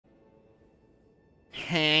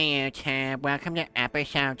Hey YouTube, welcome to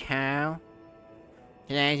episode 2.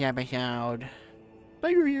 Today's episode...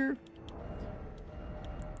 Tiger here.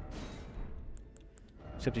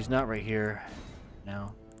 Except he's not right here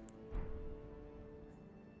now.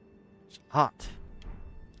 It's hot.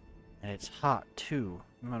 And it's hot too.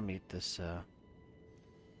 I'm gonna meet this,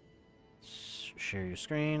 share your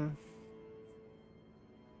screen.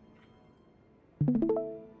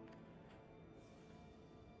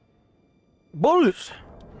 Balls!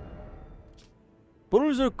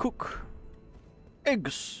 Balls are cook.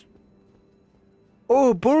 Eggs.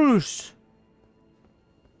 Oh, balls!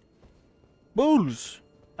 Balls!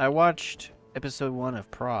 I watched episode 1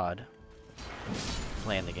 of Prod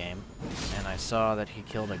playing the game, and I saw that he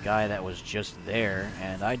killed a guy that was just there,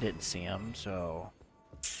 and I didn't see him, so...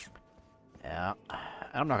 Yeah,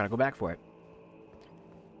 I'm not gonna go back for it.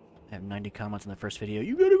 I have 90 comments in the first video.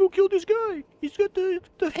 You gotta go kill this guy! He's got the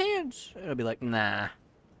hands! And I'll be like, nah.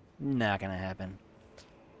 Not gonna happen.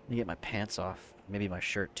 Let me get my pants off. Maybe my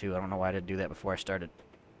shirt too. I don't know why I didn't do that before I started.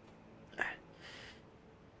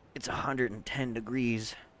 It's 110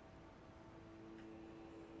 degrees.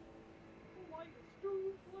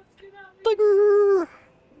 Tiger!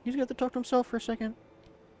 He's got to talk to himself for a second.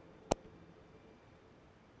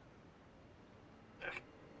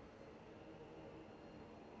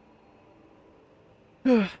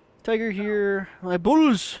 Tiger here. My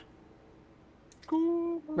bulls!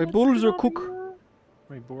 My bulls are cook.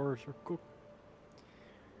 My boars are cooked.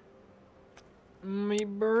 My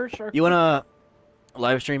boars are You wanna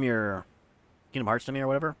live stream your Kingdom Hearts to me or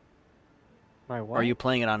whatever? My what? Or are you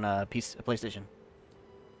playing it on PlayStation?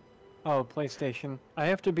 Oh, PlayStation. I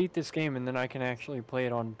have to beat this game and then I can actually play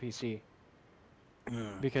it on PC.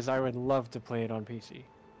 Because I would love to play it on PC.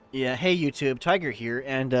 Yeah, hey YouTube, Tiger here,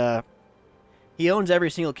 and he owns every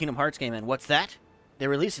single Kingdom Hearts game, and what's that? They're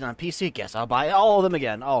releasing on PC. Guess I'll buy all of them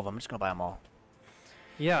again. All of them. I'm just gonna buy them all.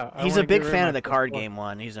 Yeah. He's a big fan of the card game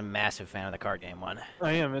one. He's a massive fan of the card game one.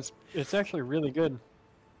 I am. It's actually really good.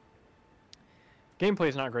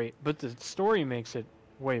 Gameplay's not great, but the story makes it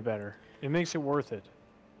way better. It makes it worth it.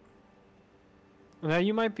 Now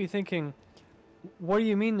you might be thinking, what do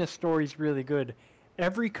you mean the story's really good?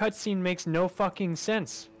 Every cutscene makes no fucking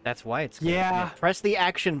sense. That's why it's good. Yeah. Press the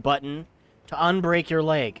action button to unbreak your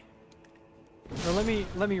leg. Or let me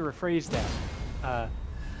rephrase that.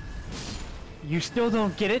 You still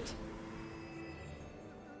don't get it?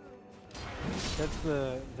 That's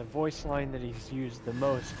the voice line that he's used the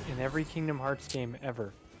most in every Kingdom Hearts game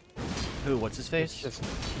ever. Who? What's his face? It's just,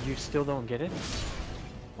 you still don't get it?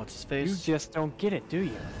 What's his face? You just don't get it, do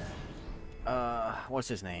you? What's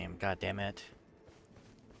his name? God damn it.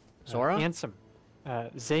 Sora? Ansem.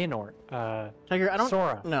 Xehanort. Tiger, I don't...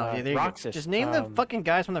 Sora. No, there you go. Roxas. Just name the fucking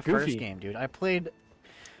guys from the Goofy. first game, dude. I played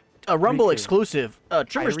a Rumble Riku. exclusive,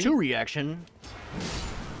 Tremors Kairi? 2 reaction.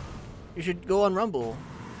 You should go on Rumble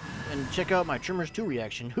and check out my Tremors 2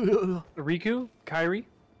 reaction. Riku. Kairi.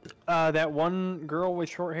 That one girl with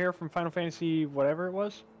short hair from Final Fantasy whatever it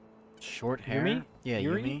was. Short hair? Yumi? Yeah,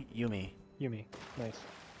 Yuri? Yumi. Yumi. Nice.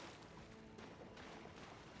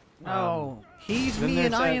 No, he's then me there's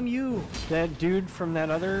and I that- am you. That dude from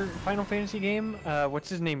that other Final Fantasy game, what's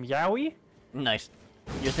his name? Yaoi? Nice.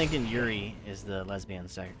 You're thinking Yuri is the lesbian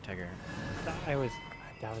Tiger. That was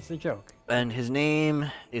the joke. And his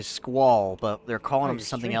name is Squall, but they're calling Oh, him you're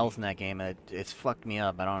something streaming. else in that game. It's fucked me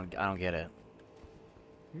up. I don't get it.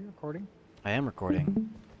 You recording? I am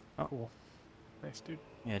recording. Oh. Cool. Nice, dude.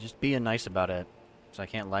 Yeah, just being nice about it, so I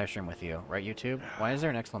can't live stream with you, right, YouTube? Why is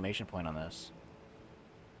there an exclamation point on this?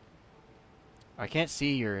 I can't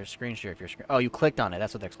see your screen share if you're oh, you clicked on it.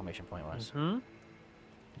 That's what the exclamation point was.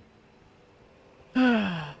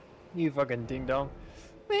 You fucking ding dong.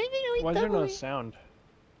 Why is there no sound?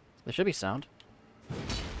 There should be sound.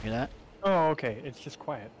 Hear that? Oh, okay. It's just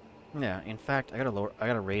quiet. Yeah. In fact, I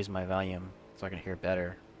gotta raise my volume so I can hear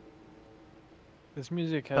better. This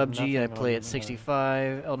music has PUBG, I nothing play on, at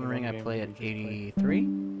 65. Elden Ring, I game play you at just played. 83.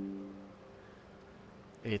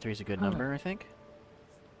 83 is a good number, I think.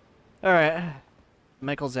 All right.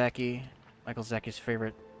 Michael Zaki. Michael Zaki's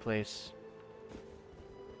favorite place.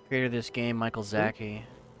 Creator of this game, Michael Zaki.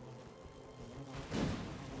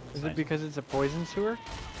 Is Nice. it because it's a poison sewer?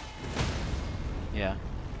 Yeah.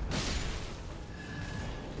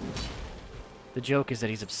 The joke is that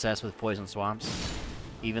he's obsessed with poison swamps,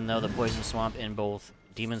 even though the poison swamp in both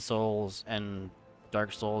Demon Souls and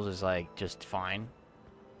Dark Souls is like just fine.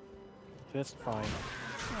 Just fine.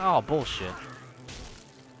 Oh, bullshit.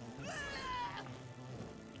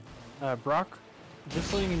 Brock, just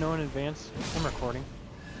so you know in advance, I'm recording.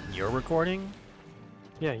 You're recording?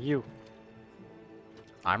 Yeah, you.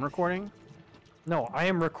 I'm recording? No, I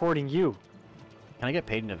am recording you. Can I get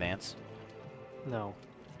paid in advance? No.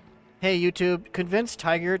 Hey, YouTube, convince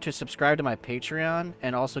Tiger to subscribe to my Patreon,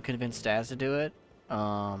 and also convince Staz to do it.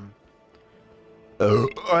 I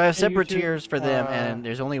have separate YouTube, tiers for them, and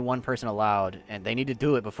there's only one person allowed, and they need to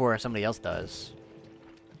do it before somebody else does.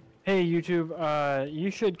 Hey, YouTube, you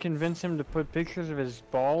should convince him to put pictures of his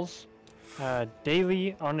balls on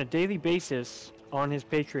a daily basis on his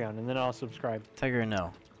Patreon, and then I'll subscribe. Tiger,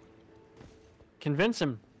 no. Convince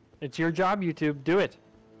him. It's your job, YouTube. Do it.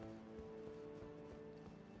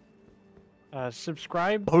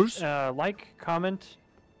 Subscribe, like, comment,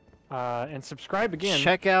 and subscribe again.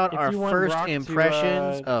 Check out our first Brock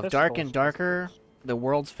impressions of Dark and testicles. Darker, the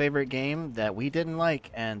world's favorite game that we didn't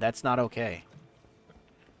like, and that's not okay.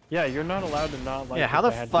 Yeah, you're not allowed to not like. Yeah, how a the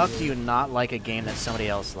bad fuck video. do you not like a game that somebody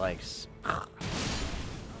else likes?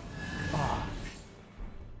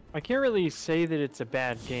 I can't really say that it's a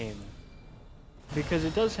bad game because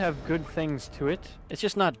it does have good things to it. It's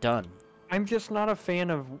just not done. I'm just not a fan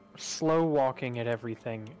of slow walking at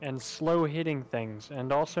everything and slow hitting things,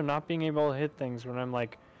 and also not being able to hit things when I'm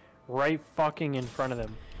like right fucking in front of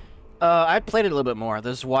them. I played it a little bit more.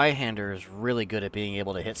 This Y-hander is really good at being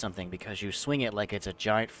able to hit something because you swing it like it's a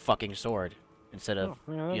giant fucking sword instead of,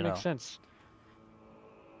 Oh, yeah, that you makes know, sense.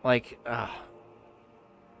 like,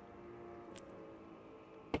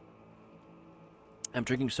 I'm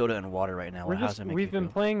drinking soda and water right now. How does it make We've you been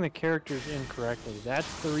feel? playing the characters incorrectly.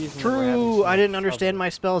 That's the reason. that we're having True! so I much didn't understand trouble. my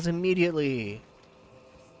spells immediately.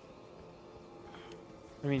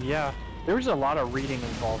 I mean, yeah, there was a lot of reading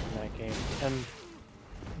involved in that game, and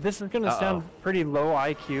this is gonna sound pretty low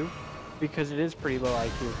IQ, because it is pretty low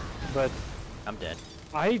IQ, but I'm dead.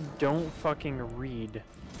 I don't fucking read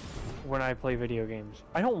when I play video games.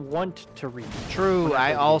 I don't want to read. True, when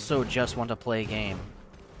I play also just want to play a game. games.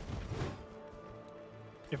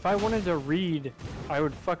 If I wanted to read, I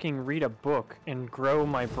would fucking read a book and grow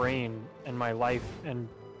my brain and my life and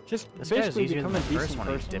just This guy's basically easier become than a the first decent one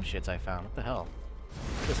of these person. dipshits I found. What the hell?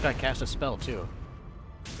 This guy cast a spell, too.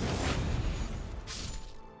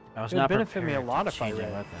 I was It would not benefit me a prepared lot to if I change my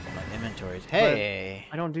read. weapons. My inventories. Hey!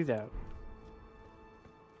 I don't do that.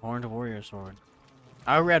 Horned Warrior Sword.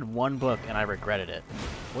 I read one book and I regretted it.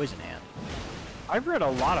 Poison Hand. I've read a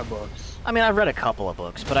lot of books. I mean, I've read a couple of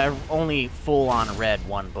books, but I've only full-on read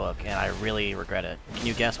one book, and I really regret it. Can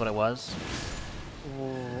you guess what it was?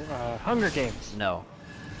 Hunger Games. No.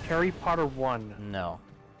 Harry Potter 1. No.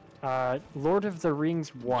 Lord of the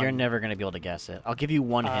Rings 1. You're never going to be able to guess it. I'll give you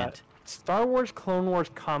one hint. Star Wars Clone Wars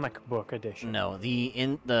comic book edition. No,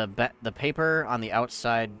 the paper on the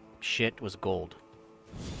outside shit was gold.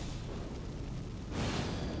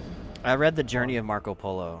 I read The Journey of Marco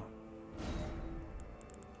Polo.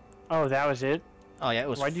 Oh, that was it? Oh yeah, it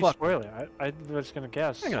was Why'd you spoil it? I was gonna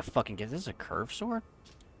guess. I'm not gonna fucking guess. This is a curved sword?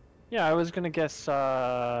 Yeah, I was gonna guess,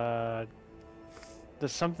 the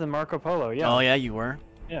something Marco Polo, yeah. Oh yeah, you were.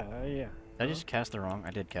 Yeah, yeah. Did I just cast the wrong?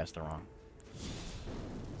 I did cast the wrong.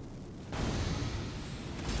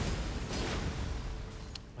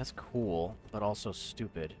 That's cool, but also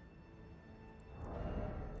stupid.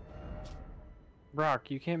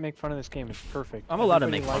 Brock, you can't make fun of this game. It's perfect. I'm allowed to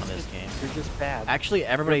Everybody make fun of likes this it. game. You're just bad. Actually,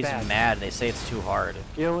 everybody's bad. mad. They say it's too hard.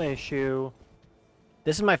 Skill issue.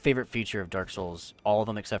 This is my favorite feature of Dark Souls. All of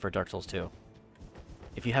them except for Dark Souls 2.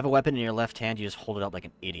 If you have a weapon in your left hand, you just hold it up like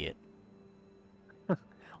an idiot.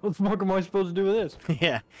 What the fuck am I supposed to do with this?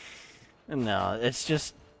 Yeah. No, it's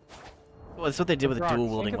just... Well, it's what they did with the Brock,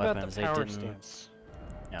 dual-wielding think about weapons. the They power didn't... stance.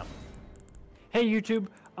 Yeah. Hey YouTube,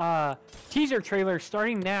 teaser trailer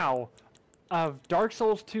starting now of Dark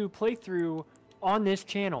Souls 2 playthrough on this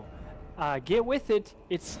channel. Get with it.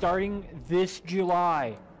 It's starting this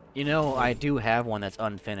July. You know, I do have one that's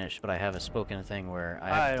unfinished, but I have a spoken thing where I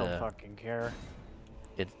have I to... don't fucking care.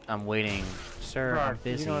 I'm waiting. Sir, Brock, I'm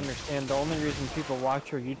busy. you don't understand. The only reason people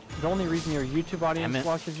watch your the only reason your YouTube audience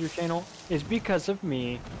watches your channel is because of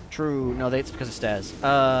me. True. No, it's because of Staz.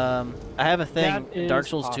 I have a thing, That Dark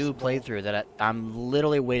is Souls 2 possible. playthrough, that I'm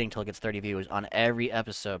literally waiting till it gets 30 views on every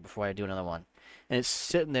episode before I do another one. And it's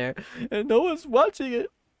sitting there, and no one's watching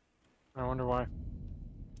it. I wonder why.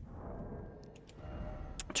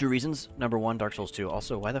 2 reasons. Number 1, Dark Souls 2.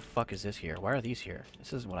 Also, why the fuck is this here? Why are these here?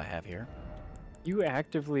 This isn't what I have here. You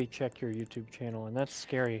actively check your YouTube channel, and that's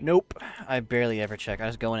scary. Nope. I barely ever check. I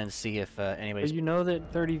just go in and see if anybody's... But you know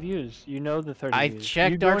that 30 views. You know the 30 I views.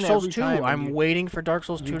 checked You go Dark in Souls every 2. time and I'm you- waiting for Dark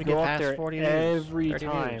Souls 2 You to go get up past there 40 views. every 30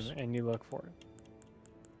 time, views. and you look for it.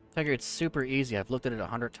 Tiger, it's super easy. I've looked at it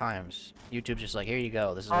 100 times. YouTube's just like, here you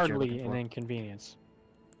go. This is what you're Hardly looking an for. inconvenience.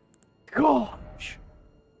 Gosh.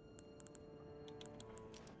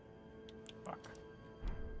 Fuck.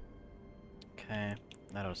 Okay,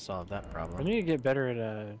 that'll solve that I problem. need to get better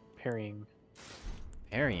at parrying.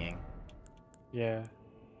 Parrying? Yeah,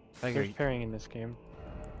 Tiger, there's parrying in this game.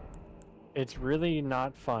 It's really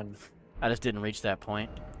not fun. I just didn't reach that point.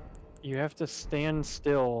 You have to stand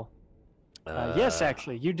still. Yes,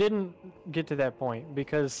 actually, you didn't get to that point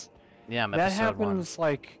because Yeah, I'm that episode 1. happens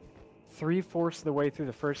like 3/4 of the way through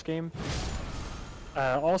the first game.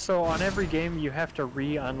 Also, on every game, you have to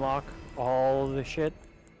re-unlock all the shit.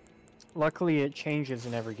 Luckily, it changes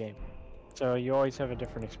in every game, so you always have a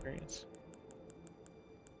different experience.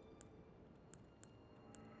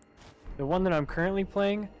 The one that I'm currently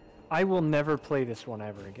playing, I will never play this one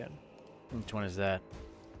ever again. Which one is that?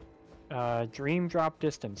 Dream Drop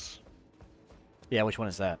Distance. Yeah, which one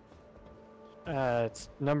is that? It's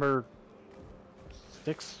number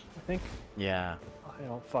 6, I think. Yeah. I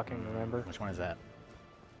don't fucking remember. Which one is that?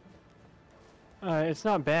 It's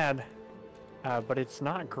not bad, but it's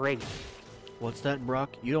not great. What's that, Brock?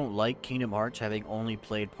 You don't like Kingdom Hearts having only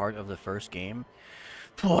played part of the first game?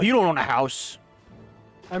 Oh, you don't own a house.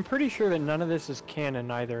 I'm pretty sure that none of this is canon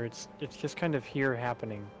either. It's just kind of here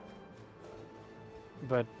happening.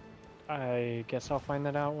 But I guess I'll find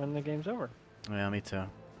that out when the game's over. Yeah, me too.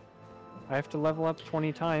 I have to level up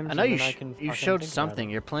 20 times. I know and you, then I can you fucking showed think about something.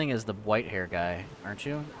 it. You're playing as the white hair guy, aren't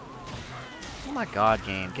you? Oh my god,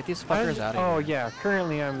 game. Get these fuckers out of here. Oh yeah,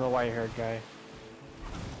 currently I'm the white-haired guy.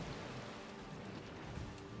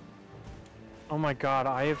 Oh my god,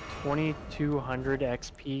 I have 2200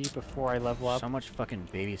 XP before I level up. So much fucking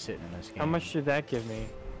babysitting in this game. How much did that give me?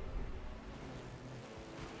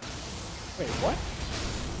 Wait, what?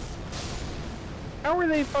 How are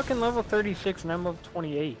they fucking level 36 and I'm level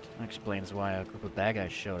 28? That explains why a group of bad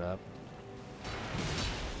guys showed up.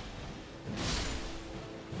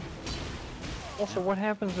 Also, what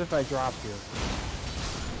happens if I drop you?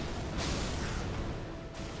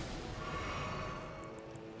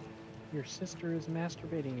 Your sister is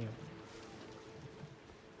masturbating you.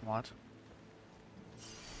 What?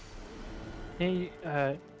 Hey,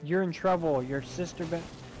 you're in trouble. Your sister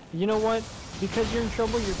You know what? Because you're in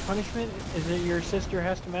trouble, your punishment is that your sister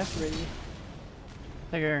has to masturbate you.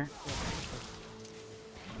 Tiger.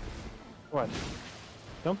 What?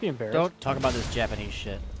 Don't be embarrassed. Don't talk about this Japanese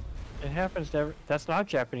shit. It happens to That's not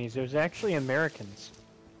Japanese. It was actually Americans.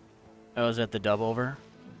 Oh, is that the dub over?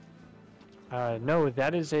 No,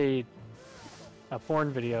 that is a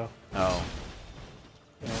porn video. Oh.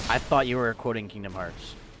 Yeah. I thought you were quoting Kingdom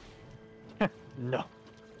Hearts. No.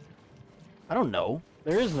 I don't know.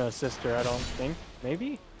 There is no sister, I don't think.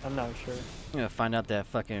 Maybe? I'm not sure. I'm gonna find out that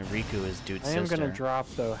fucking Riku is dude's I am sister. gonna drop,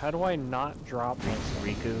 though. How do I not drop myself?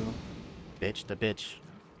 Riku. Bitch, the bitch.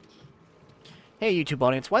 Hey, YouTube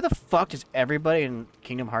audience, why the fuck does everybody in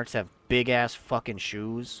Kingdom Hearts have big-ass fucking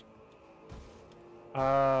shoes?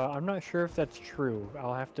 I'm not sure if that's true.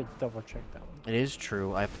 I'll have to double check that one. It is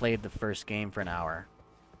true. I played the first game for an hour.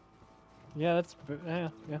 Yeah, that's... yeah.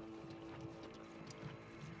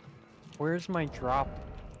 Where's my drop?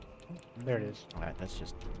 There it is. Alright, that's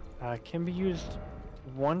just... Can be used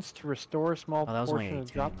once to restore a small Oh, that was only portion of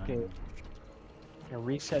 18, drop man. gauge and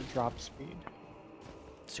reset drop speed.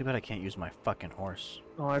 It's too bad I can't use my fucking horse.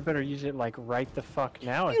 Oh, I better use it like right the fuck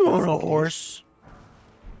now. if You that's own the a case. horse.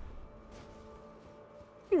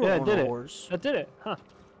 You Yeah, I own did a it. horse. That did it, huh?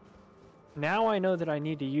 Now I know that I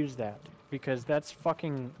need to use that because that's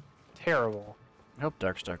fucking terrible. I hope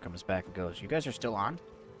Darkstar comes back and goes, you guys are still on?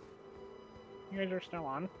 You guys are still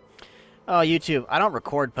on? Oh, YouTube, I don't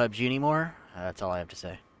record PUBG anymore. That's all I have to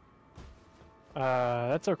say.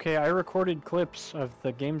 That's okay. I recorded clips of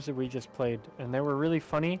the games that we just played, and they were really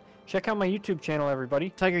funny. Check out my YouTube channel,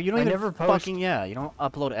 everybody. Tiger, you don't I even never post. fucking... Yeah, you don't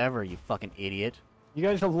upload ever, you fucking idiot. You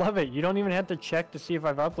guys will love it. You don't even have to check to see if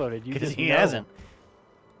I've uploaded. You Because just he know. hasn't.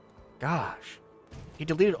 Gosh. He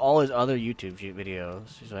deleted all his other YouTube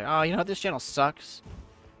videos. He's like, oh, you know what? This channel sucks.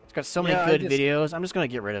 It's got so many Yeah, I good just- videos. I'm just going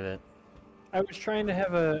to get rid of it. I was trying to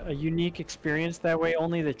have a unique experience that way.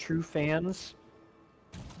 Only the true fans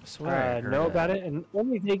I swear I heard know that. about it, and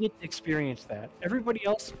only they get to experience that. Everybody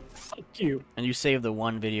else, fuck you. And you saved the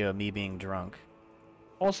one video of me being drunk.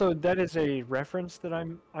 Also, that is a reference that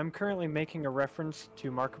I'm currently making a reference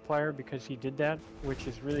to Markiplier because he did that, which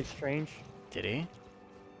is really strange. Did he?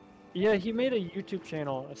 Yeah, he made a YouTube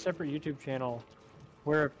channel, a separate YouTube channel,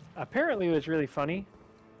 where apparently it was really funny.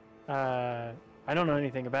 I don't know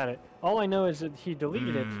anything about it. All I know is that he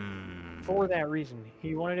deleted it for that reason.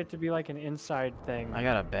 He wanted it to be like an inside thing. I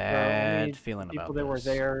got a only bad feeling about people that were this.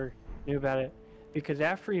 there knew about it. Because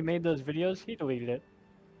after he made those videos, he deleted it.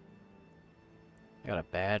 I got a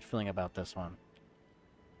bad feeling about this one.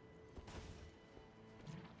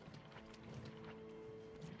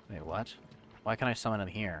 Wait, what? Why can't I summon him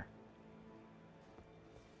here?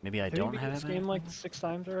 Maybe I Have don't you beat have this it? game like 6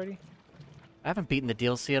 times already? I haven't beaten the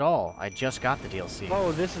DLC at all. I just got the DLC.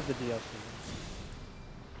 Oh, this is the DLC.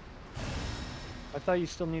 I thought you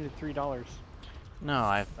still needed $3. No,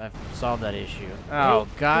 I've solved that issue. Oh,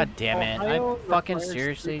 god damn it. Ohio I fucking requires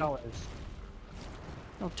seriously? $3.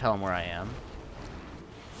 Don't tell him where I am.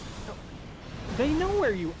 They know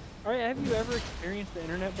where you are. Have you ever experienced the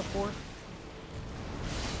internet before?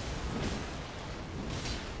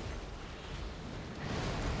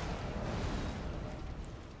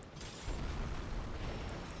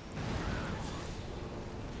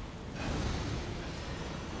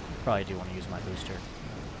 Probably do want to use my booster.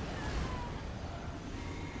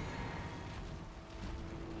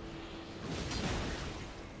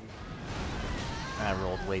 I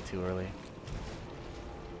rolled way too early.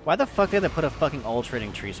 Why the fuck did they put a fucking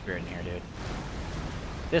alternating tree spirit in here, dude?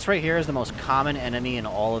 This right here is the most common enemy in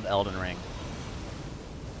all of Elden Ring.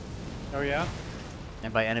 Oh yeah?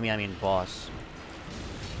 And by enemy, I mean boss.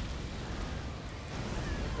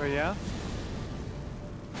 Oh yeah?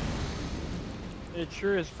 It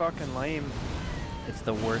sure is fucking lame. It's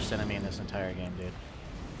the worst enemy in this entire game, dude.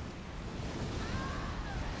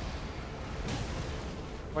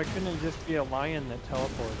 Why couldn't it just be a lion that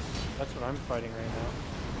teleports? That's what I'm fighting right now.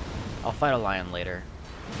 I'll fight a lion later.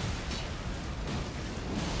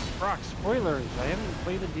 Brock, spoilers! I haven't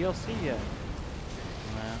played the DLC yet.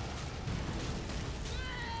 Nah.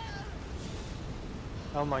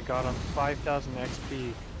 Oh my god, I'm 5,000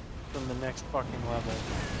 XP from the next fucking level.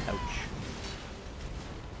 Ouch.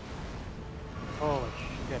 Holy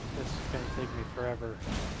shit, this is gonna take me forever.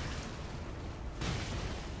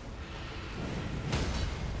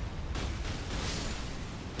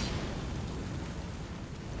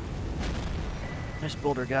 Nice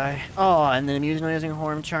boulder guy. Oh, and then I'm using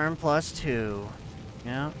Horn Charm +2.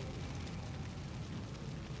 Yeah.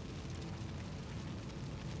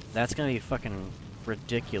 That's gonna be fucking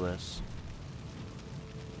ridiculous.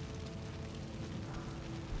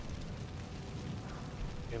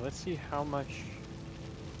 Okay, let's see how much.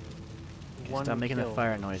 Okay, stop making the kill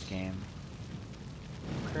fire is. noise game.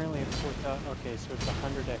 I'm currently at 4,000. Okay, so it's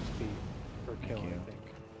 100 XP per kill, I you. think.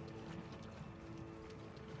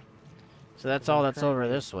 So that's I'm all that's over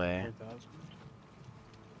currently this way. 4,000.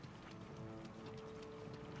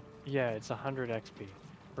 Yeah, it's 100 XP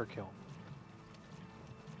per kill.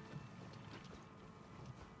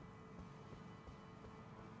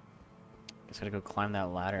 Just gotta go climb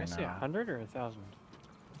that ladder Did I say now. 100 or 1,000?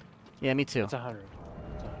 Yeah, me too. It's 100.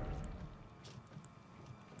 It's 100.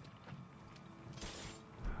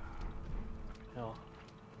 Hell.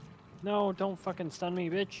 No, don't fucking stun me,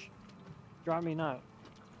 bitch. Drop me not.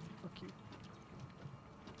 Fuck you.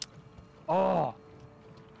 Oh!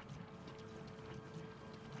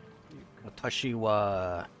 Watashi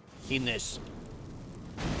wa Ines.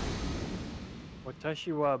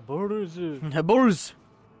 Watashi wa boruzu. Burrs.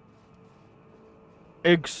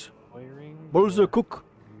 Eggs. Wiring. Burrs cook.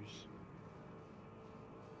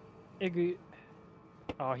 Iggy.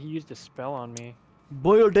 Oh, he used a spell on me.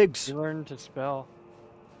 Boiled eggs. He learned to spell.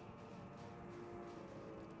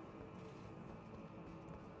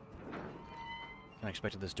 I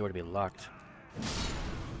expected this door to be locked.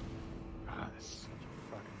 God, this is such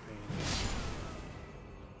a fucking pain.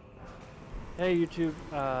 Hey YouTube,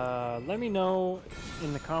 let me know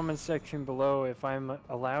in the comments section below if I'm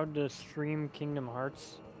allowed to stream Kingdom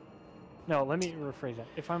Hearts. No, let me rephrase that.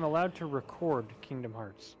 If I'm allowed to record Kingdom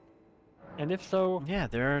Hearts. And if so... Yeah,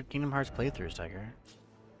 there are Kingdom Hearts playthroughs, Tiger.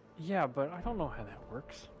 Yeah, but I don't know how that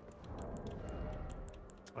works.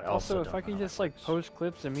 I Also, if don't I could know just how that like works. post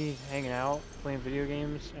clips of me hanging out, playing video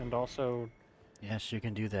games, and also... Yes, you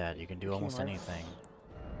can do that. You can do almost Kingdom Hearts. anything.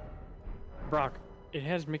 Brock, it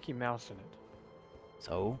has Mickey Mouse in it.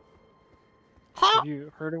 So? Have you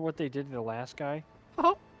heard of what they did to the last guy?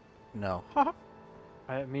 No.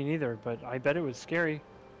 Me neither, but I bet it was scary.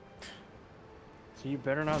 So you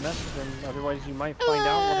better not mess with him, otherwise you might find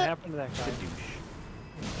out what happened to that guy.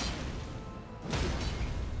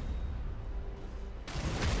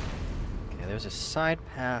 Okay, there's a side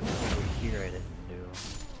path over here I didn't do.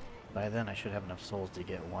 By then I should have enough souls to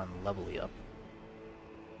get one levelly up.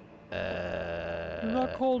 They're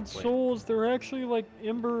not called wait. souls, they're actually like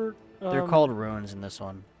ember... They're called runes in this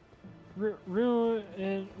one.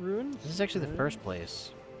 Ruins? This is actually the first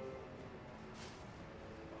place.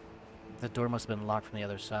 The door must have been locked from the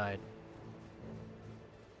other side.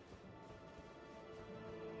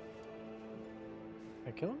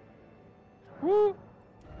 I kill him? Woo!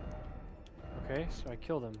 Okay, so I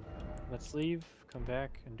killed him. Let's leave, come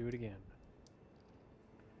back, and do it again.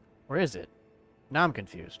 Where is it? Now I'm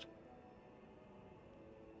confused.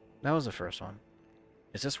 That was the first one.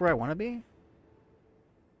 Is this where I want to be?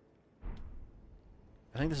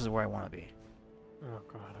 I think this is where I want to be. Oh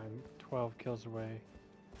god, I'm 12 kills away.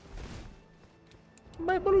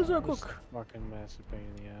 My balls are This is cooked. a fucking massive pain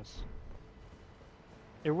in the ass.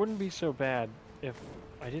 It wouldn't be so bad if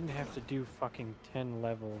I didn't have to do fucking 10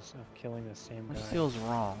 levels of killing the same guy. It feels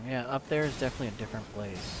wrong. Yeah, up there is definitely a different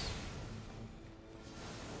place.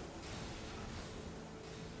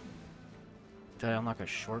 Did I unlock a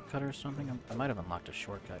shortcut or something? I might have unlocked a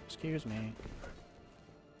shortcut. Excuse me.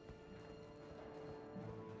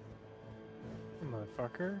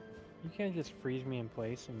 Motherfucker. You can't just freeze me in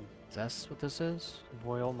place and Is that what this is?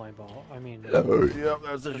 boil my ball. I mean... Yep,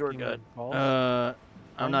 that's the cooking my shortcut. balls.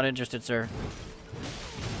 I'm not interested, sir.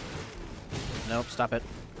 Nope, stop it.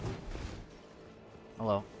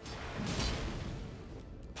 Hello.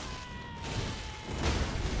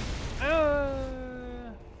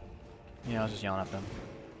 Yeah, I was just yelling at them.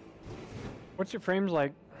 What's your frames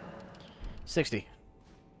like? 60.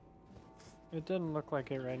 It doesn't look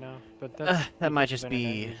like it right now, but that's That might because just of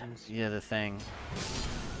internet be, reasons. yeah, the thing.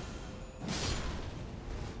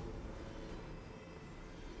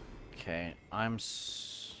 Okay,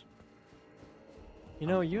 You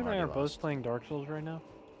know, you and I already are both lost. playing Dark Souls right now.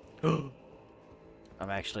 I'm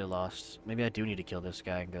actually lost. Maybe I do need to kill this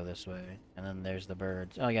guy and go this way. And then there's the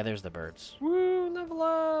birds. Oh yeah, there's the birds. Woo, level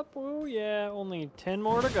up! Woo, yeah, only 10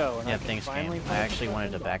 more to go. And Yeah, I can thanks, finally game. I fight the actually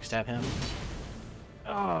wanted to fucking boss. backstab him.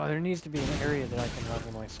 Oh, there needs to be an area that I can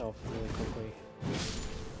level myself really quickly.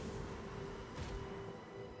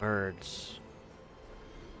 Birds.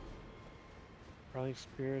 Probably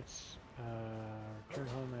spirits return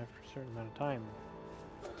home after a certain amount of time.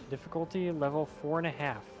 Difficulty level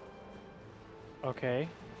 4.5. Okay.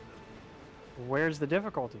 Where's the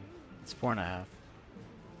difficulty? It's 4.5.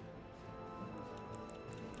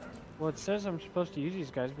 Well, it says I'm supposed to use these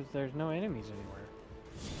guys, but there's no enemies anywhere.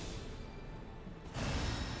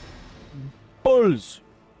 Bulls!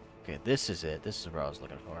 Okay, this is it. This is what I was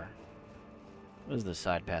looking for. What is the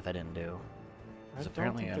side path I didn't do? I There's don't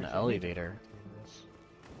apparently think an there's any elevator. difficulties.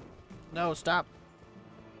 No, stop!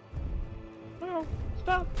 No,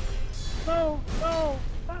 stop! No, no,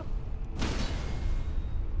 stop!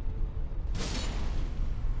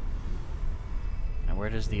 And where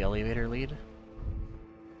does the elevator lead?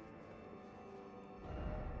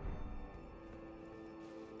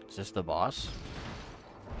 Is this the boss?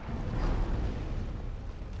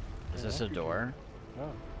 Is Yeah, this a that'd be door?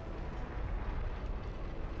 Oh.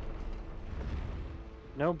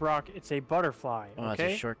 No, Brock, it's a butterfly, Oh, okay?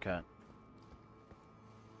 it's a shortcut.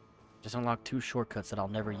 Just unlock 2 shortcuts that I'll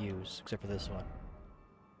never use, except for this one.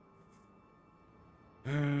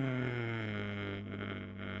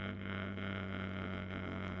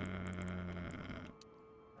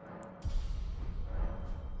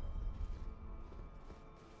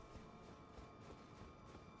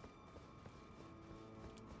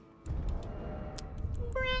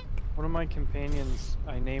 One of my companions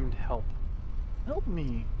I named Help. Help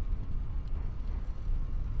me.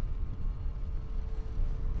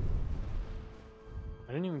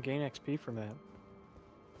 I didn't even gain XP from that.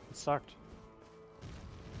 It sucked.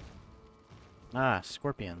 Ah,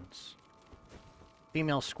 scorpions.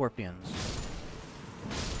 Female scorpions.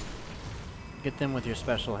 Get them with your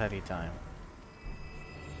special heavy time.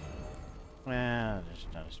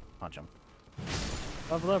 Just punch them.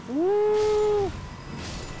 Level up. Woo!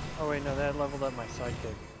 Oh wait, no, that leveled up my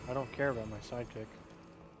sidekick. I don't care about my sidekick.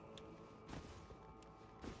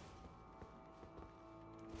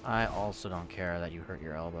 I also don't care that you hurt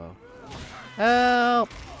your elbow. Help!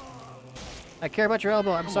 I care about your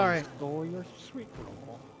elbow, I'm sorry. Stole your sweet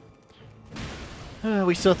roll.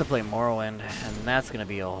 We still have to play Morrowind, and that's gonna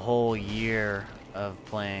be a whole year of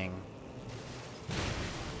playing.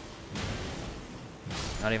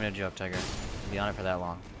 Not even a joke, Tiger. I'll be on it for that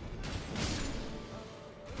long.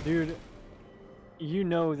 Dude, you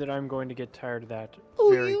know that I'm going to get tired of that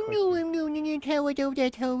Oh, very you quickly. know I'm going to get tired of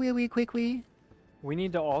that really quickly. We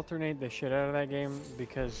need to alternate the shit out of that game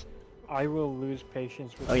because I will lose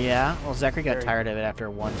patience with Oh it. yeah? Well, Zachary got Very tired of it after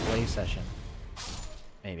one play session.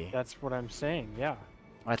 Maybe. That's what I'm saying, yeah.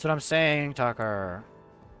 That's what I'm saying, Tucker.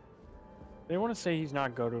 They want to say he's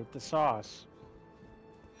not good with the sauce.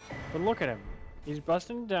 But look at him. He's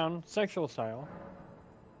busting it down, sexual style.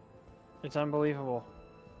 It's unbelievable.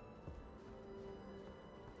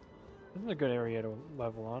 This is a good area to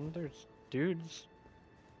level on. There's dudes.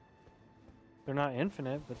 They're not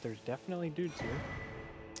infinite, but there's definitely dudes here.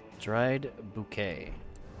 Dried bouquet.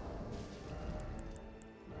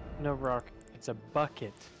 No, Brock. It's a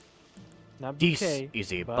bucket. Not This bouquet.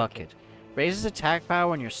 is a bucket. Raises attack power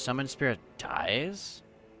when your summoned spirit dies?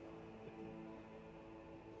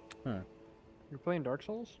 You're playing Dark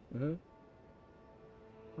Souls? Mm-hmm.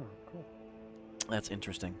 Oh, cool. That's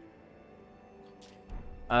interesting.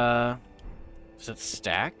 Does it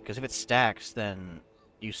stack? Because if it stacks, then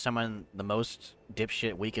you summon the most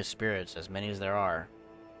dipshit, weakest spirits, as many as there are.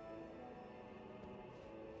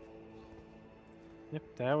 Yep,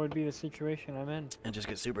 that would be the situation I'm in. And just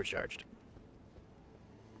get supercharged.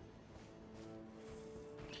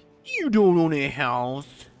 You don't own a house.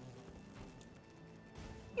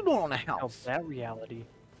 You don't own a Oh, house. that reality.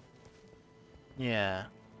 Yeah.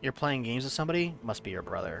 You're playing games with somebody? Must be your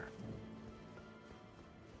brother.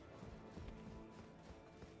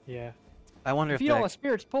 Yeah. I wonder if Defeat all the that...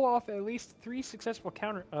 spirits, pull off at least 3 successful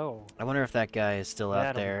counter. Oh. I wonder if that guy is still out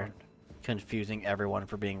That'll be there fun. confusing everyone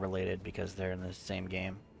for being related because they're in the same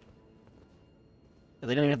game.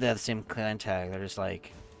 They don't even have to have the same clan tag. They're just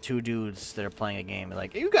like two dudes that are playing a game. They're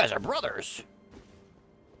like, you guys are brothers.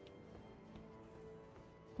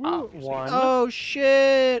 Woo, one. Oh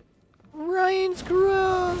shit! Ryan's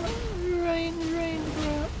grunt. Ryan's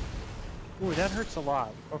grunt. Ooh, that hurts a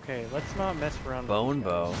lot. Okay, let's not mess around. Bone with these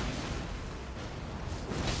bow. guys.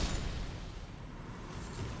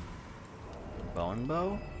 Bone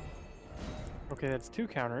bow. Okay, that's 2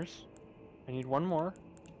 counters. I need 1 more.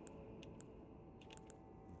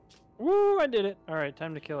 Woo, I did it. Alright,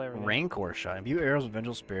 time to kill everything. Rancor shot. Imbue arrows with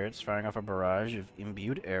vengeful spirits, firing off a barrage of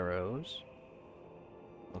imbued arrows.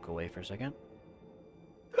 Look away for a second.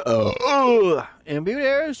 Imbued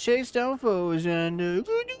arrows chase down foes and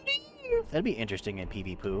that'd be interesting in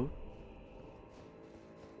PvP.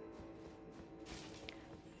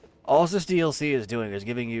 All this DLC is doing is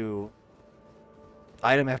giving you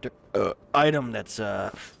item after item that's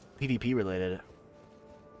PvP related.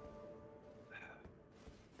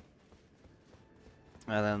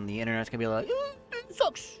 And then the internet's gonna be like, it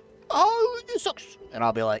sucks. Oh, it sucks. And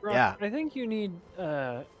I'll be like, Bro, yeah. I think you need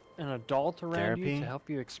an adult around Therapy? you to help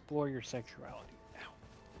you explore your sexuality.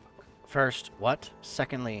 First, what?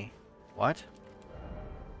 Secondly, what?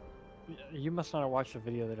 You must not have watched the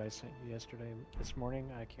video that I sent you this morning.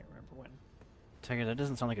 I can't remember when. Tiger, that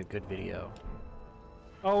doesn't sound like a good video.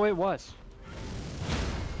 Oh, it was.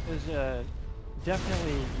 It was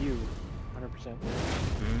definitely you, 100%.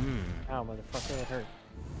 Ow, motherfucker, that hurt.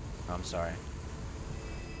 I'm sorry.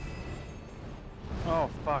 Oh,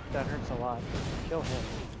 fuck, that hurts a lot. Kill him.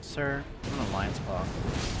 Sir, I'm an alliance paw.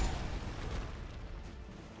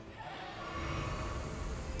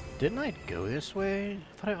 Didn't I go this way? I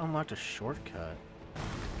thought I unlocked a shortcut.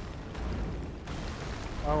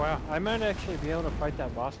 Oh, wow. I might actually be able to fight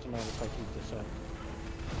that boss tonight if I keep this up.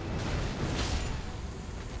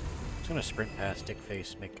 I'm just gonna sprint past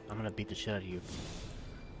Dickface, Mick. I'm gonna beat the shit out of you.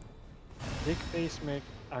 Dick face Mick,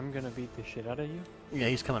 I'm gonna beat the shit out of you? Yeah,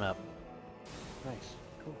 he's coming up. Nice.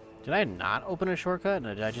 Cool. Did I not open a shortcut?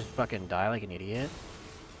 Or did I just fucking die like an idiot?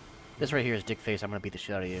 This right here is Dickface. I'm gonna beat the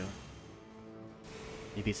shit out of you.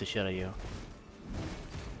 He beats the shit out of you.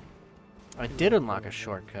 I did unlock a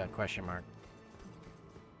shortcut, question mark.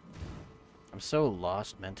 I'm so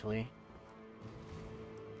lost mentally.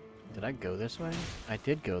 Did I go this way? I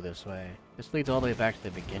did go this way. This leads all the way back to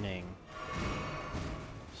the beginning.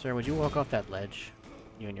 Sir, would you walk off that ledge?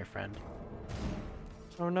 You and your friend.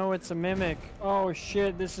 Oh no, it's a mimic. Oh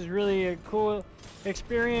shit, this is really a cool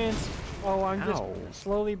experience. Oh, I'm just Ow.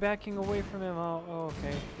 slowly backing away from him. Oh,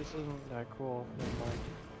 okay. This isn't that cool. Never mind.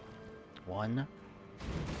 One.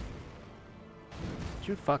 Did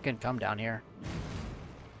you fucking come down here?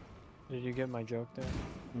 Did you get my joke there?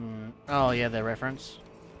 Oh, yeah, the reference.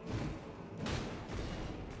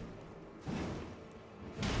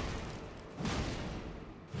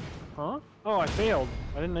 Huh? Oh, I failed.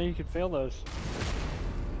 I didn't know you could fail those.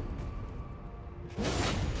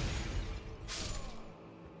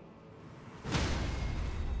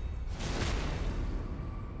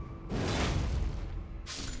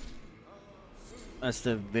 That's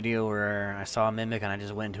the video where I saw a mimic and I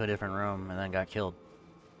just went into a different room and then got killed.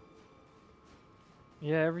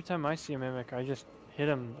 Yeah, every time I see a mimic, I just hit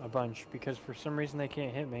him a bunch because for some reason they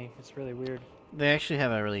can't hit me. It's really weird. They actually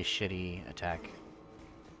have a really shitty attack.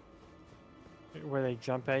 Where they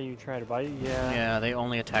jump at you, try to bite you? Yeah. Yeah, they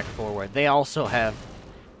only attack forward. They also have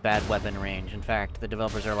bad weapon range. In fact, the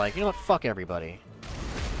developers are like, you know what, fuck everybody.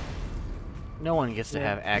 No one gets to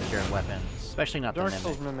have accurate weapons, especially not Dark the mimic.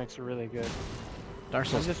 Souls mimics are really good. Dark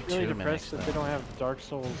Souls I'm just really 2 depressed mimics, that they don't have Dark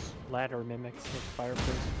Souls ladder mimics with fireplace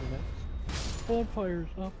mimics. Bonfires,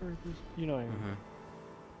 operators, you know what I mean.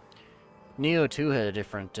 Neo 2 had a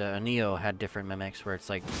different, Neo had different mimics where it's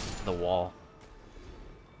like the wall.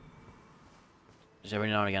 Just every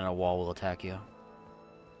now and again a wall will attack you.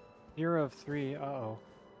 0 of 3, uh-oh.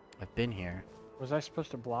 I've been here. Was I supposed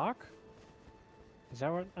to block? Is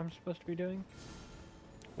that what I'm supposed to be doing?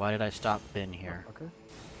 Why did I stop Ben here? Okay.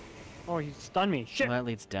 Oh, he stunned me. Shit! Well, that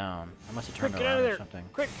leads down. I must have turned Quick, get out around of or there! something.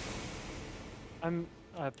 Quick! I'm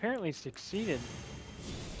apparently succeeded.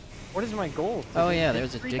 What is my goal? Oh To yeah, hit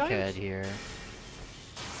there's a 3 dickhead times? here.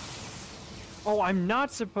 Oh, I'm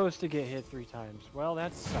not supposed to get hit 3 times. Well,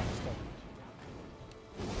 that sucks, doesn't it?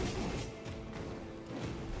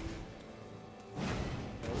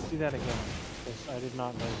 Let's do that again, because I did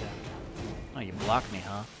not know that. Oh, you blocked me,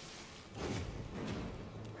 huh?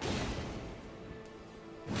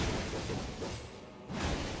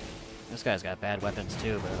 This guy's got bad weapons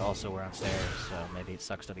too, but also we're on stairs, so maybe it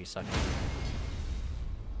sucks to be sucking.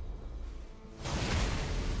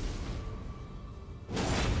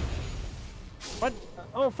 What?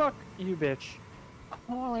 Oh, fuck! You bitch.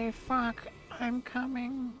 Holy fuck, I'm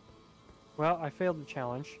coming. Well, I failed the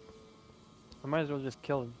challenge. I might as well just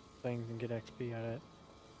kill things and get XP out of it.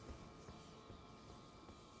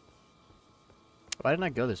 Why didn't I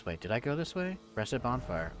go this way? Did I go this way? Rested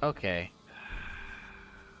bonfire. Okay.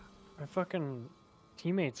 My fucking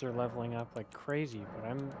teammates are leveling up like crazy, but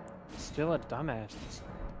I'm still a dumbass.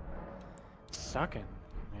 Just sucking,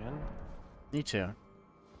 man. Me too.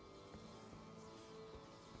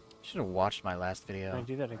 Should have watched my last Can I video.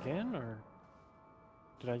 do that again, or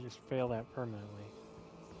did I just fail that permanently?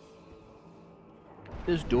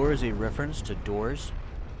 This door is a reference to doors.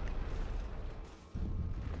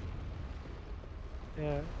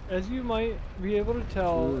 Yeah, as you might be able to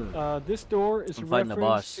tell, this door is I'm a fighting the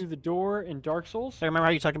reference boss. to the door in Dark Souls. So remember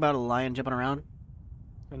how you talked about a lion jumping around?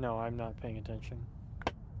 No, I'm not paying attention.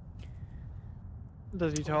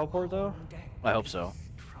 Does he teleport though? I hope so.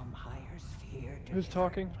 Who's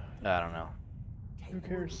talking? I don't know. Who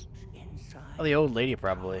cares? Oh, the old lady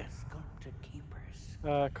probably.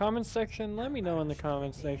 Comment section. Let me know in the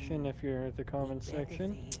comment section if you're at the comment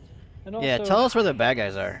section. And also, Yeah, tell us where the bad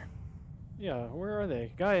guys are. yeah, where are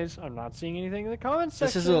they, guys? I'm not seeing anything in the comment section.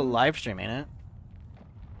 This is a live stream, ain't it?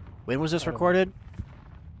 When was this I don't know. recorded?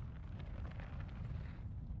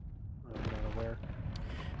 I'm not aware.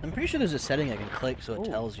 I'm pretty sure there's a setting I can click so it Ooh,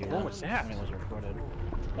 tells you what was that? when it was recorded.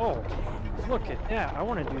 Oh, look at that! I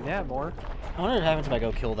want to do that more. I wonder what happens if I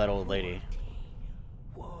go kill that old lady.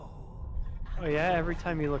 Oh yeah, every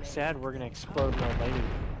time you look sad, we're gonna explode an old lady.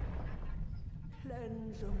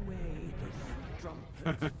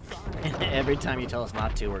 Every time you tell us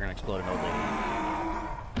not to, we're gonna explode an old lady.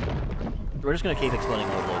 We're just gonna keep exploding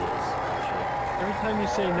old ladies, actually. Every time you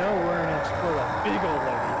say no, we're gonna explode a big old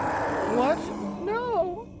lady. What?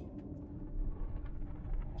 No!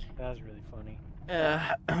 That was really funny.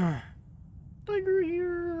 Tiger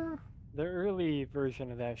here! The early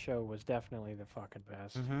version of that show was definitely the fucking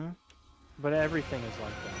best. Mm-hmm. But everything is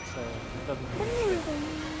like that, so it doesn't mean shit.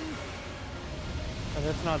 Oh,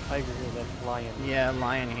 that's not Tiger here, that's Lion. Yeah,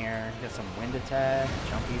 lion here. Get some wind attack,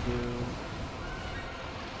 jumpy boo.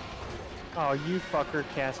 Oh, you fucker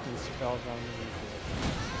casting spells on me.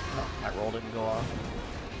 Oh, I rolled it and go off.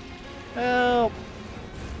 Help!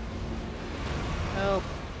 Help!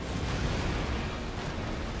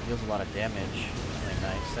 Deals a lot of damage. Really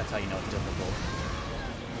nice. That's how you know it's difficult.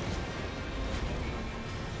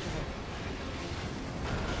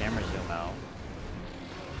 Camera zoom out.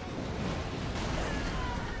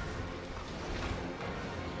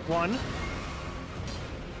 One.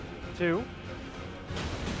 Two.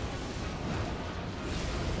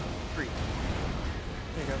 Three.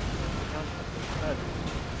 There you go. Good.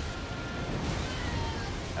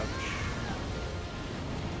 Ouch.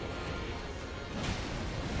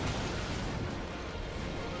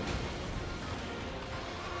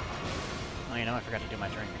 Oh, you know, I forgot to do my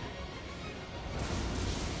drink.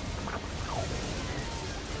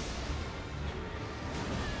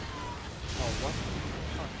 Oh, what?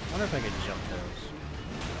 I wonder if I could jump those.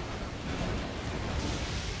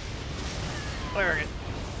 Where is it?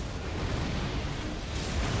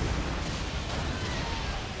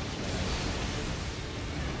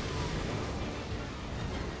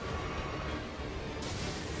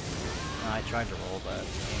 I tried to roll, but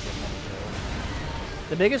can't get one through.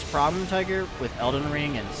 The biggest problem, Tiger, with Elden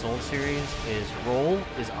Ring and Soul series is roll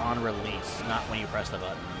is on release, not when you press the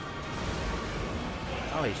button.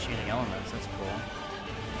 Oh, he's changing elements. That's cool.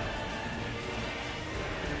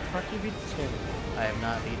 How can you beat this game? I have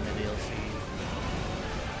not beaten the DLC.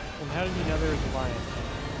 And how did you know there was a lion?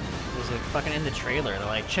 It was like fucking in the trailer. They're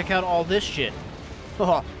like, check out all this shit.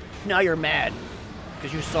 Oh, now you're mad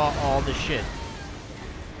because you saw all this shit.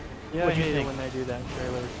 Yeah, What'd I you hate it think? when they do that in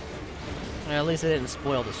trailers. Well, at least they didn't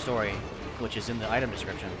spoil the story, which is in the item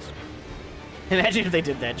descriptions. Imagine if they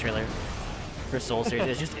did that trailer. For Soul Series,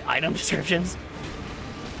 it's just item descriptions.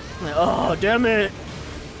 Like, oh, damn it!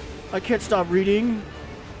 I can't stop reading.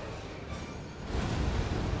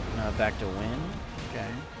 Back to win. Okay.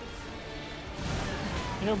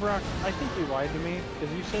 You know, Brock, I think you lied to me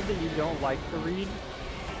because you said that you don't like to read,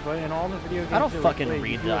 but in all the video games I don't that we fucking play,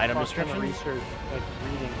 read you the do a item fuck ton of descriptions. research, like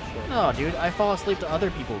reading shit. No, dude, I fall asleep to other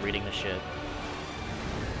people reading the shit.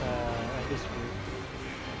 I disagree.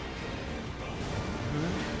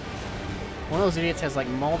 One of those idiots has like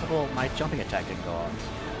multiple. My jumping attack didn't go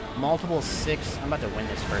off. Multiple 6. I'm about to win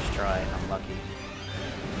this first try. I'm lucky.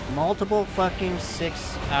 Multiple fucking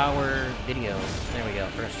 6-hour videos. There we go.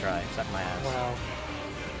 First try. Suck my ass. Wow.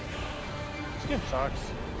 This game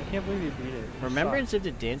sucks. I can't believe you beat it. Remembrance of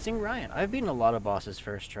the Dancing Ryan. I've beaten a lot of bosses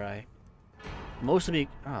first try. Mostly.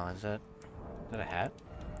 Oh, is that a hat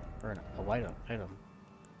or a white item?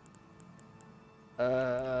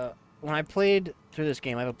 When I played through this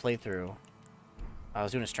game, I have a playthrough. I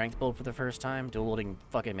was doing a strength build for the first time, dual wielding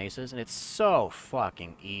fucking maces, and it's so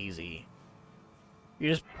fucking easy. You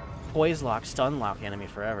just poise lock, stun lock the enemy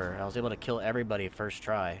forever. I was able to kill everybody first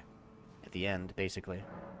try. At the end, basically.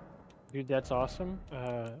 Dude, that's awesome.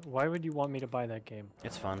 Why would you want me to buy that game?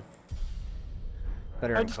 It's fun.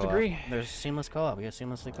 Better I in just co-op. agree. There's seamless co-op. We got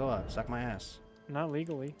seamlessly co-op. Suck my ass. Not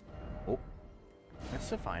legally. Oh. That's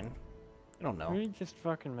so fine. I don't know. You just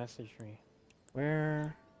fucking message me.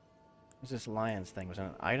 Where is this lion's thing? Was it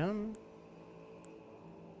an item?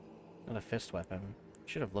 Not a fist weapon.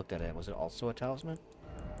 Should have looked at it. Was it also a talisman?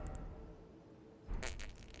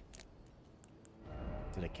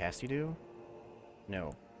 Did it casty do?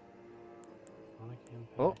 No.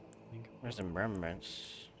 Oh, there's some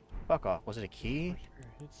remembrance. Fuck off. Was it a key?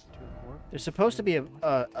 There's supposed to be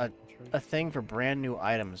a thing for brand new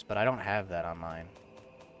items, but I don't have that on mine.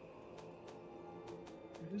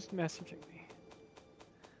 You're just messaging me.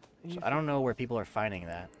 So I don't know where people are finding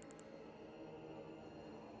that.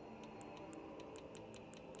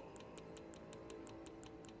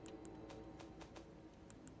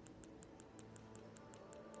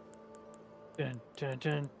 Dun, dun,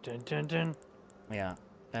 dun, dun, dun, dun. Yeah,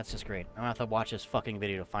 that's just great. I'm gonna have to watch this fucking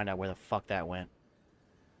video to find out where the fuck that went.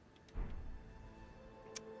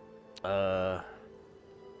 Door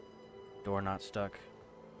not stuck.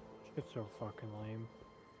 It's so fucking lame.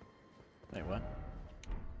 Wait, what?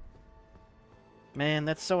 Man,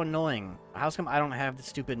 that's so annoying. How come I don't have the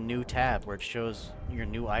stupid new tab where it shows your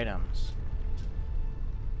new items?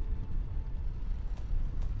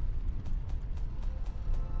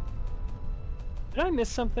 Did I miss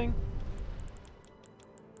something?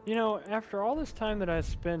 You know, after all this time that I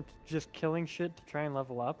spent just killing shit to try and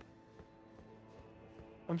level up,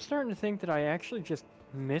 I'm starting to think that I actually just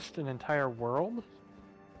missed an entire world.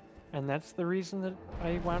 And that's the reason that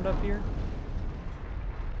I wound up here?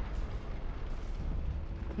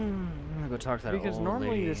 I'm gonna go talk to that Because old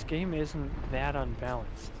normally lady. this game isn't that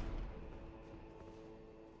unbalanced.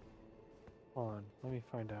 Hold on, let me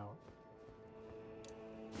find out.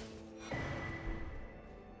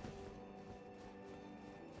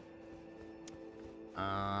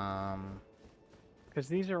 Because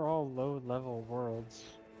these are all low-level worlds.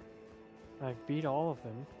 I've beat all of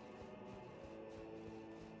them.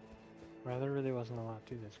 Well, there really wasn't a lot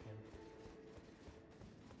to this game.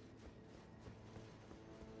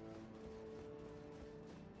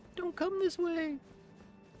 Don't come this way.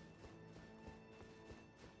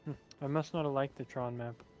 I must not have liked the Tron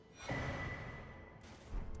map.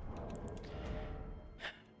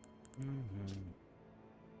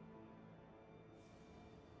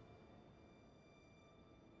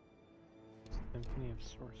 Symphony of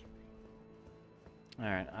Sorcery.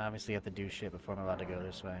 Alright, obviously I have to do shit before I'm allowed to go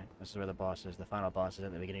this way. This is where the boss is. The final boss is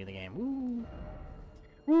at the beginning of the game. Woo!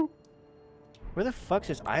 Woo! Where the fuck's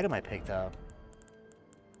this item I picked up?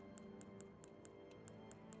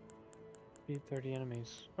 Beat 30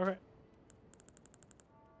 enemies. Okay.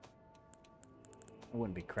 I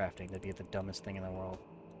wouldn't be crafting. That'd be the dumbest thing in the world.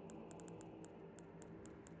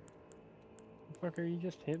 Fucker, you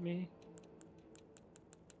just hit me?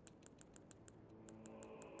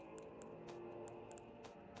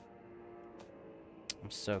 I'm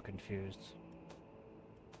so confused.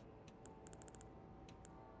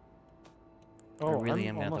 Oh, I really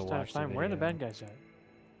I'm am gonna have to almost out of watch the time. Where are the video. bad guys at?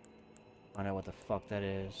 I know what the fuck that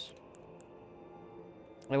is.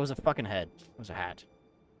 It was a fucking head. It was a hat.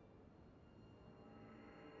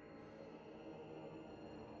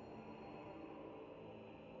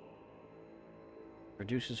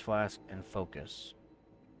 Reduces flask and focus.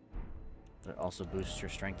 It also boosts your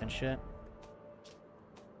strength and shit.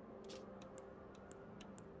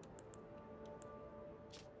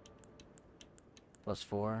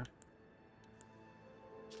 +4.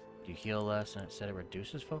 You heal less and it said it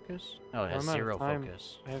reduces focus? Oh, it has I'm out of 0 time.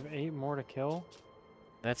 focus. I have 8 more to kill.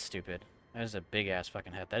 That's stupid. That is a big ass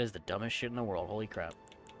fucking head. That is the dumbest shit in the world. Holy crap.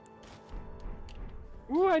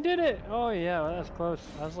 Ooh, I did it! Oh yeah, well, that's close.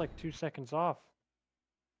 I was like 2 seconds off.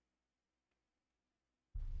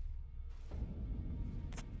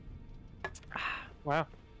 Wow.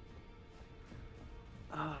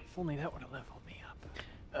 Ah, if only that would have leveled me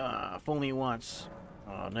up. Fool me once.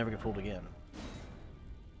 I'll never get fooled again.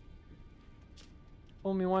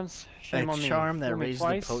 Fool me once, shame A on me. charm that Fool me raises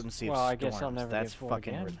twice? the potency of well, I storms. guess I'll never That's get fooled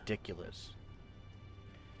fucking again. ridiculous.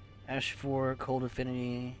 Ash 4, Cold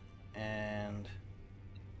Affinity, and...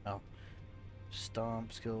 Oh.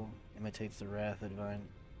 Stomp skill imitates the wrath of divine.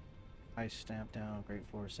 Ice stamp down, great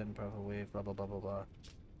force, send powerful wave, blah blah blah blah blah.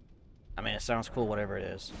 I mean, it sounds cool, whatever it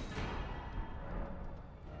is.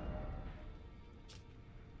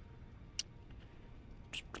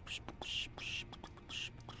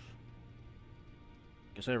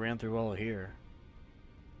 Guess I ran through all of here.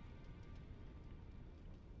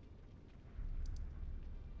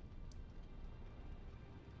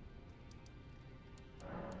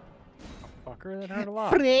 Fucker, that hurt a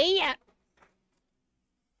lot. Freya! I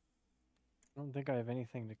don't think I have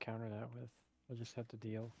anything to counter that with. I'll just have to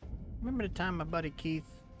deal. Remember the time my buddy Keith...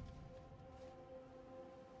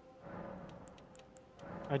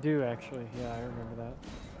 I do, actually. Yeah, I remember that.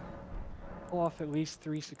 Pull off at least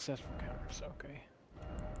 3 successful counters.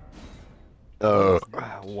 Okay.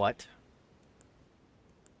 What?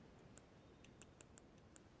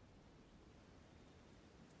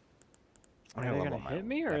 Are they gonna hit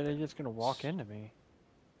me, or are they just gonna walk into me?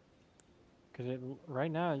 Because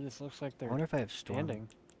right now it just looks like I they're wonder if I have storm. standing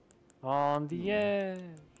on the edge.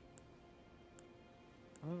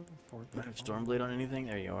 Oh, Do I have Stormblade on anything?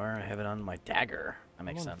 There you are. I have it on my dagger. That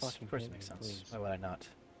makes Someone sense. fucking Of course hit it makes me, sense. please. Why would I not?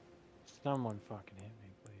 Someone fucking hit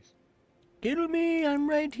me, please. Kill me! I'm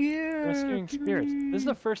right here! Rescuing Kill spirits. me. This is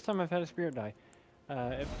the first time I've had a spirit die.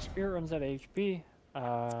 If the spirit runs out of HP,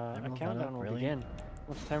 a look that countdown up, will really? begin.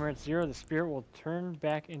 Once the timer at 0, the spirit will turn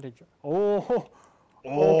back into... Oh!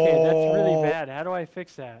 Okay, that's really bad. How do I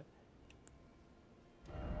fix that?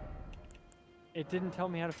 It didn't tell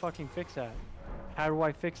me how to fucking fix that. How do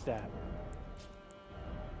I fix that?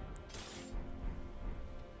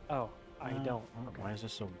 Oh, I don't. Okay. Why is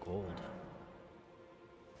this so gold?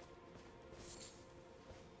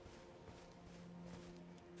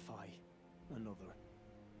 Fie, another,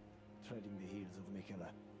 treading the heels of Miquella.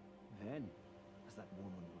 Then, as that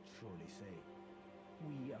woman would surely say,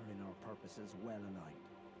 we are in our purposes well aligned,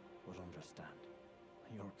 but understand,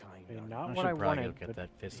 your kind Okay, are not I what should I probably wanted, go get but that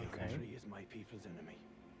fisty the thing. country is my people's enemy.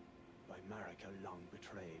 By Marika long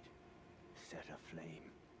betrayed, set aflame.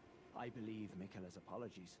 I believe Miquella's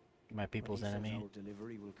apologies. My people's when he enemy. says our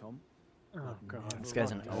delivery will come. Oh, but God. This never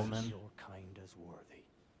guy's an will omen. Your kind as worthy.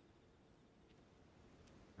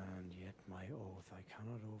 And yet my oath I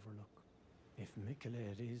cannot overlook. If Miquella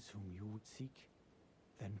it is whom you would seek,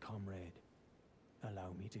 then comrade,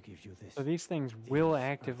 allow me to give you this. So these things These will are the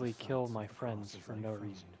actively kill sights my of the friends crosses for I no found.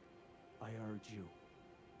 reason. I urge you,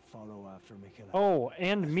 follow after Miquella. Oh,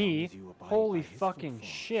 and As long me. as you abide Holy by his fucking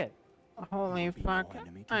footfalls. shit. Holy will be fuck, no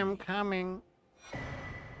enemy to I'm me. coming.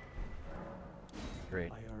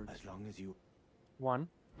 Great. I urge as long as you 1.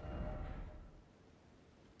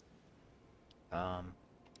 Um,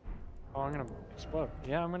 Oh, I'm gonna explode.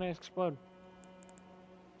 Yeah, I'm gonna explode.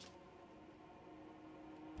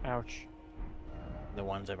 Ouch. the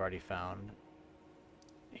ones I've already found.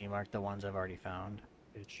 You marked the ones I've already found.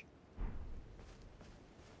 Bitch.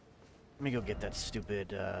 Let me go get that stupid,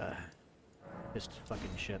 fist fucking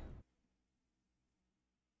shit.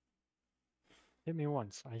 Hit me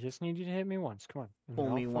once. I just need you to hit me once. Come on. And Fool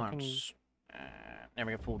I'll me fucking- once.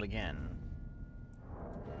 Never get fooled again.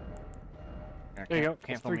 Or There you go. can't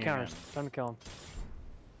That's fool 3 me counters. again. Time to kill him.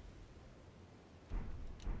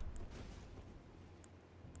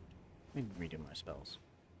 Let me redo my spells.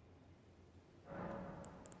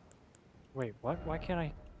 Wait, what? Why can't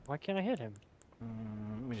I hit him?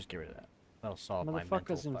 Let me just get rid of that. That'll solve my mental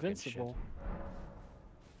Motherfucker's fucking invincible. shit.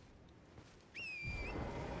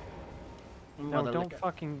 No, Mother don't licker.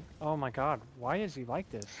 fucking... Oh my god. Why is he like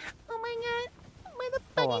this? Oh my god! Why the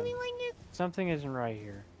Hold fuck on. is he like this? Something isn't right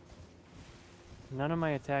here. None of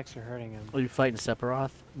my attacks are hurting him. Are you fighting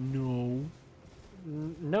Sephiroth? No.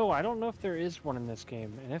 No, I don't know if there is one in this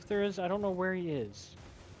game. And if there is, I don't know where he is.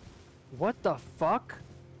 What the fuck?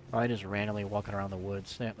 Probably just randomly walking around the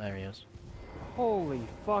woods. Yep, there he is. Holy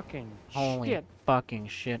fucking Holy shit. fucking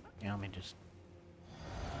shit. Yeah, let me just...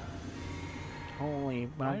 Holy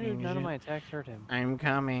Why fucking did none of shit. my attacks hurt him? I'm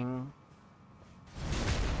coming.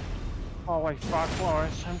 Holy fuck,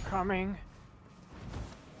 Lois, I'm coming.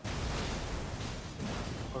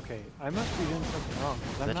 Okay, I must be doing something wrong. 'Cause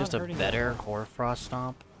Is I'm that not just a hurting better that Hoarfrost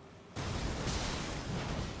Stomp?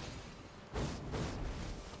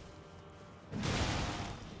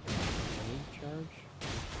 Wave charge?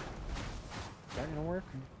 Is that gonna work?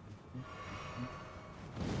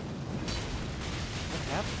 What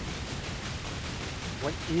happened?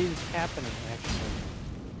 What is happening, actually?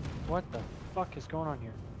 What the fuck is going on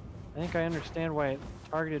here? I think I understand why it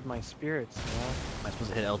targeted my spirits, you know? Am I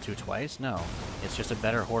supposed to hit L2 twice? No. It's just a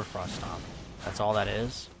better Hoarfrost Stomp. That's all that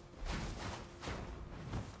is?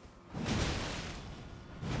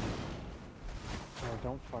 Oh,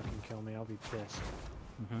 don't fucking kill me, I'll be pissed.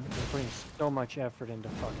 Mm-hmm. You're putting so much effort into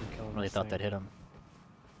fucking killing Really this thought thing. that hit him.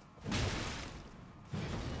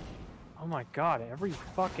 Oh my god, every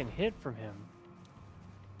fucking hit from him.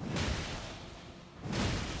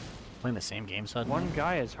 Playing the same game suddenly? One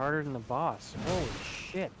guy is harder than the boss. Holy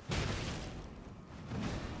shit.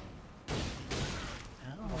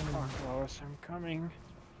 Oh fuck, Lois, I'm coming.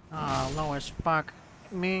 Ah, Lois, fuck.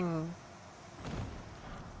 Ming.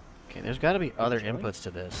 Okay, there's gotta be other Really? inputs to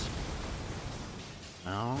this.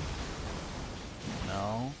 No.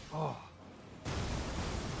 No. Oh,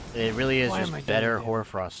 It really is Why am I just doing better that?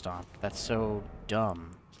 Hoarfrost Stomp. That's so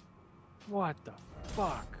dumb. what the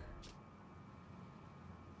fuck?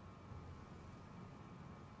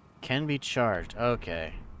 Can be charged.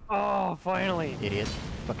 Okay. Oh, finally. Idiot.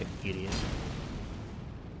 Fucking idiot.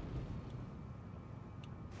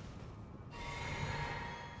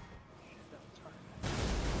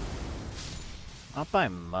 Not by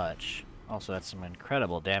much. Also, that's some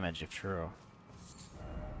incredible damage if true.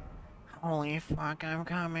 Holy fuck, I'm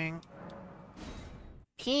coming.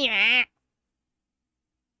 Peter!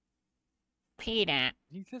 Peter!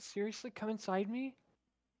 Did you just seriously come inside me?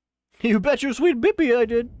 You bet your sweet bippy I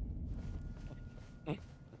did!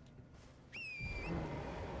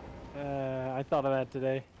 I thought of that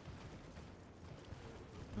today.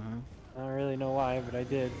 Mm-hmm. I don't really know why, but I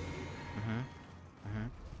did. Mm-hmm. Mm-hmm.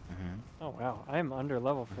 Mm-hmm. Oh wow, I am under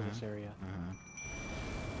level for this area. Mm-hmm.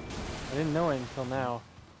 I didn't know it until now.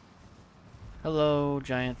 Hello,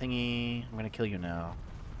 giant thingy. I'm gonna kill you now.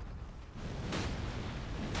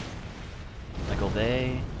 Michael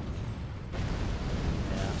Bay.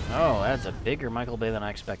 Yeah. Oh, that's a bigger Michael Bay than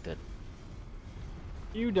I expected.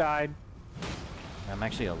 You died. I'm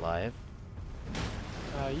actually alive.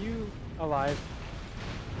 You alive.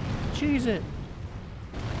 Cheese it!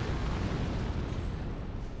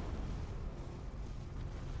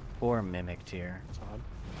 Poor Mimic tier. That's odd.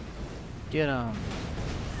 Get him!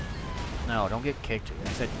 No, don't get kicked. I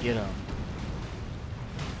said get him.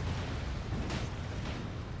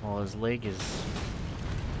 Well, his leg is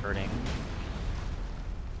hurting.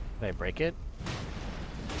 Did I break it?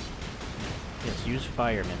 Yes, use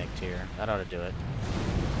Fire Mimic tier. That ought to do it.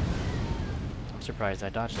 I'm surprised I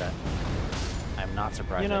dodged that. I'm not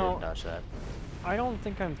surprised I didn't dodge that. I don't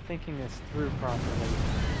think I'm thinking this through properly.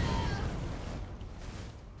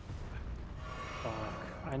 Fuck.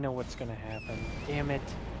 I know what's gonna happen. Damn it.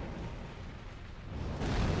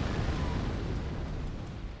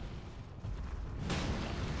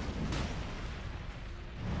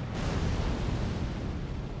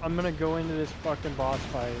 I'm gonna go into this fucking boss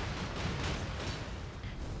fight.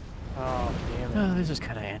 Oh, damn it. Oh, this is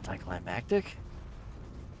kind of anticlimactic.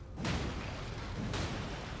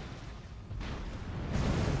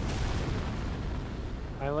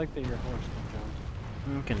 I like that your horse can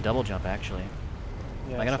jump. You can double jump, actually.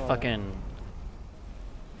 Yeah, I gotta saw fucking...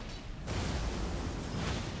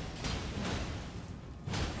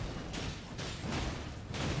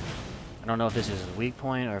 I don't know if this is a weak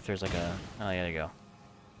point or if there's like a... Oh, yeah, there you go.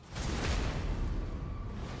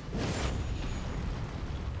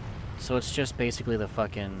 So it's just basically the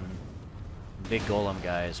fucking big golem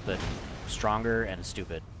guys, but stronger and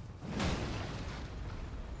stupid.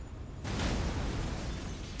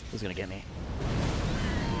 Who's gonna get me?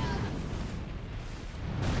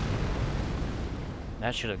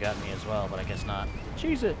 That should have got me as well, but I guess not.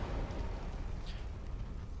 Cheese it!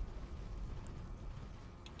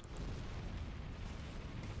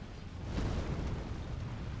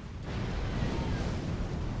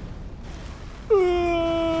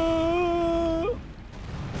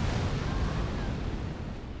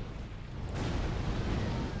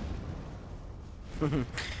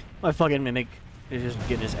 My fucking Mimic is just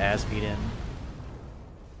getting his ass beat in.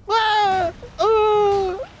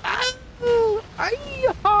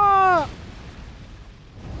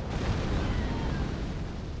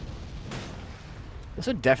 This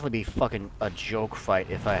would definitely be fucking a joke fight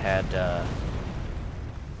if I had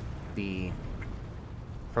the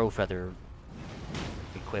Crow feather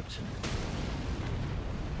equipped.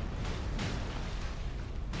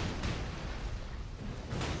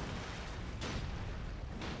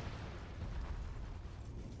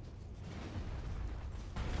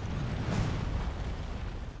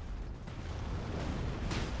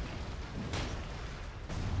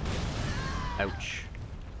 Ouch.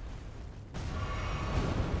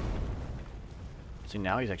 See,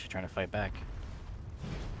 now he's actually trying to fight back.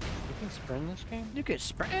 You can sprint in this game? You can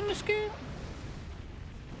sprint in this game?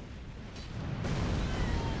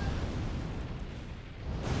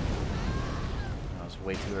 I was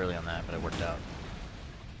way too early on that, but it worked out.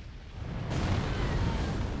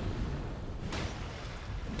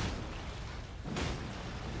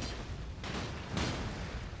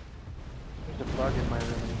 There's a bug in my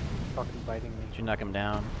room and he's fucking biting me. Did you knock him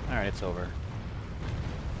down? Alright, it's over.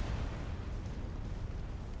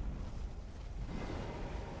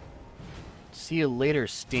 See you later,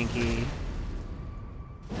 Stinky.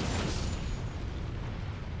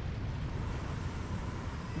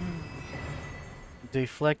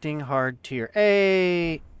 Deflecting hard tier.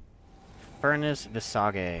 Hey! Furnace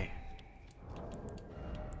Visage.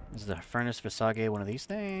 Is the Furnace Visage one of these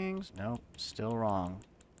things? Nope, still wrong.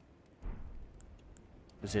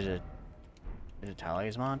 Is it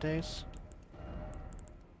Talismantes?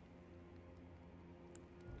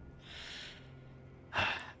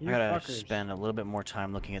 I gotta spend a little bit more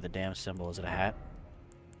time looking at the damn symbol. Is it a hat?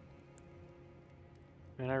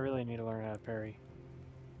 Man, I really need to learn how to parry.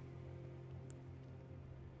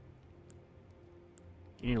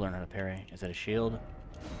 You need to learn how to parry. Is that a shield?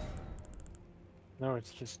 No, it's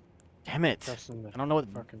just... Damn it! I don't know what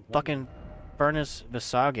fucking Furnace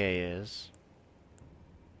Visage is.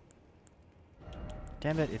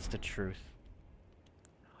 Damn it, it's the truth.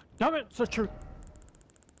 Damn it, it's the truth!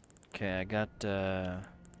 Okay, I got,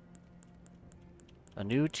 a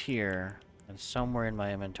new tier, and somewhere in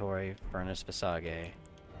my inventory, Furnace Visage.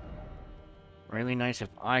 Really nice if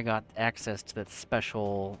I got access to that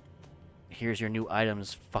special, here's your new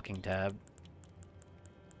items fucking tab.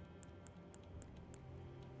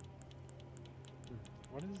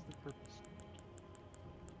 What is the purpose?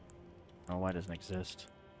 Oh, why it doesn't exist?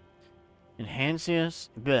 Enhances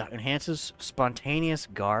spontaneous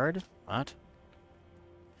guard? What?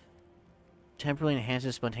 Temporarily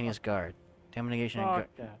enhances spontaneous guard. Damnation and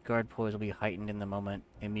guard poise will be heightened in the moment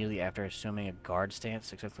immediately after assuming a guard stance.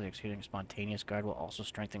 Successfully executing spontaneous guard will also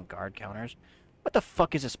strengthen guard counters. What the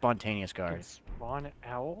fuck is a spontaneous guard? Spawn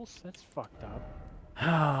owls? That's fucked up.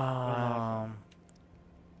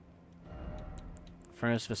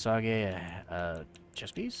 Furnace Visage,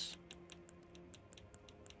 chess piece?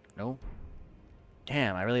 No.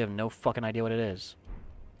 Damn, I really have no fucking idea what it is.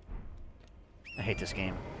 I hate this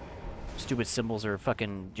game. Stupid symbols are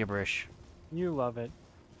fucking gibberish. You love it.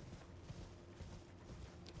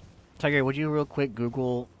 Tiger, would you real quick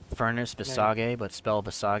Google Furnace Visage, but spell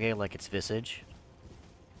Visage like it's visage?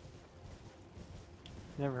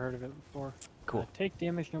 Never heard of it before. Cool. Take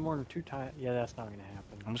damage no more than 2 times. Yeah, that's not gonna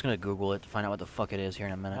happen. I'm just gonna Google it to find out what the fuck it is here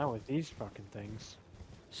in a minute. Not with these fucking things.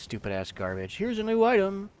 Stupid ass garbage. Here's a new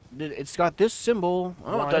item. It's got this symbol. I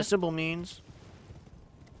don't know what that symbol means.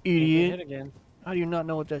 Idiot. Hit again. How do you not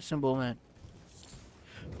know what that symbol meant?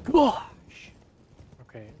 Gosh.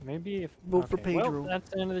 Okay, maybe if... Vote for Pedro. Well, that's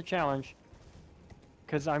the end of the challenge.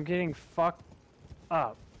 Because I'm getting fucked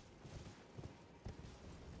up.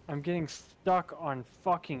 I'm getting stuck on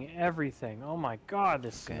fucking everything. Oh my god,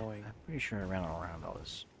 this is annoying. I'm pretty sure I ran around all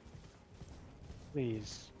this.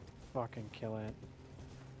 Please, fucking kill it.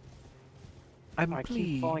 I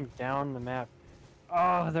keep falling down the map.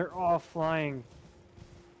 Oh, they're all flying.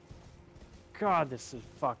 God, this is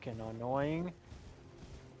fucking annoying.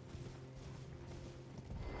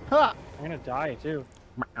 Ha! I'm gonna die too.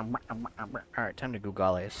 Alright, time to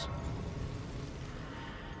Googles.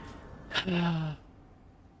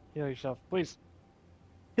 Heal yourself, please.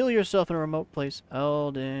 Heal yourself in a remote place.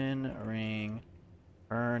 Elden Ring.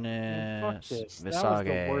 Furnace. Fuck this. Visage. That was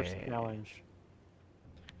the worst challenge.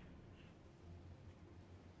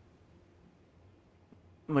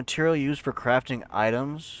 Material used for crafting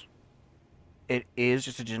items. It is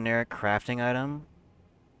just a generic crafting item.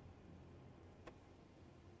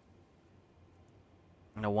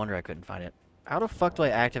 No wonder I couldn't find it. How the fuck do I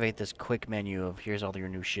activate this quick menu of here's all your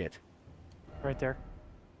new shit? Right there.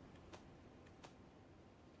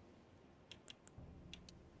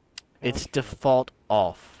 It's default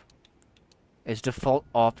off. It's default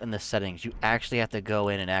off in the settings. You actually have to go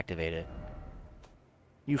in and activate it.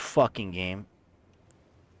 You fucking game.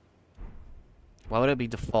 Why would it be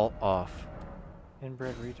default off?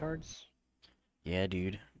 Inbred retards? Yeah,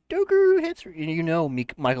 dude. Doku hits. You know,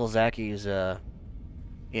 Michael Zacky's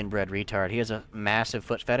inbred retard. He has a massive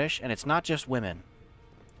foot fetish, and it's not just women.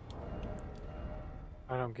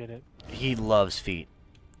 I don't get it. He loves feet.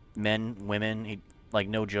 Men, women, he like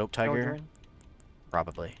no joke, Tiger. Children?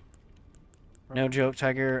 Probably. No joke,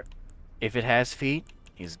 Tiger. If it has feet,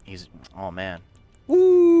 he's oh man.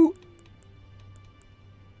 Woo!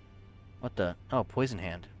 What the? Oh, poison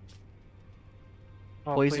hand.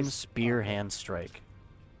 Oh, Poison please. spear hand strike.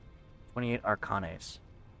 28 Arcanes.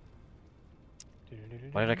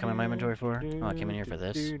 What did I come in my inventory for? Oh, I came in here for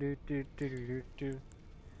this. Do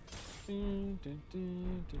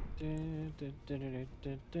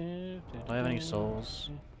I have any souls?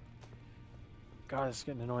 God, it's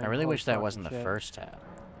getting annoying. I really Holy wish that fucking wasn't the shit. first tab.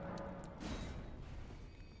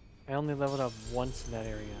 I only leveled up once in that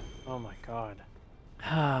area. Oh my god.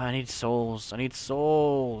 I need souls. I need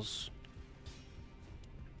souls.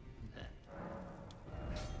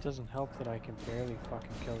 It doesn't help that I can barely fucking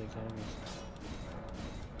kill these enemies.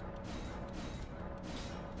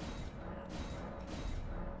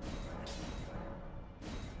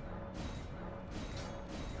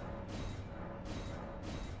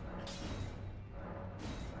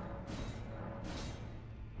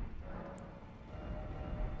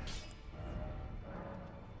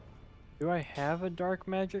 Do I have a dark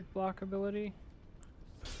magic block ability?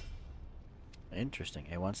 Interesting.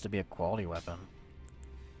 It wants to be a quality weapon.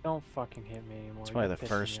 Don't fucking hit me anymore. It's probably You're the pissing me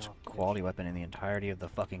first off, bitch. quality weapon in the entirety of the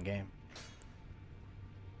fucking game.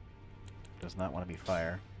 Does not want to be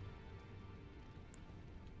fire.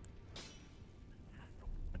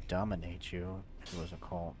 Dominate you. It was a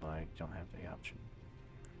cult, but I don't have the option.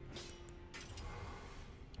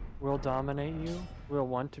 Will dominate you? Will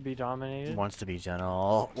want to be dominated? Wants to be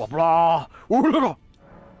gentle. Blah, blah. Ooh, look at-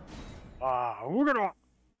 We're gonna.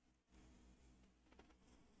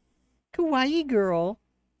 Kawaii girl.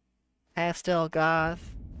 Pastel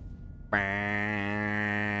goth.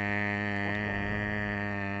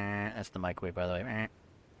 That's the microwave, by the way.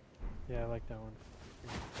 Yeah, I like that one.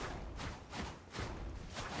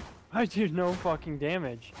 I do no fucking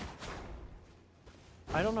damage.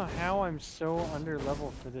 I don't know how I'm so under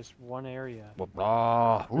level for this one area. Blah,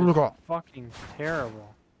 blah. Ooh, look It's at- fucking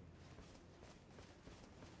terrible.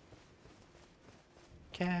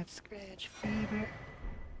 Cat scratch fever.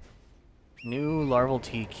 New larval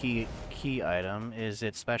tea key item. Is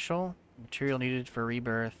it special? Material needed for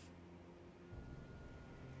rebirth.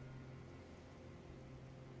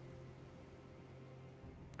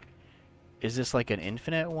 Is this like an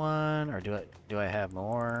infinite one, or do I have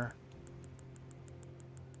more?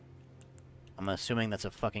 I'm assuming that's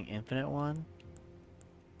a fucking infinite one.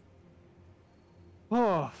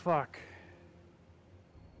 Oh, fuck.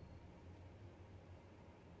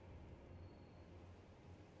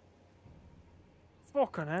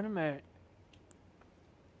 Fucking anime.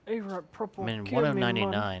 A-Rap purple. I mean, give 1 of me money.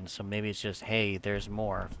 99, so maybe it's just, hey, there's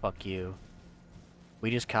more. Fuck you. We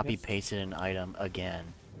just copy pasted an item again.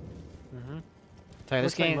 Mm-hmm. Sorry,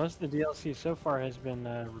 this Looks like game. most of the DLC so far has been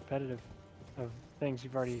repetitive of things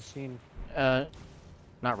you've already seen.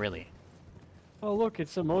 Not really. Oh look,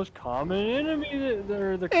 it's the most common enemy that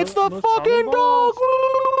are the It's the most fucking common dog! boss.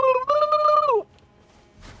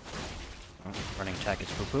 Oh, running attack is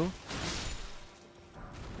poo-poo.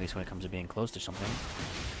 At least when it comes to being close to something.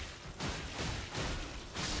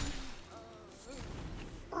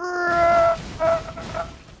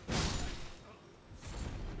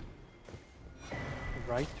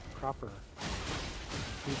 Right proper.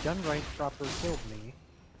 You done right proper killed me.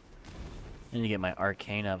 I need to get my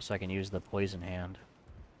arcane up so I can use the poison hand.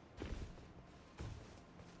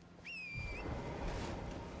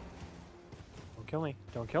 Don't kill me.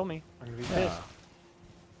 Don't kill me. I'm gonna be pissed.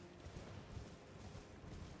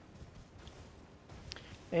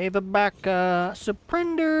 Ava back,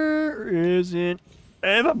 surrender isn't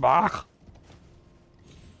Ava back.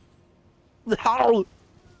 How?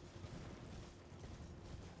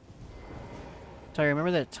 So I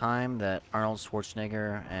remember that time that Arnold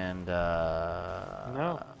Schwarzenegger and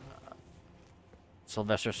No.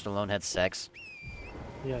 Sylvester Stallone had sex.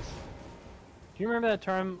 Yes. Do you remember that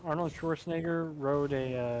time Arnold Schwarzenegger rode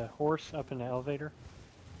a horse up in an elevator?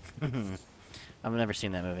 I've never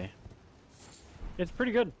seen that movie. It's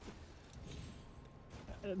pretty good.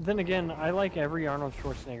 Then again, I like every Arnold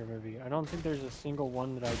Schwarzenegger movie. I don't think there's a single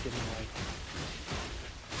one that I didn't like.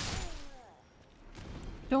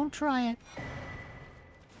 Don't try it.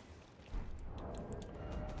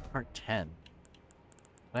 Part 10.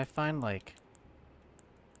 Did I find like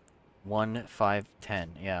 1, 5,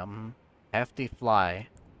 10? Yeah. Hefty fly.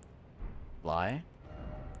 Fly?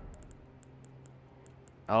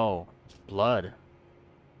 Oh, blood.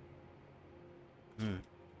 Hmm.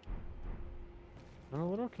 I'm a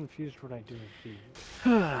little confused what I do with these.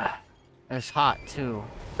 It's hot too.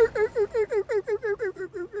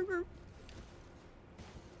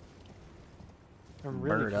 I'm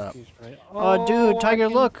really Bird up. confused, right? Oh, dude, Tiger, I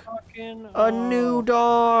can look! fucking, A new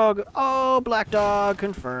dog! Oh, black dog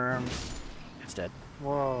confirmed. It's dead.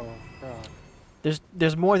 Whoa, God.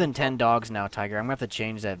 There's more than 10 dogs now, Tiger. I'm gonna have to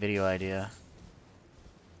change that video idea.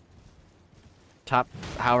 Top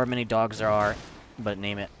however many dogs there are, but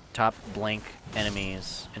name it. Top blank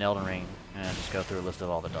enemies in Elden Ring, and just go through a list of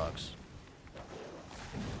all the dogs.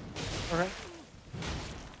 Okay.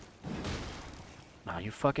 Nah,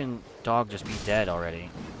 you fucking dog just be dead already.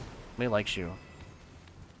 Nobody likes you.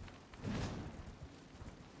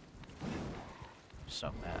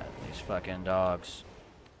 So mad. These fucking dogs.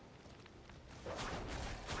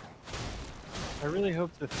 I really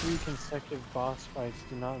hope the 3 consecutive boss fights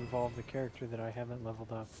do not involve the character that I haven't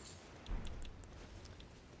leveled up.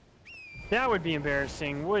 That would be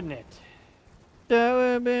embarrassing, wouldn't it? That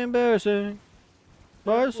would be embarrassing.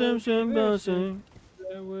 Bart Simpson embarrassing.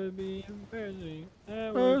 That would be embarrassing.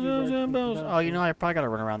 That Bart would be Simpson embarrassing. embarrassing. Oh, you know, I probably gotta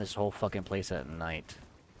run around this whole fucking place at night.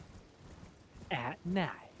 At night.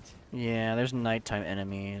 Yeah, there's nighttime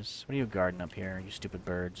enemies. What are you guarding up here, you stupid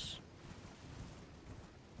birds?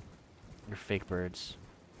 You're fake birds.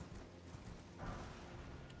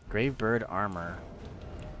 Grave bird armor.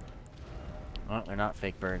 Oh, they're not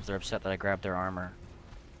fake birds. They're upset that I grabbed their armor.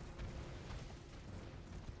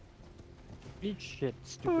 Eat shit,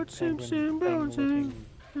 Bart stupid Simpson penguin thing.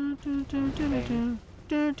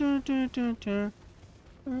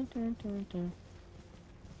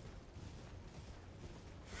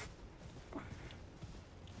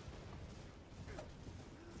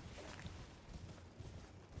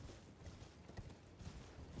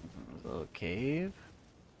 Little cave.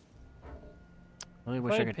 Really If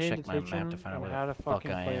wish I had could paid check my map to attention find out on where how the to fuck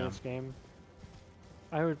fucking I play am. this game,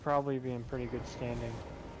 I would probably be in pretty good standing.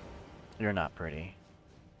 You're not pretty.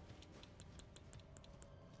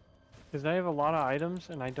 Because I have a lot of items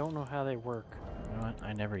and I don't know how they work. You know what?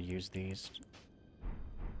 I never use these.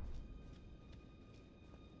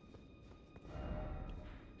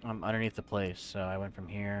 I'm underneath the place, so I went from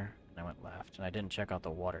here, and I went left, and I didn't check out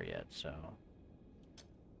the water yet, so...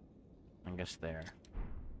 I guess there.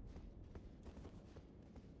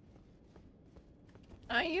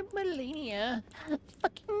 I am Melania,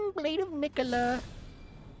 fucking Blade of Nicola.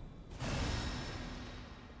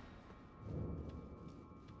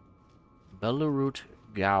 Belarut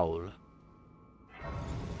Gaul.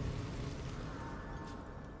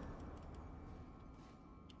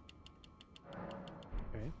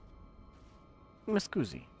 Okay.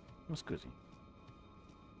 Muscusi. Muscusi.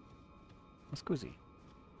 Muscusi.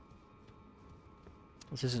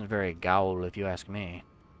 This isn't very Gaul, if you ask me.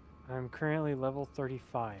 I'm currently level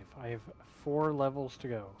 35. I have 4 levels to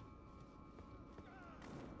go.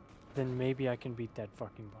 Then maybe I can beat that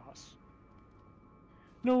fucking boss.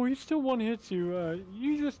 No, he still one-hits you.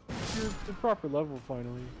 You're the proper level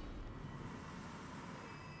finally.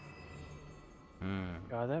 Hmm.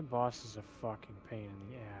 God, that boss is a fucking pain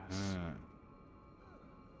in the ass. Hmm.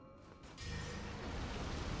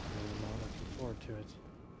 I'm not looking forward to it.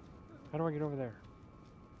 How do I get over there?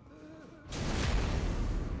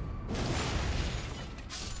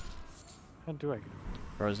 How do I get over there?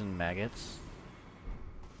 Frozen maggots.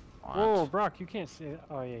 What? Whoa, Brock, you can't say that.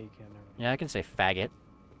 Oh, yeah, you can. Never mind. Yeah, I can say faggot.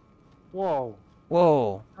 Whoa,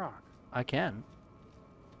 Whoa. Brock. I can.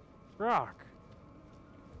 Brock.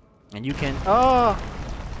 And you can. Oh!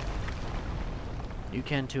 You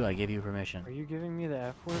can too, I give you permission. Are you giving me the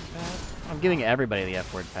F word pass? I'm giving everybody the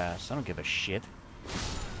F word pass. I don't give a shit.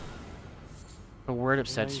 If a word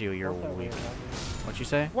upsets you, you're felt that way weak. about me. What you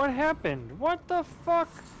say? What happened? What the fuck?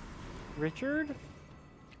 Richard?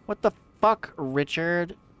 What the fuck,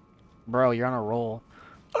 Richard? Bro, you're on a roll.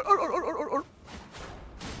 I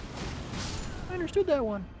understood that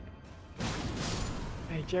one.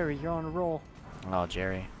 Hey, Jerry, you're on a roll. Oh,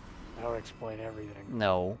 Jerry. That'll explain everything.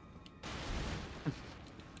 No.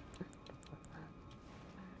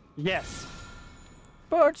 Yes.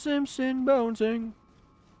 Bart Simpson bouncing.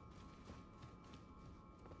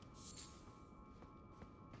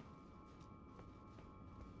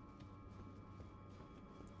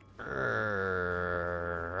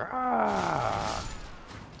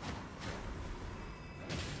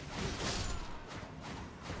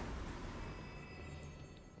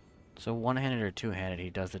 So one-handed or two-handed, he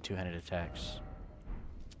does the two-handed attacks.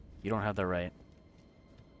 You don't have the right.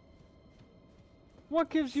 What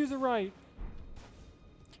gives you the right?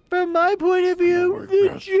 From my point of view, the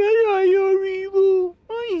Jedi are evil.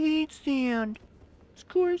 I hate sand. Of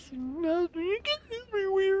course, nothing. You get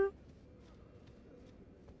everywhere.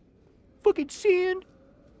 Fucking sand.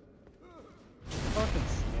 Fucking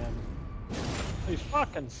sand. These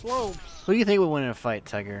fucking slopes. Who do you think would win in a fight,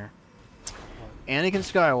 Tiger? Anakin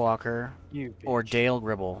Skywalker You or bitch. Dale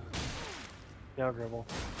Gribble? Dale Gribble.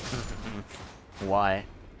 Why?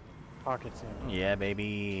 Pocket sand. Yeah,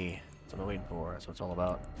 baby. That's what I'm waiting for. That's what it's all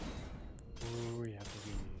about. Ooh, yeah,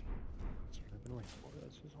 baby. That's what I've been waiting for.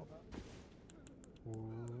 That's what it's all about. Ooh.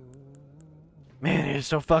 Man, it is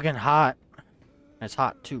so fucking hot. And it's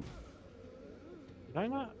hot too. Did I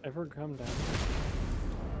not ever come down?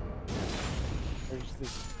 There's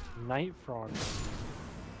this night frog.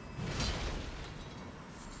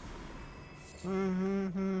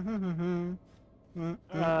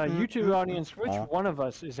 YouTube audience, which one of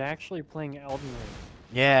us is actually playing Elden Ring?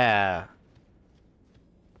 Yeah.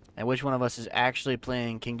 And which one of us is actually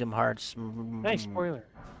playing Kingdom Hearts? Nice spoiler.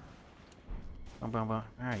 Where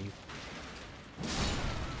are you?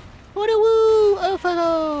 Woo! Oh,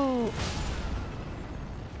 fuck!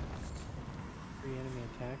 Free enemy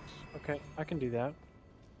attacks. Okay, I can do that.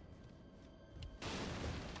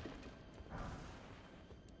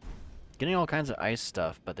 Getting all kinds of ice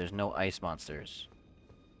stuff, but there's no ice monsters.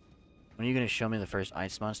 When are you gonna show me the first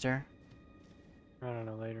ice monster? I don't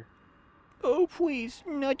know, later. Oh, please,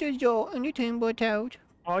 not as though anything but out.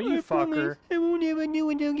 Oh, you fucker. I won't ever do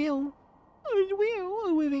it again. I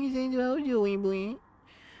will. Everything is about doing, boy.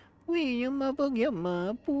 We get my boy.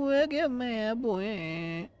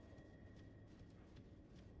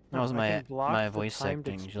 That was I can block my the voice timed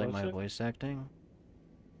acting. Did you like my explosive. voice acting?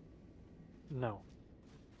 No.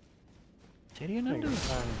 Did you I not think do it's it?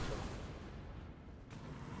 time to-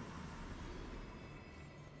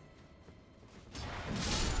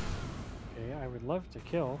 Okay, I would love to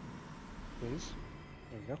kill. Please.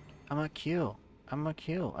 There you go. I'm a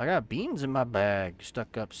kill. I got beans in my bag.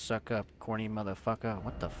 Stuck up, suck up, corny motherfucker.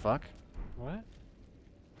 What the fuck? What?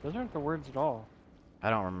 Those aren't the words at all. I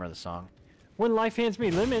don't remember the song. When life hands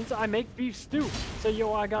me lemons, I make beef stew. So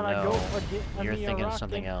yo, I gotta No, go again. you're thinking of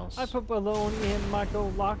something else. I put bologna in my go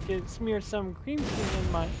locket, smear some cream cheese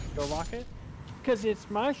in my go locket. Cause it's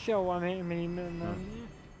my show. It's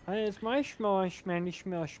my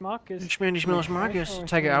schmarkus. Schmarkus.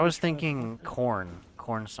 Tiger, I was thinking corn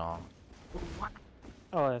song.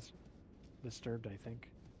 Oh, that's Disturbed, I think.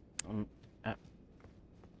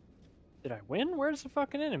 Did I win? Where's the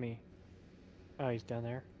fucking enemy? Oh, he's down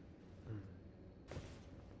there.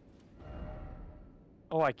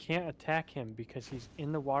 Oh, I can't attack him because he's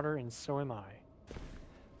in the water and so am I.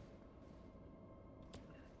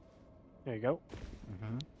 There you go.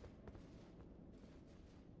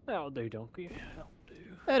 That'll do, donkey.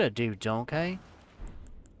 That'll do, donkey.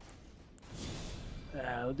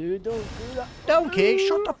 That'll do, donkey. Donkey,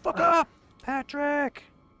 shut the fuck up! Patrick!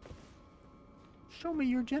 Show me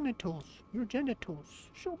your genitals. Your genitals.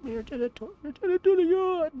 Show me your genitals. Your genitals.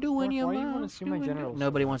 You're doing your Why do you mouth. want to see my genitals?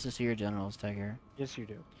 Nobody wants to see your genitals, Tiger. Yes, you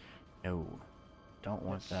do. No. Don't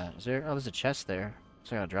want that. Is there? Oh, there's a chest there.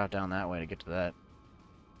 So I gotta drop down that way to get to that.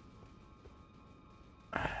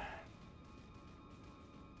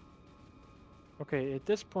 Okay, at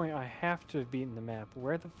this point, I have to have beaten the map.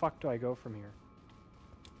 Where the fuck do I go from here?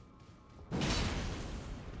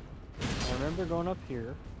 I remember going up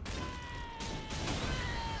here.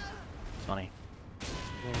 It's funny.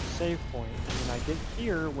 And then save point. And when I get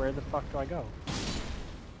here, where the fuck do I go?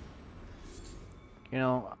 You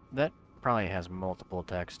know, that probably has multiple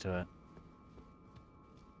attacks to it.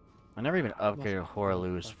 I never even upgraded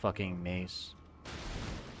Horalu's fucking mace.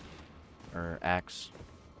 Or axe.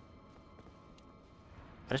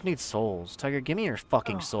 I just need souls. Tiger, give me your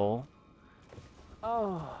fucking soul.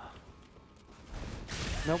 Oh.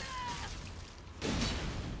 Nope.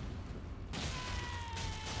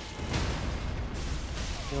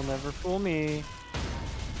 You'll never fool me.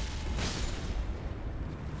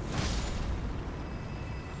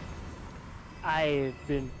 I've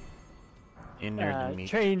been In your meat.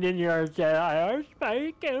 trained in your Jedi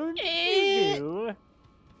spike and you.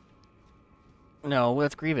 No,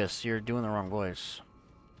 with Grievous, you're doing the wrong voice.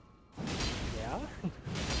 Yeah?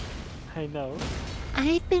 I know.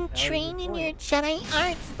 I've been That was the trained in your point. Jedi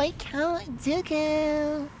arts by Count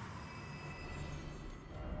Dooku.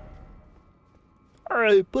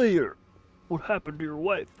 Alright, Peter. What happened to your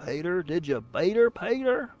wife, Peter? Did you bait her,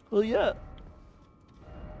 Peter? Well, yeah.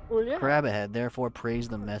 Well, yeah. Crab ahead, therefore praise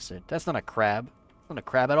the message. That's not a crab. That's not a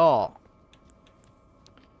crab at all.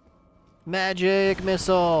 Magic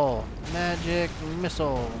missile! Magic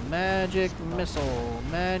missile! Magic missile!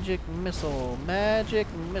 Magic missile! Magic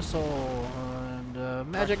missile!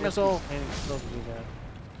 And magic missile! Ain't supposed to do that.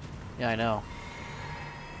 Yeah, I know.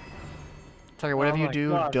 Tiger, whatever Oh you my do,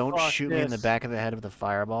 God, don't fuck shoot me in the this. back of the head with a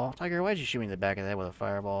fireball. Tiger, why'd you shoot me in the back of the head with a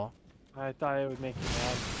fireball? I thought it would make you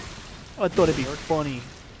mad. I thought it'd be funny.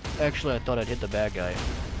 Actually, I thought I'd hit the bad guy.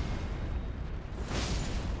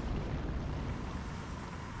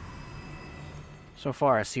 So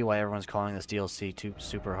far, I see why everyone's calling this DLC too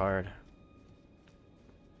super hard.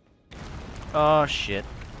 Oh, shit.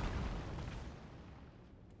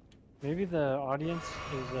 Maybe the audience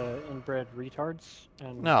is inbred retards.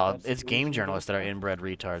 And No, that's it's the game reason journalists that are they're- inbred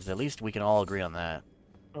retards. At least we can all agree on that.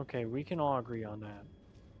 Okay, we can all agree on that.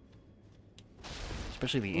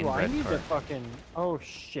 Especially the Ooh, I inbred need part. to fucking... Oh,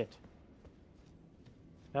 shit.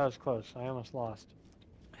 That was close. I almost lost.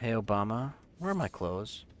 Hey, Obama, where are my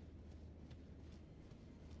clothes?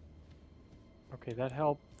 Okay, that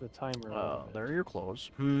helped the timer a little Oh, bit. there are your clothes.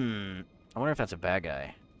 I wonder if that's a bad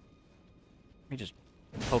guy. Let me just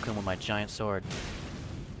poke him with my giant sword.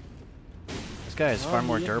 This guy is Oh, far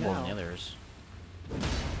more he is durable than the now. others.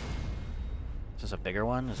 Is this a bigger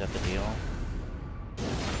one? Is that the deal?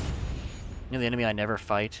 You know, the enemy I never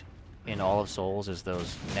fight in all of Souls is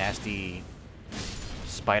those nasty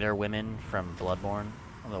spider women from Bloodborne.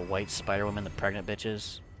 The white spider women, the pregnant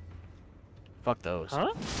bitches. Fuck those.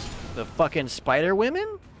 Huh? The fucking spider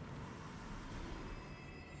women?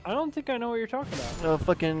 I don't think I know what you're talking about. The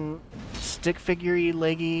fucking stick figure-y,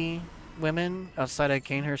 leggy women outside of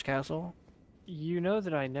Canehurst Castle? You know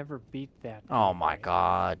that I never beat that. Oh game, my right?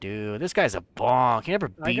 god, dude. This guy's a bonk. He never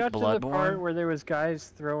I beat got to the part Bloodborne. where there was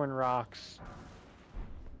guys throwing rocks.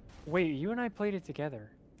 Wait, you and I played it together.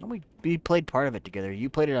 We played part of it together. You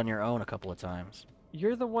played it on your own a couple of times.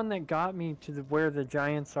 You're the one that got me to where the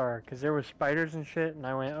giants are, because there were spiders and shit, and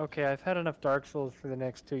I went, okay, I've had enough Dark Souls for the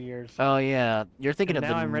next 2 years. Oh yeah, you're thinking And of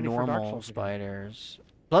now the I'm ready for Dark normal Souls again. spiders.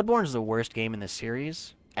 Bloodborne's the worst game in the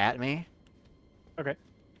series. At me. Okay.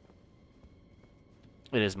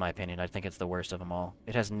 It is my opinion. I think it's the worst of them all.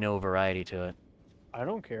 It has no variety to it. I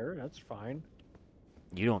don't care, that's fine.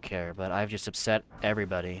 You don't care, but I've just upset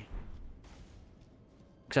everybody.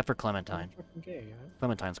 Except for I'm Clementine. fucking gay, huh?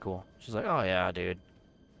 Clementine's cool. She's like, oh yeah, dude.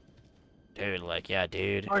 Dude, like, yeah,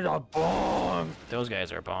 dude. I'm a bonk! Those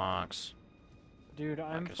guys are bonks. Dude,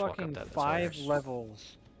 I'm just walk up fucking that, that's 5 hilarious.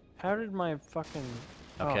 levels. How did my fucking...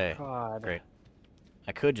 Okay, Oh, God. great.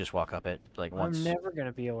 I could just walk up it, like, once. I'm never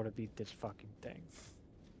gonna be able to beat this fucking thing.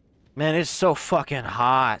 Man, it's so fucking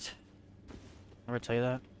hot. Ever tell you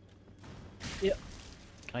that? Yep.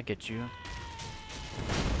 Can I get you?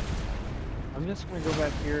 I'm just gonna go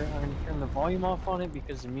back here. I'm gonna turn the volume off on it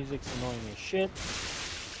because the music's annoying as shit. The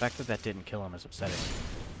fact that that didn't kill him is upsetting.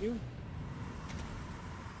 You.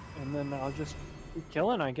 And then I'll just keep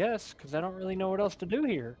killing, I guess, because I don't really know what else to do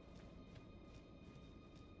here.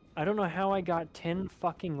 I don't know how I got 10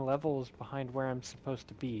 fucking levels behind where I'm supposed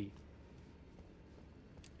to be.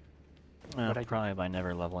 But I- Probably by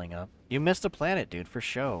never leveling up. You missed a planet, dude, for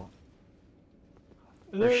show.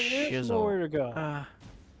 There's shizzle. nowhere to go. Uh,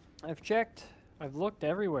 I've checked. I've looked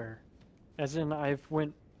everywhere. As in, I've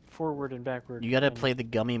went forward and backward. you gotta and play the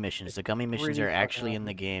gummy missions. The gummy missions pretty are fucking actually in hard.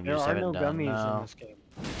 the game. You There just are haven't no done. gummies in No, this game.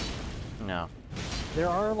 no. There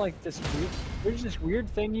are like this weird, there's this weird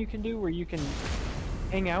thing you can do where you can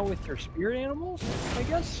hang out with your spirit animals, I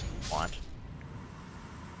guess? Want?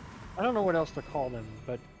 I don't know what else to call them,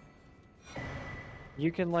 but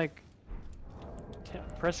you can like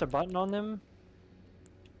press a button on them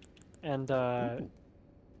and Ooh.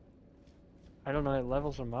 I don't know, it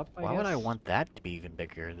levels them up, I Why guess. would I want that to be even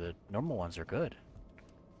bigger? The normal ones are good.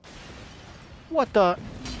 What the?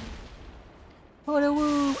 What a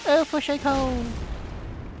woo! Oh, for shake home!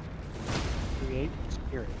 Create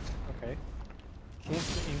spirits. Okay.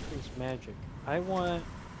 Chance to increase magic. I want...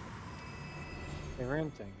 They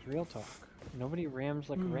ram things. Real talk. Nobody rams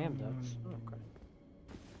like a ram does. Okay.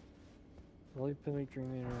 Roly pilly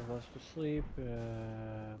dreaming or less to sleep.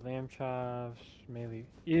 Lamb chops. Melee.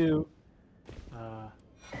 Ew.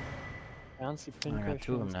 Bouncy pin I got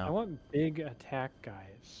two of them cushions. now. I want big attack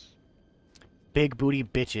guys. Big booty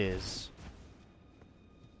bitches.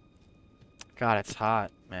 God, it's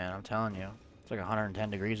hot, man. I'm telling you. It's like 110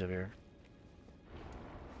 degrees over here.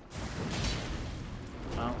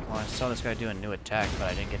 Oh, well, I saw this guy do a new attack,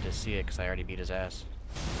 but I didn't get to see it because I already beat his ass.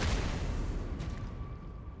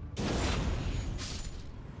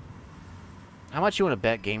 How much you want to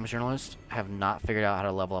bet games journalists have not figured out how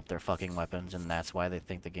to level up their fucking weapons, and that's why they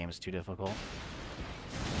think the game is too difficult?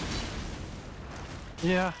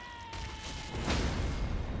 Yeah.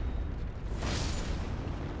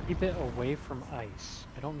 Keep it away from ice.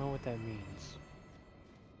 I don't know what that means.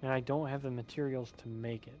 And I don't have the materials to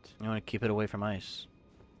make it. You want to keep it away from ice.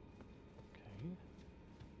 Okay.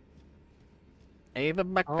 Ava Oh,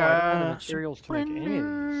 I don't have the Becca. materials to make any of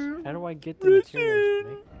these. How do I get the materials to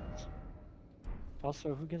make these?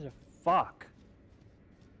 Also, who gives a fuck?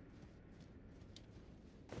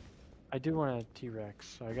 I do want a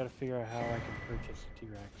T-Rex, so I gotta figure out how I can purchase a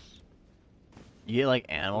T-Rex. You get like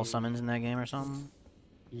animal summons in that game or something?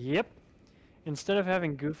 Yep. Instead of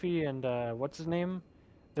having Goofy and what's his name,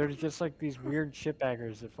 there's just like these weird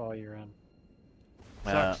shitbaggers that follow you around.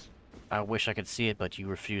 Sucks. I wish I could see it, but you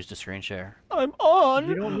refuse to screen share. I'm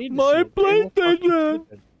You don't on need to my see it. They will fucking PlayStation.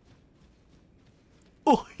 skip it.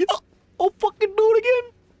 Oh yeah. Oh fucking do it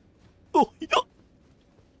again. Oh yeah.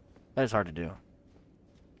 That is hard to do.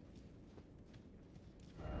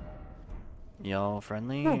 Yo,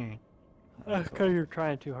 friendly. Cause you're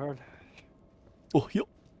trying too hard. Oh yeah.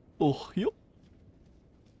 Oh yeah.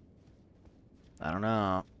 I don't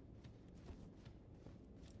know.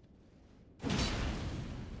 I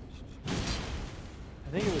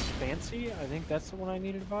think it was Fancy. I think that's the one I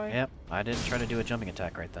needed to buy. Yep, I did try to do a jumping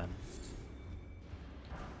attack right then.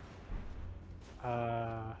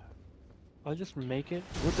 I'll just make it.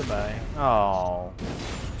 Goodbye. Oh,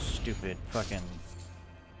 stupid fucking.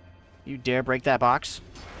 You dare break that box?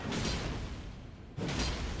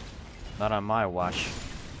 Not on my watch.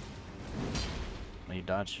 Oh, you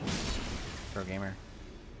dodge. Pro gamer.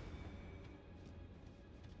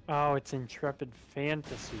 Oh, it's Intrepid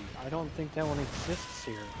Fantasy. I don't think that one exists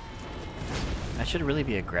here. That should really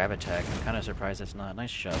be a grab attack. I'm kind of surprised it's not. Nice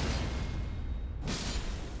shove.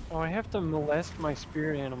 Oh, I have to molest my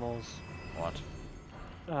spirit animals. What?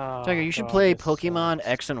 Oh, Tiger, you should God, play this Pokemon sucks.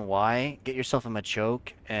 X and Y, get yourself a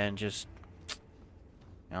Machoke, and just... You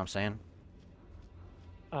know what I'm saying?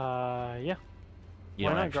 Yeah. You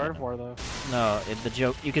Why don't not actually know. Gardevoir, though? No, the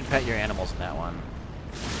joke, you can pet your animals in that one.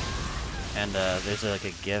 And there's like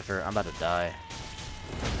a gif, or I'm about to die.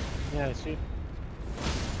 Yeah, I see.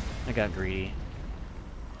 I got greedy.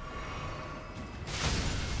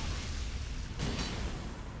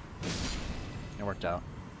 It worked out.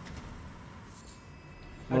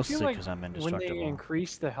 I Mostly feel like because I'm when indestructible. they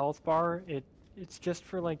increase the health bar, it's just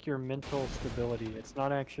for like your mental stability. It's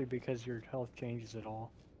not actually because your health changes at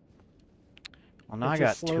all. Well, now It I got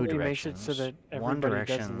just two slowly directions. makes it so that One everybody does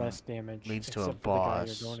direction less damage leads to a except for the guy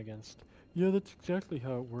boss. you're going against. Yeah, that's exactly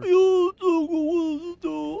how it works.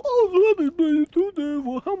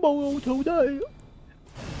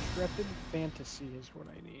 Intrepid Fantasy is what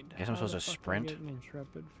I need. Guess I'm How supposed the to fuck do I sprint? get an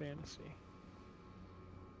Intrepid Fantasy.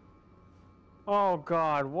 Oh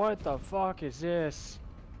God, what the fuck is this?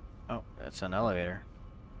 Oh, that's an elevator.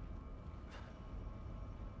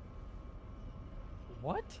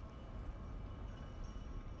 What?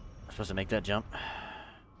 I'm supposed to make that jump.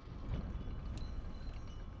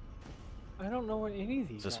 I don't know what any of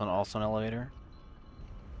these Is this are. one also an elevator?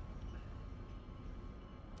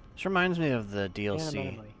 This reminds me of the DLC.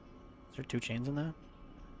 Animally. Is there 2 chains in that?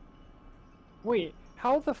 Wait,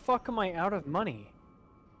 how the fuck am I out of money?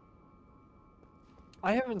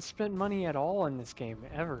 I haven't spent money at all in this game,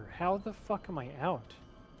 ever. How the fuck am I out?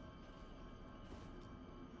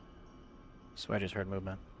 So I just heard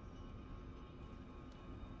movement.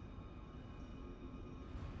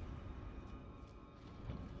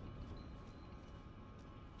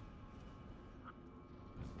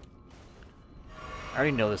 I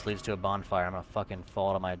already know this leads to a bonfire. I'm gonna fucking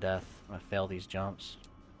fall to my death. I'm gonna fail these jumps.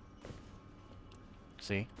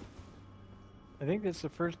 See? I think it's the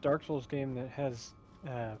first Dark Souls game that has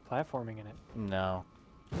platforming in it. No.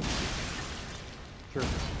 Sure.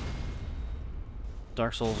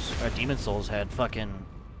 Dark Souls, or Demon Souls had fucking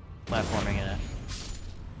platforming in it.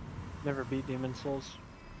 Never beat Demon Souls.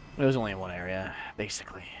 It was only in one area,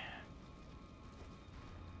 basically.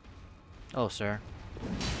 Oh, sir.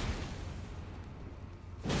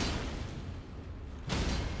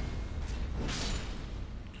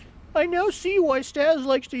 I now see why Staz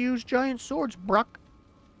likes to use giant swords, Brock.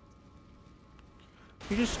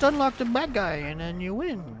 You just stun lock the bad guy and then you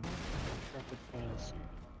win. Intrepid Fantasy.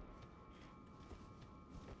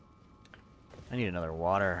 I need another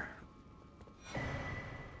water.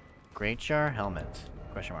 Great jar helmet?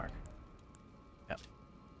 Question mark. Yep.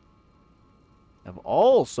 Of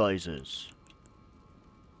all sizes.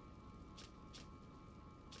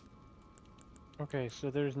 Okay, so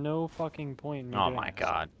there's no fucking point in me Oh doing my this.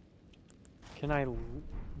 god. Can I...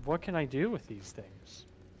 What can I do with these things?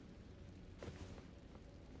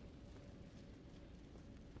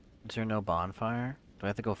 Is there no bonfire? Do I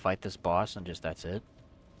have to go fight this boss and just that's it?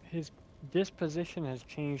 His disposition has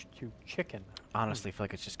changed to chicken. Honestly, I feel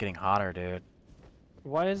like it's just getting hotter, dude.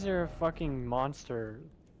 Why is there a fucking monster?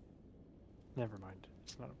 Never mind.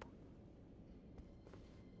 It's not important.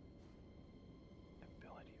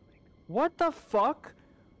 Ability link. What the fuck?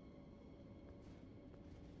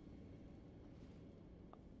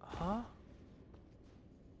 Huh?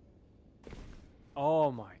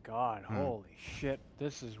 Oh my god, holy shit.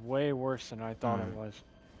 This is way worse than I thought it was.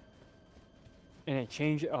 And it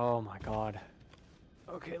changed. Oh my god.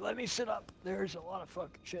 Okay, let me sit up. There's a lot of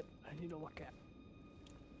fucking shit I need to look at.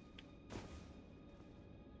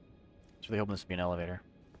 Just really hoping this would be an elevator.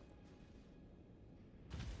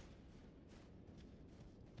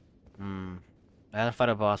 I had to fight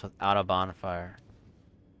a boss without a bonfire.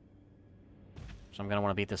 So I'm gonna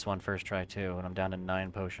want to beat this one first try too, and I'm down to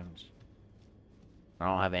 9 potions. I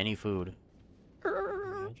don't have any food.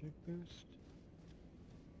 Magic boost.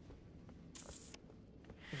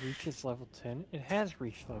 It reaches level 10. It has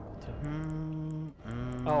reached level 10.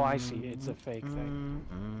 Oh, I see. It's a fake thing.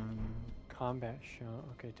 Combat show.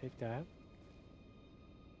 Okay, take that.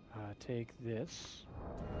 Take this.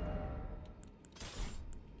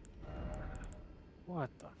 What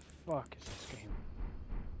the fuck is this game?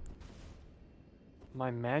 My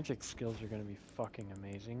magic skills are gonna be fucking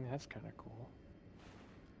amazing. That's kind of cool.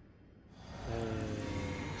 That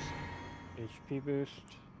is HP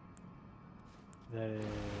boost. That is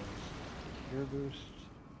cure boost.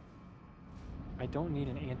 I don't need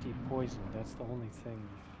an anti-poison. That's the only thing.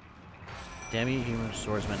 DemiHuman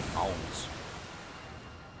swordsman Onze.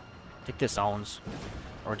 Take this, Onze.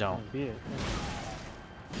 Or don't. Beat it.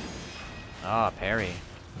 Ah, parry.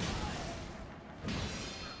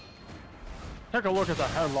 Take a look at the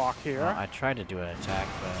headlock here. I tried to do an attack,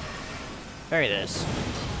 but... Parry this.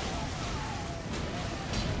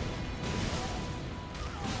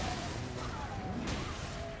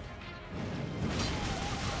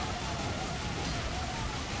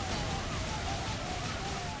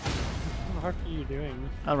 What are you doing?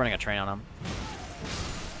 I'm running a train on him.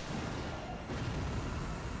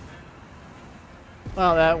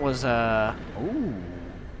 Well, that was, ooh.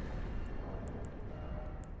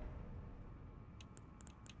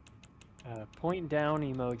 Point down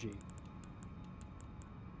emoji.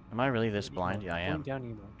 Am I really this blind? Yeah, I am. Point down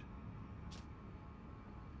emote.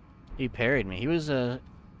 He parried me. He was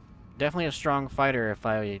definitely a strong fighter if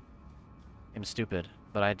I am stupid,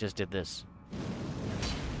 but I just did this.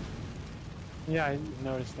 Yeah, I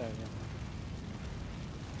noticed that. Yeah.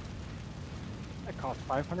 That cost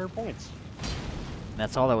 500 points. And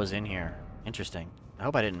that's all that was in here. Interesting. I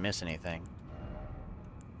hope I didn't miss anything.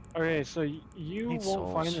 Okay, so you Need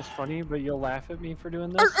won't find souls. this funny, but you'll laugh at me for doing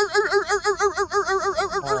this.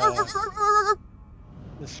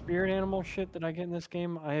 The spirit animal shit that I get in this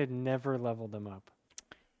game, I had never leveled them up.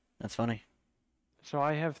 That's funny. So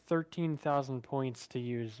I have 13,000 points to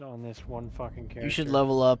use on this one fucking character. You should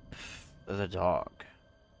level up the dog.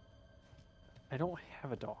 I don't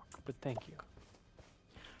have a dog, but thank you.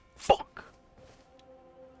 Fuck!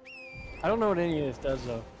 I don't know what any of this does,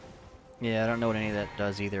 though. Yeah, I don't know what any of that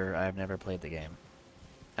does either. I've never played the game.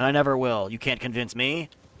 And I never will. You can't convince me.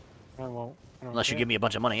 I won't. I don't Unless you care. give me a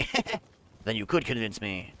bunch of money. Then you could convince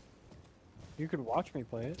me. You could watch me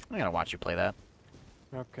play it. I'm gonna watch you play that.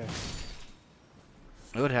 Okay.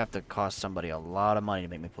 It would have to cost somebody a lot of money to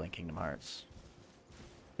make me play Kingdom Hearts.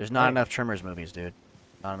 There's not Right. enough Trimmers movies, dude.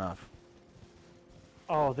 Not enough.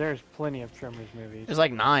 Oh, there's plenty of Tremors movies. There's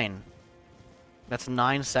like 9. That's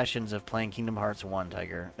 9 sessions of playing Kingdom Hearts 1,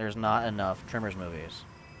 Tiger. There's not enough Trimmers movies.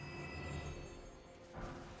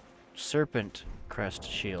 Serpent Crest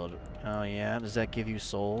Shield. Oh yeah? Does that give you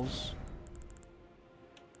souls?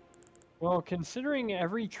 Well, considering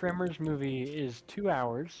every Tremors movie is 2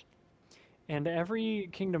 hours, and every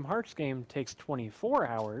Kingdom Hearts game takes 24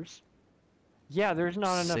 hours, yeah, there's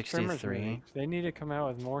not enough Tremors 63. movies. They need to come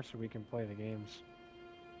out with more so we can play the games.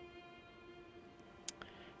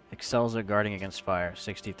 Excels at guarding against fire.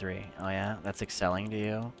 63. Oh yeah? That's excelling to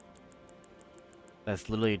you? That's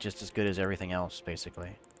literally just as good as everything else,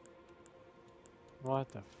 basically. What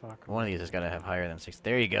the fuck? One of these has got to have higher than 60.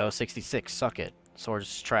 There you go. 66. Suck it.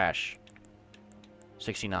 Sword's trash.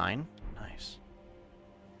 69. Nice.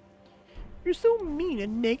 You're so mean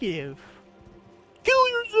and negative. Kill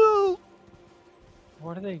yourself!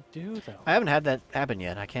 What do they do, though? I haven't had that happen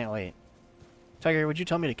yet. I can't wait. Tiger, would you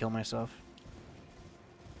tell me to kill myself?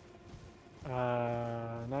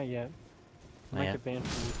 Not yet. I Not might yet? get banned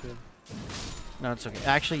from YouTube. No, it's okay.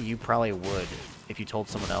 Actually, you probably would if you told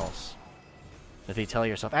someone else. If you tell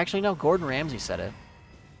yourself. Actually, no, Gordon Ramsay said it.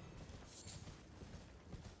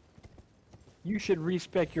 You should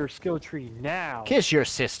respect your skill tree now. Kiss your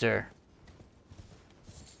sister.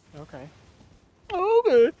 Okay.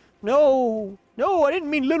 Okay. No. No, I didn't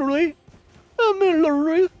mean literally. I mean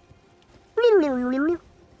literally.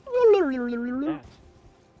 That.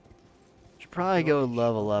 should probably go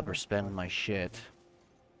level up or spend my shit.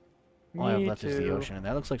 All I have Me left is the too. ocean, and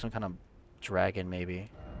that looks like some kind of dragon,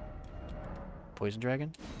 maybe. Poison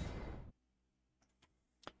dragon?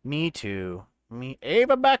 Me too. Me,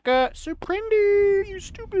 Ava Becca, Surprender, you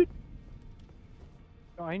stupid.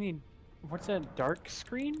 Oh, I need. What's that? Dark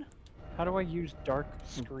screen? How do I use dark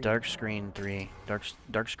screen? Dark screen 3.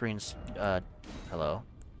 Dark screens. Hello.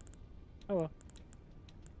 Oh.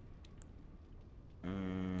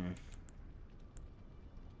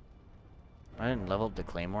 I didn't level up the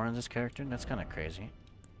claymore on this character. That's kind of crazy.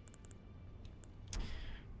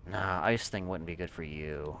 Nah, ice thing wouldn't be good for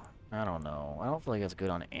you. I don't know. I don't feel like it's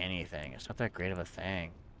good on anything. It's not that great of a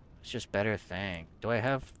thing. It's just better thing. Do I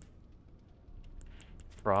have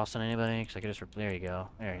frost on anybody? Because I could just... There you go.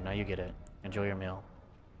 There, now you get it. Enjoy your meal.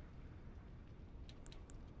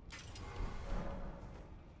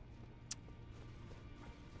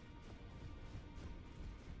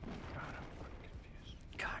 God, I'm fucking confused.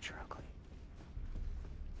 God, you're ugly.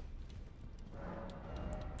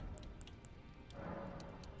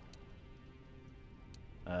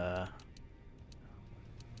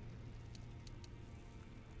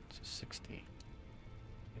 It's a 60.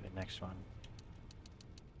 Maybe the next one.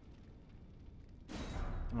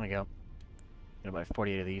 There we go. Gonna buy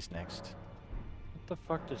 48 of these next. What the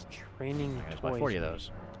fuck does training I'm gonna toys buy 40 of mean?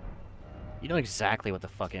 those. You know exactly what the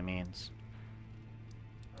fuck it means.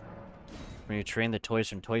 When you train the toys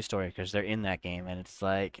from Toy Story, because they're in that game, and it's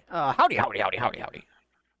like, howdy, howdy, howdy, howdy, howdy.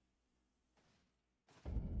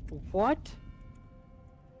 What?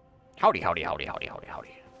 Howdy, howdy, howdy, howdy, howdy,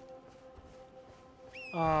 howdy.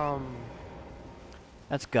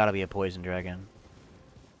 That's gotta be a poison dragon.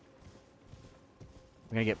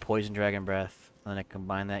 We're gonna get poison dragon breath, and then I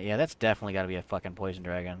combine that. Yeah, that's definitely gotta be a fucking poison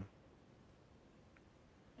dragon.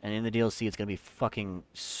 And in the DLC, it's gonna be fucking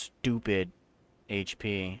stupid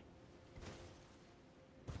HP.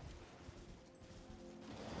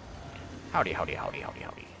 Howdy, howdy, howdy, howdy,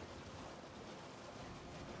 howdy.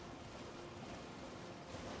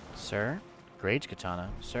 Sir? Grage katana.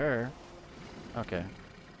 Sir? Okay.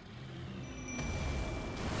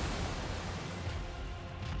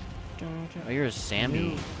 Oh, you're a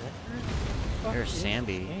Sambi. You're a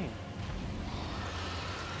Sambi. You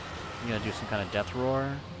gonna do some kind of death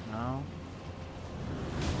roar? No?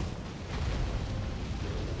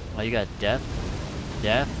 Oh, you got death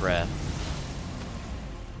breath.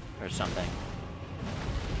 Or something.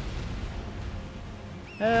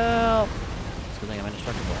 Help! It's a good thing I'm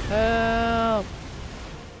indestructible. Help!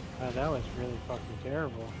 That was really fucking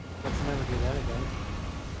terrible. Let's never do that again.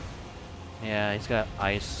 Yeah, he's got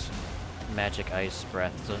ice, magic ice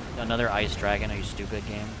breath. So another ice dragon, are you stupid,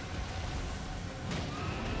 game?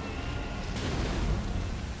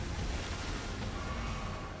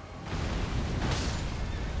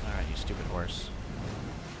 Alright, you stupid horse.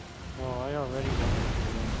 Well, I already don't want to do that.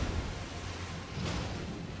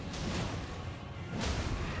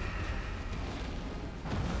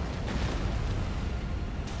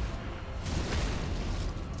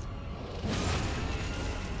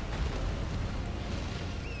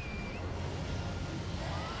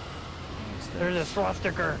 There's a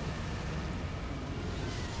swastika!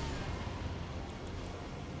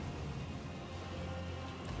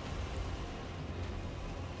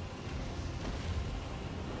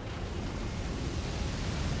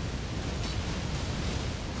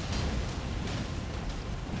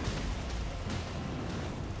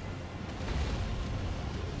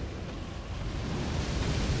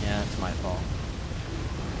 Yeah, it's my fault.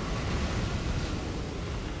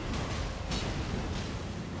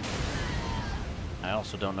 I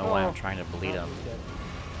also don't know why I'm trying to bleed him.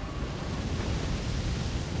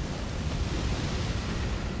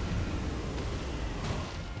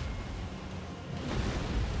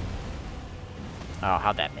 Oh,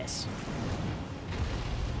 how'd that miss?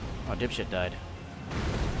 Oh, dipshit died.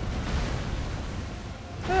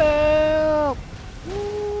 Help!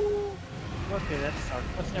 Okay, that sucks.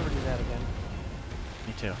 Let's never do that again.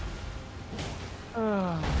 Me too.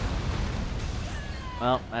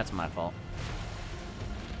 Well, that's my fault.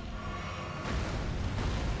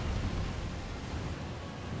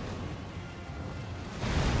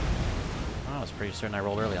 Oh, I was pretty certain I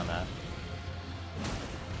rolled early on that.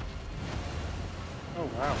 Oh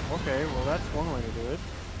wow, okay, well that's one way to do it.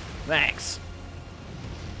 Thanks!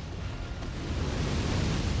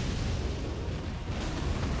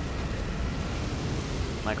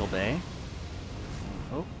 Michael Bay?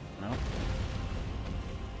 Oh, no.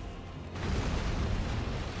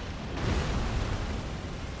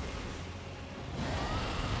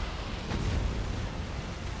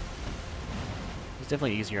 It's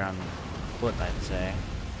definitely easier on foot, I'd say.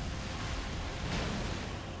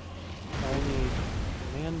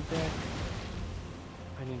 deck.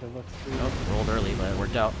 I need to look through. Oh, rolled early, but it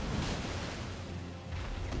worked out.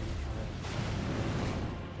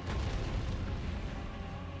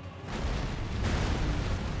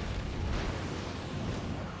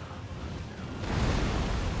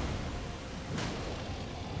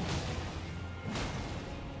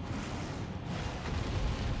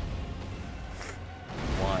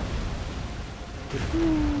 One.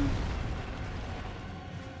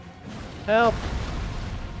 Help!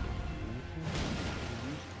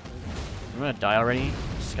 I'm gonna die already.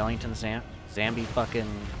 Skellington Zambi fucking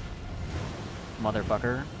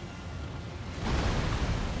motherfucker.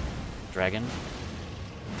 Dragon.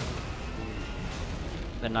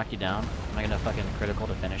 Then knock you down. Am I gonna fucking critical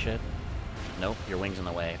to finish it? Nope, your wing's in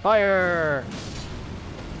the way. Fire!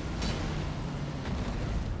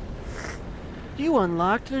 You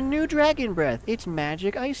unlocked a new Dragon Breath. It's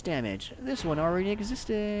magic ice damage. This one already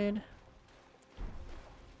existed.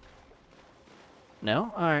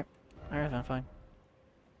 No? Alright. Alright, I'm fine.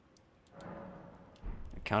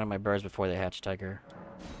 I counted my birds before they hatched, Tiger.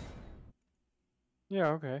 Yeah,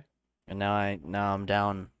 okay. And now I'm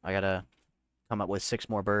down. I gotta come up with 6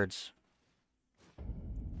 more birds.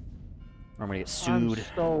 Or I'm gonna get sued. I'm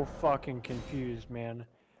so fucking confused, man.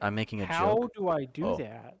 I'm making a How joke. do I do Oh.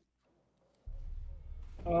 that?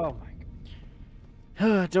 Oh my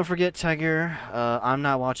god. Don't forget, Tiger, I'm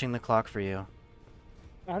not watching the clock for you.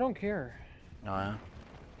 I don't care. No, I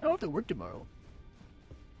don't have to work tomorrow.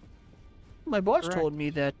 My boss Correct. told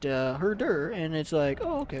me that herder, and it's like,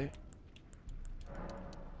 oh, okay.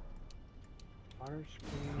 Water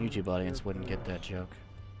screen, YouTube audience air wouldn't get that boost, joke.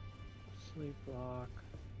 Sleep block.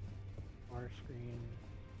 Water screen.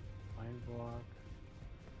 Mind block.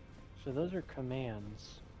 So those are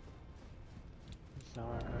commands.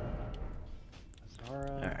 Zara.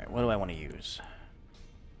 Alright, what do I want to use?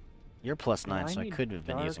 You're plus Man, 9, I so I need could have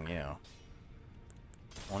been dark- using you.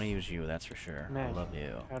 I want to use you, that's for sure. Magic. I love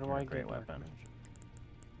you. How do You're I a great get dark weapon.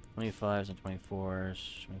 magic? 25s and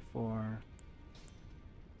 24s. 24.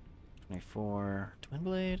 24. Twin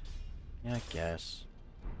blade? Yeah, I guess.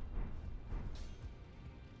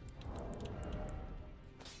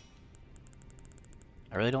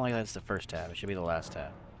 I really don't like that it's the first tab. It should be the last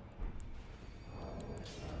tab.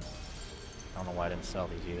 I don't know why I didn't sell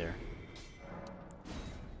these either.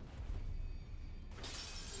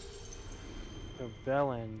 So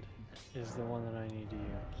Bellend is the one that I need to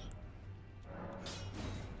use.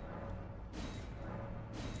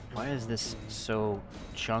 Why is this so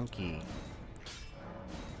chunky?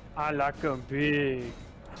 I like them big.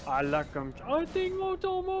 I like them. I think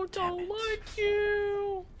Moto likes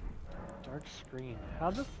you. Dark screen.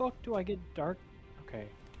 How the fuck do I get dark? Okay.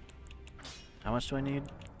 How much do I need?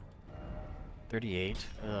 38?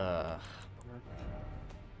 Ugh. Dark,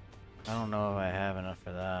 I don't know if I have enough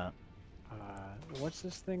for that. what's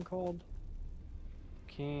this thing called?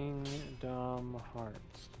 Kingdom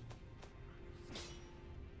Hearts.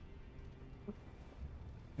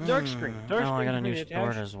 Dark screen. Dark Oh, I got a screen new can be sword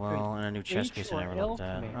attached as to well, and a new chest H piece I or never L looked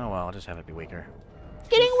at. command. Oh well, I'll just have it be weaker.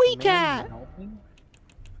 Getting Command weaker! helping?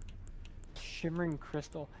 Shimmering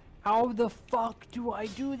crystal. How the fuck do I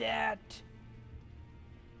do that?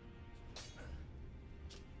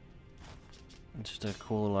 It's just a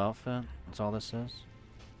cool little outfit. That's all this is.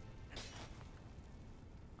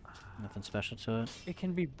 Nothing special to it. It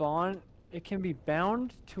can be bound. It can be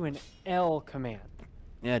bound to an L command.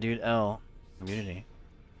 Yeah, dude. L. Immunity.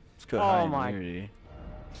 It's good. Oh High my- immunity.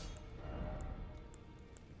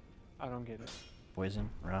 I don't get it. Poison.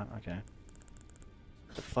 Rot. Okay.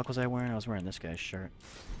 The fuck was I wearing? I was wearing this guy's shirt.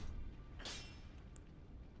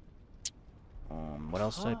 What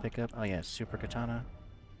else did I pick up? Oh yeah, super katana.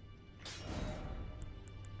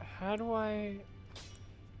 How do I?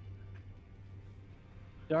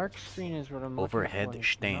 Dark screen is what I'm looking Overhead for. and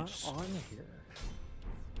it's not stance. on here.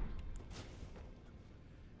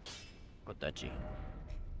 What that G?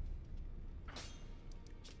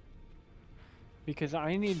 Because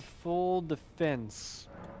I need full defense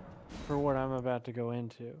for what I'm about to go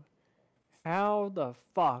into. How the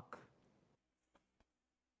fuck?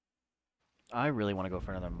 I really want to go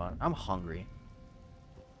for another month. I'm hungry.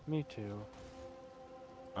 Me too.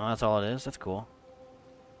 Oh, that's all it is? That's cool.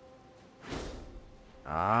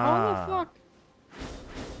 How Ah. the fuck?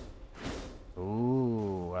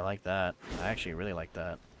 Ooh, I like that. I actually really like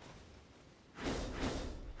that.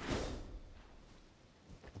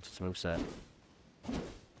 What's its moveset?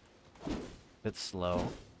 Bit slow.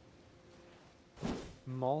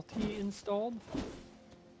 Multi-installed?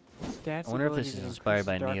 Stats. I wonder if ability this is that inspired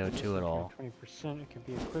by increases Neo darkness 2 at by all. 20%. It can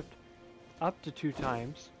be equipped up to 2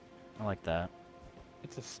 times. I like that.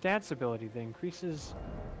 It's a stats ability that increases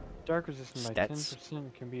Dark resistance by Stats?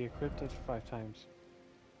 10% can be equipped up to 5 times.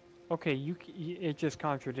 Okay, it just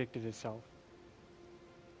contradicted itself.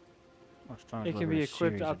 It can be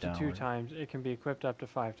equipped up to 2 times. It can be equipped up to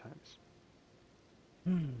 5 times.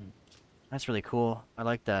 That's really cool. I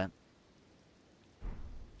like that.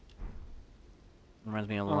 Reminds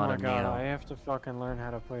me a Oh lot my of god, Neo. I have to fucking learn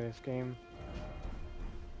how to play this game.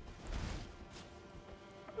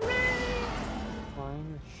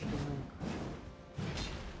 Fine,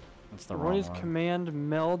 That's the what wrong is one. command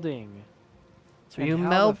melding? So And you how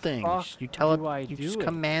meld the things. fuck You tell do it. I You do just it?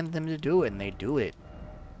 command them to do it, and they do it.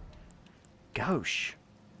 Gosh.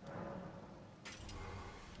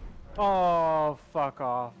 Oh, fuck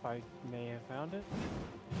off. I may have found it.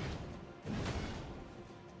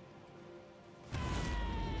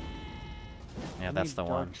 Yeah, I that's need the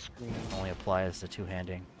one. dark screen. Only applies to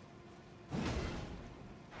two-handing.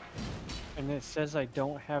 And it says I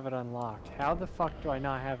don't have it unlocked. How the fuck do I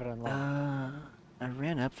not have it unlocked? I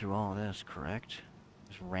ran up through all of this, correct?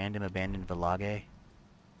 Just random abandoned village.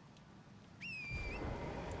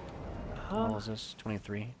 What was this?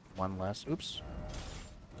 23? One less. Oops.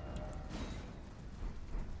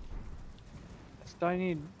 So I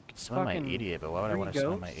need Summon my fucking idiot, but why would I 3 want to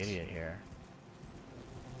summon my ghosts? idiot here?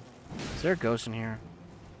 Is there a ghost in here?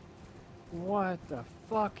 What the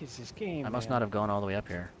fuck is this game, I must man? not have gone all the way up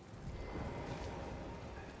here.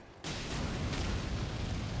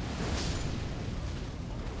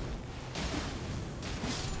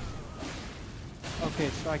 Okay,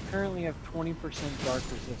 so I currently have 20% dark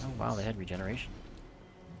resistance. Oh wow, they had regeneration.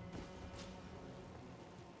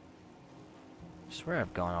 I swear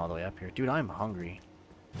I've gone all the way up here. Dude, I'm hungry.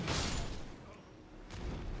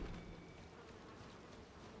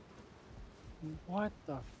 What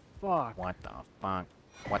the fuck? What the fuck?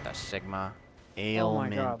 What the Sigma? Oh my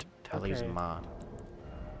Ailment god, talisman.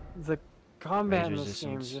 The combat in Raise this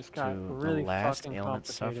game resistance just got to really the last fucking ailment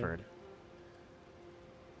complicated. suffered.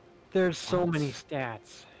 There's so What? many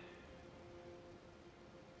stats.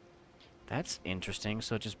 That's interesting.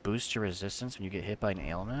 So it just boosts your resistance when you get hit by an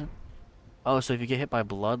ailment? Oh, so if you get hit by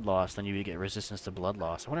blood loss, then you would get resistance to blood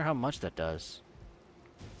loss. I wonder how much that does.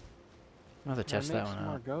 I'll have to Can I test make that one some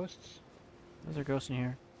more out. ghosts? Is there a ghost in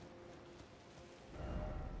here?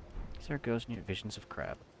 Is there a ghost in here? Visions of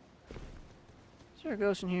crap. Is there a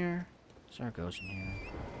ghost in here? Is there a ghost in here?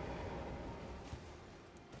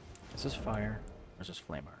 Is this fire? Or is this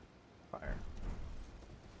flamer? Fire.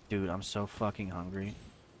 Dude, I'm so fucking hungry.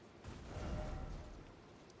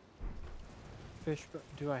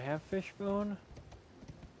 Do I have fishbone?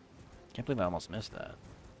 Can't believe I almost missed that.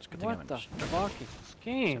 It's a good thing I What went the straight fuck is this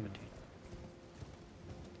game? 17.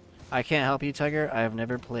 I can't help you, Tiger. I have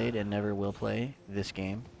never played and never will play this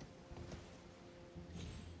game.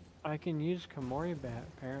 I can use Komori bat,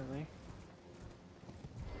 apparently.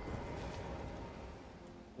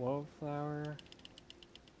 Wildflower.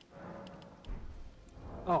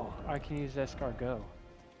 Oh, I can use escargot.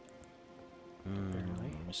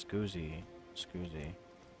 Apparently. Scoozy. Scoozy.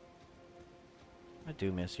 I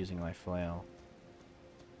do miss using my flail.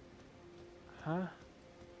 Huh?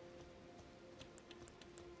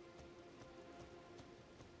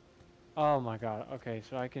 Oh my god, okay,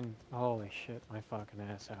 so I can... Holy shit, my fucking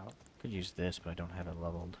ass out. Could use this, but I don't have it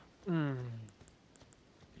leveled. Mm.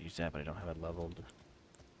 Could use that, but I don't have it leveled.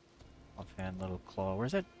 Offhand little claw.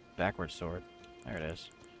 Where's that backward sword? There it is.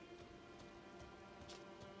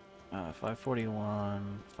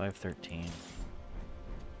 541, 513.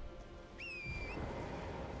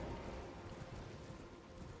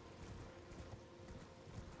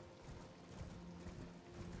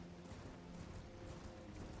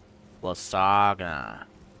 Lasagna.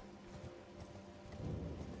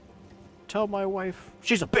 Tell my wife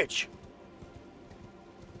she's a bitch.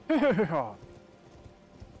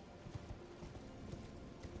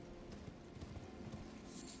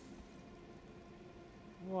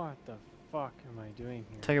 What the fuck am I doing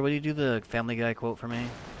here? Tiger, will you do the Family Guy quote for me?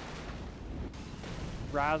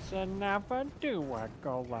 Raza never do a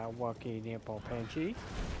go la waki nipple pinchy.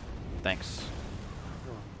 Thanks.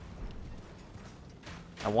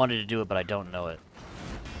 I wanted to do it, but I don't know it.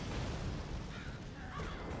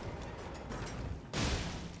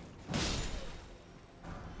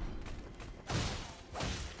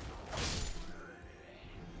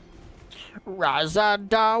 Raza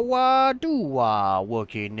dawa duwa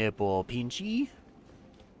waki nipple pinchy.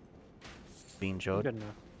 Bean Good chode.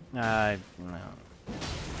 enough. No.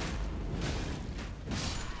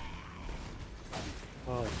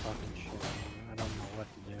 Holy fucking shit, man. I don't know what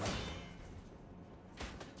to do.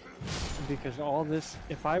 Because all this,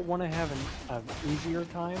 if I want to have an easier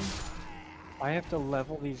time, I have to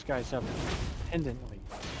level these guys up independently.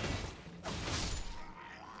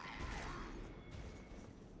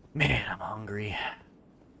 Man, I'm hungry.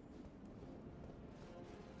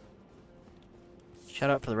 Shout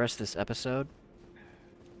out for the rest of this episode.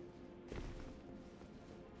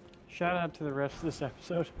 Shout out to the rest of this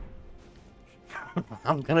episode.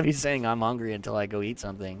 I'm gonna be saying I'm hungry until I go eat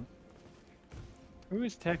something. Who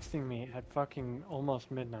is texting me at fucking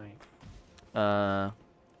almost midnight?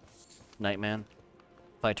 Nightman.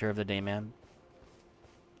 Fighter of the day man.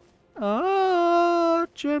 Ah,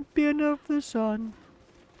 champion of the sun.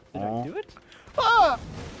 Did I do it? Ah!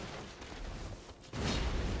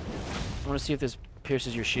 I want to see if this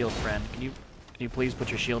pierces your shield, friend. Can you please put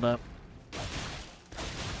your shield up?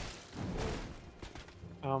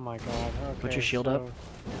 Oh my god. Okay, Put your shield up.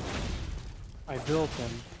 I built him.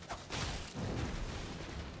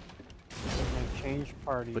 And I changed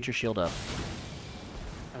party. Put your shield up.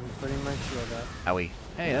 I'm putting my shield up. Owie.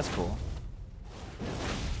 Hey, that's cool.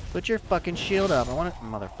 Put your fucking shield up. I want it,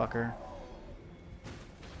 motherfucker.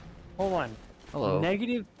 Hold on. Hello.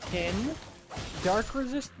 Negative 10 dark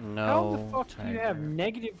resist? No. How the fuck do you have Tiger.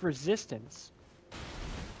 negative resistance?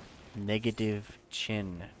 Negative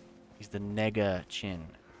chin. He's the nega chin.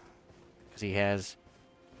 Because he has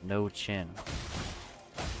no chin.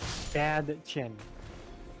 Bad chin.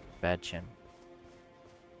 Bad chin.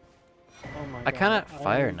 Oh my god. I kind of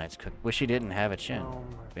Fire Knight's cook. Wish he didn't have a chin. Oh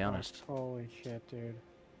my To be honest. fuck. Holy shit, dude.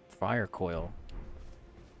 Fire coil.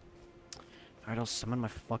 Alright, I'll summon my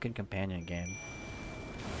fucking companion game.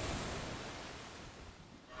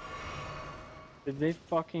 Did they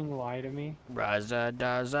fucking lie to me? Raza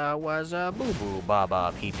daza waza boo boo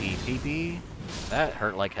baba pee pee pee pee. That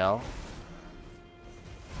hurt like hell.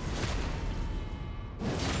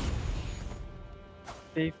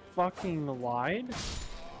 They fucking lied?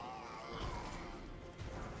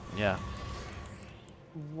 Yeah.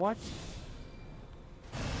 What?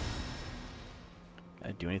 Can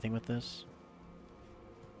I do anything with this?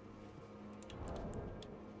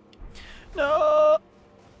 No!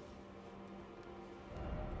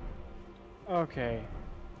 Okay.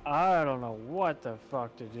 I don't know what the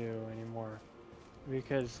fuck to do anymore.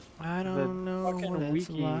 Because I the don't know fucking what it's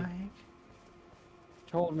wiki like.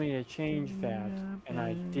 told me to change that, and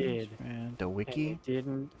I did. And the And wiki? it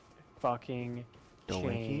didn't fucking The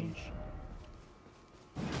wiki? change.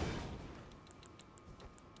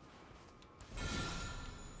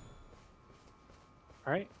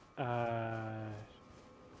 Alright. I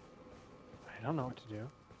don't know what to do.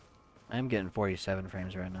 I'm getting 47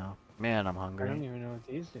 frames right now. Man, I'm I don't hungry. even know what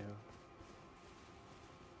these do.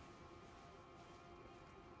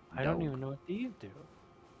 I don't even know what these do.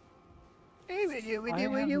 I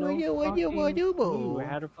have no fucking clue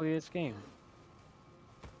how to play this game.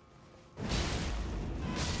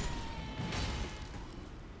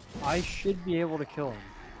 I should be able to kill him.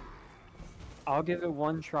 I'll give it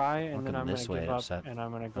one try, and then Looking I'm gonna this way, give up, upset. and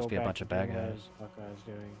I'm gonna go Must be back a bunch to of bad doing what guys. the fuck I was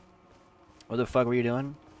doing. What the fuck were you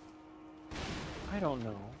doing? I don't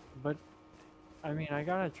know, but I mean, I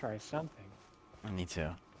gotta try something. I need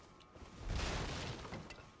to.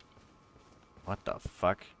 What the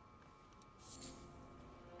fuck?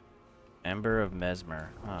 Ember of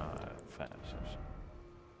Mesmer. Oh,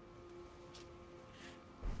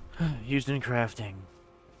 used in crafting.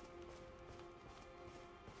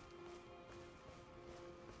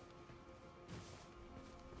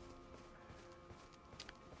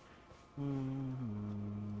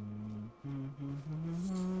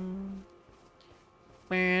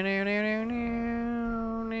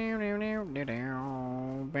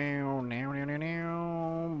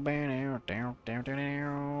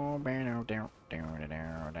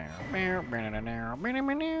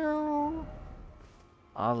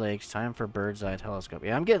 All legs, time for bird's eye telescope.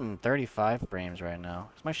 Yeah, I'm getting 35 frames right now.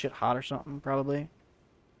 Is my shit hot or something? Probably.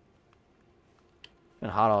 Been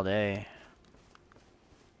hot all day.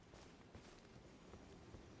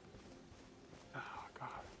 Oh god.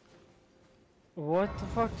 What the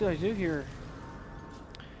fuck did I do here?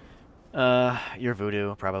 Your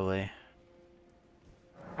voodoo, probably.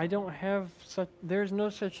 I don't have such. There's no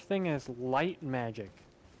such thing as light magic.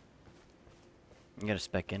 You gotta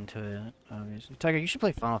spec into it, obviously. Tiger, you should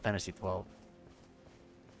play Final Fantasy 12.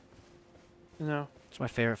 No. It's my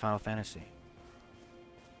favorite Final Fantasy.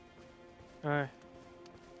 Alright.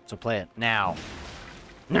 So play it now.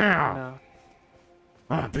 Now! No.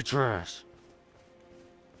 Ah, bitch your ass.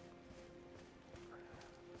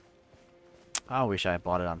 I wish I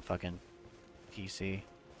bought it on fucking PC.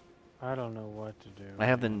 I don't know what to do. I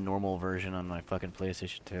have the normal version on my fucking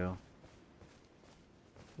PlayStation 2.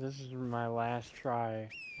 This is my last try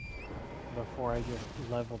before I just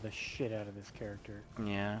level the shit out of this character.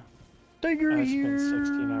 Yeah. Tiger I spent here.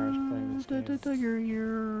 16 hours playing this game. Tiger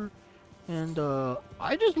here. And,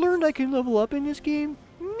 I just learned I can level up in this game.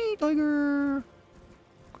 Me, Tiger.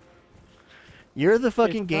 You're the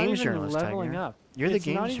fucking It's games not even journalist, leveling Tiger. up. You're the It's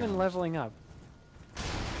games not even journalist. leveling up.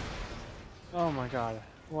 Oh my god.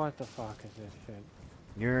 What the fuck is this shit?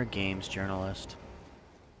 You're a games journalist.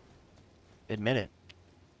 Admit it.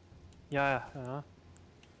 Yeah,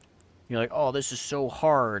 You're like, oh, this is so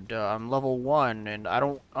hard. I'm level 1, and I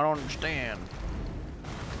don't understand.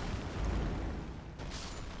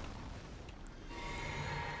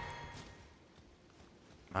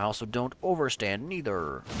 I also don't overstand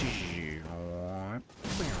neither.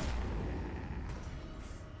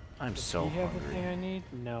 I'm Does so he have the thing hungry. I need?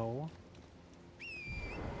 No.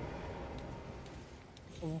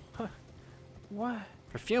 What?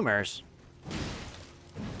 Perfumers. I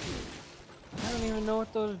don't even know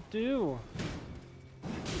what those do.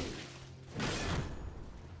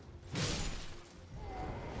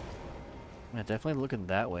 Yeah, definitely looking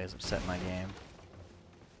that way as I'm setting my game.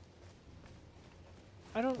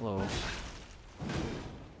 I don't. Hello.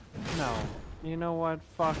 No. You know what?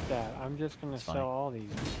 Fuck that. I'm just gonna It's sell fine. all these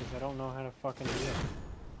because I don't know how to fucking do it.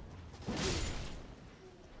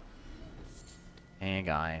 Hey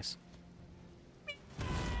guys.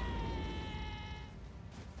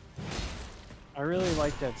 I really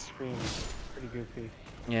like that scream. It's pretty goofy.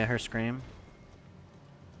 Yeah, her scream.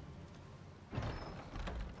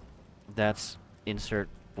 That's insert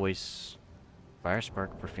voice fire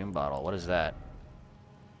spark perfume bottle. What is that?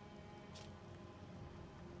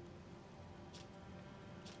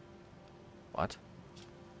 What?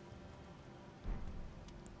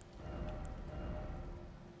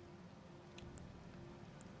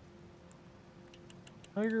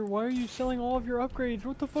 Tiger, why are you selling all of your upgrades?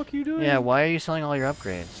 What the fuck are you doing? Yeah, why are you selling all your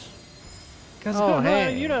upgrades? Cause Oh,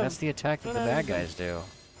 hey, you know, that's the attack that the bad guys do.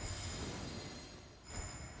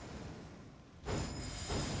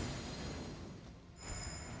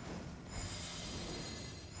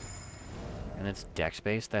 And it's dex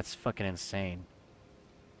based? That's fucking insane.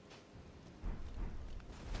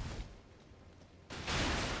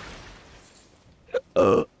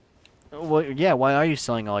 Well, yeah, why are you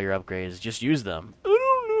selling all your upgrades? Just use them.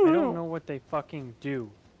 I don't know what they fucking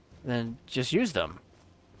do. Then just use them.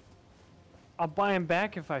 I'll buy them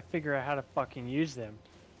back if I figure out how to fucking use them.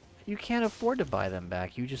 You can't afford to buy them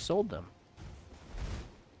back. You just sold them.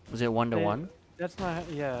 Was it 1-to-1? That's not.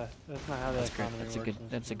 Yeah, that's not how that That's good. economy That's a works. good. in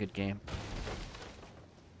this That's a game. good game.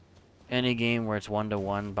 Any game where it's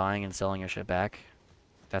 1-to-1 buying and selling your shit back,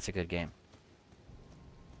 that's a good game.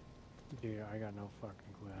 Dude, I got no fucking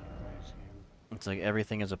clue how to play this game. It's like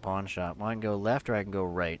everything is a pawn shop. Well, I can go left or I can go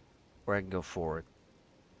right, or I can go forward.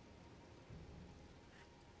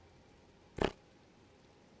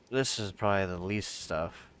 This is probably the least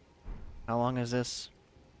stuff. How long is this?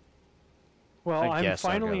 Well, I I'm guess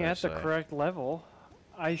I'll go finally this at the way. correct level.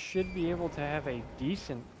 I should be able to have a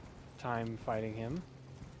decent time fighting him.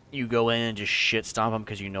 You go in and just shit stomp him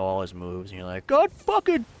because you know all his moves, and you're like, God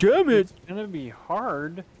fucking damn it! It's gonna be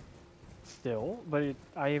hard still, but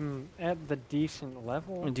I am at the decent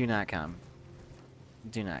level. Do not come.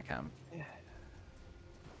 Do not come.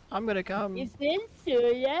 I'm gonna come. Is this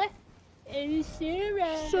soda? And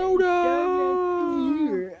soda. Soda!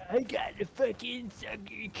 I got to fucking suck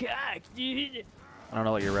your cock, dude. I don't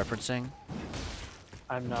know what you're referencing.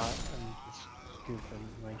 I'm not. I'm just goofing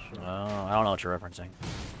my shit. Oh, I don't know what you're referencing.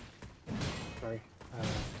 Sorry.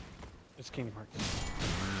 It's Kingdom Hearts.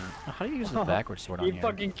 How do you use the backwards sword on You here?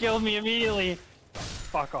 fucking killed me immediately.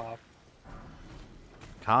 Fuck off.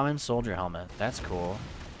 Common soldier helmet. That's cool.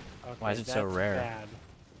 Okay, Why is it so that's rare? Bad.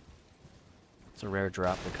 It's a rare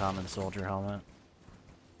drop, the common soldier helmet.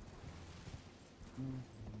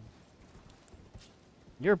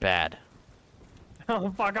 You're bad.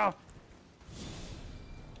 Oh, fuck off.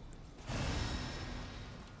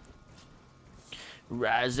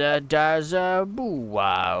 Raza daza boo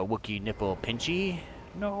wow Wookie nipple pinchy.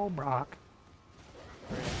 No, Brock.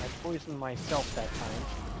 I poisoned myself that time.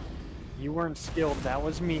 You weren't skilled. That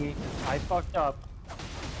was me. I fucked up.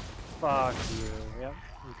 Fuck you. Yep.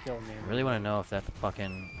 You killed me. I really want to know if that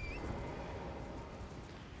fucking...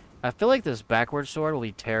 I feel like this backward sword will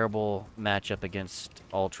be terrible matchup against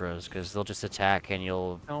ultras because they'll just attack and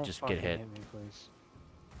you'll Don't just fucking get hit. me, please.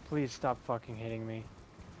 Please stop fucking hitting me.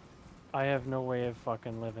 I have no way of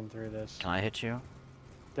fucking living through this. Can I hit you?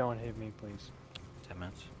 Don't hit me, please. 10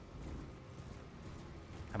 minutes.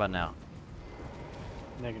 How about now?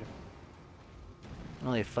 Negative.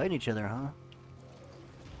 Well, they fight each other, huh?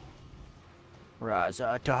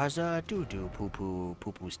 Raza daza doo doo poo poo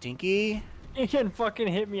poo poo stinky. You can fucking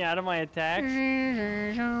hit me out of my attacks.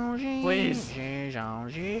 Please.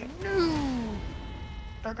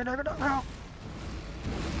 How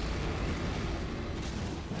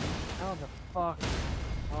the fuck?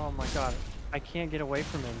 Oh my god. I can't get away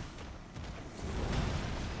from him.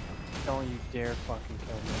 Don't you dare fucking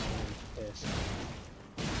kill me. I'm pissed.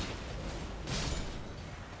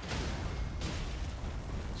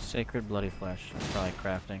 Sacred bloody flesh. That's probably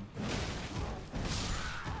crafting.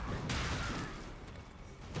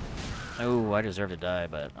 Oh, I deserve to die,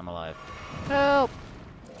 but I'm alive. Help!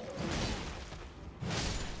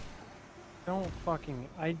 Don't fucking...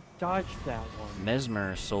 I dodged that one.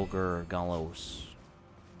 Mesmer Soldier Galos.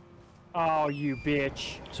 Oh, you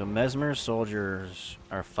bitch. So Mesmer soldiers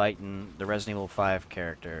are fighting the Resident Evil 5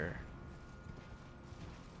 character.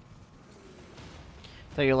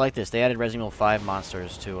 So you like this. They added Resident Evil 5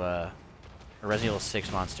 monsters to a Resident Evil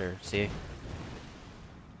 6 monster. See?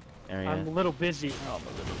 There you I'm a little busy. Oh, I'm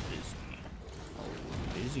a little busy. Oh,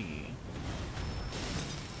 busy.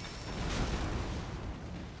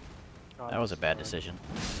 God, That was a bad sorry. decision.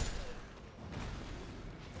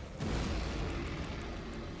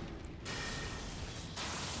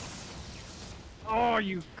 Oh,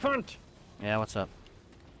 you cunt! Yeah, what's up?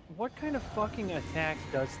 What kind of fucking attack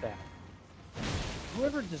does that?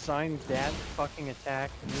 Whoever designed that fucking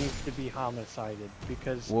attack needs to be homicided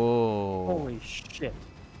because Whoa. holy shit.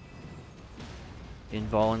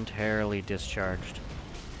 Involuntarily discharged.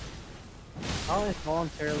 I'll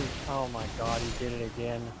involuntarily. Oh my god, he did it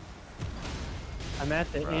again. I'm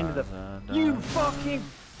at the end of the. You fucking.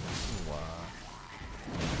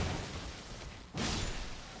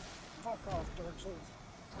 Fuck off, Dark Souls.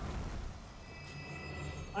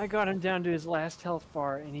 I got him down to his last health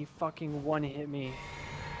bar and he fucking one-hit me.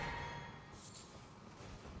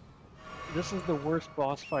 This is the worst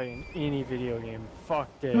boss fight in any video game. Fuck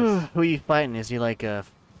this. Who are you fighting? Is he like a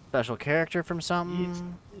special character from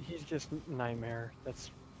something? He's just Nightmare.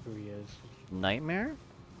 That's who he is. Nightmare?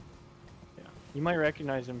 Yeah. You might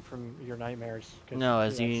recognize him from your Nightmares. No,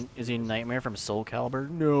 is he Nightmare from Soul Calibur?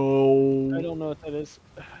 No. I don't know what that is.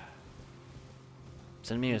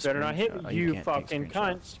 Send me a better not hit screenshot. me, Oh, you can't take fucking cunt.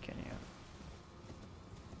 screenshots, can you?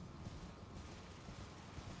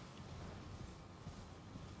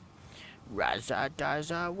 Raza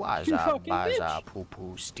daza waza fucking baza bitch. poo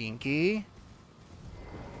poo stinky.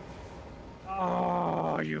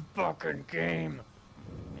 Oh, you fucking game.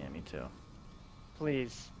 Yeah, me too.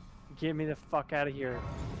 Please, get me the fuck out of here.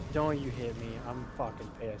 Don't you hit me. I'm fucking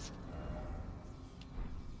pissed.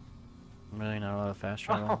 Really not a lot of fast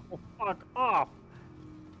travel. Oh, fuck off.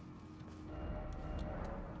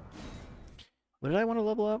 What did I want to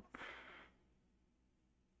level up?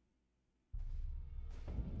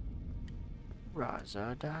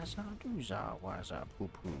 Raza daza dooza waza poo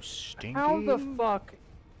poo stinky. How the fuck?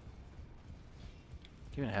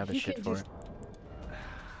 Do you even have the He shit can for just- it?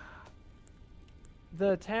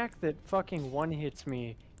 The attack that fucking one-hits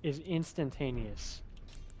me is instantaneous.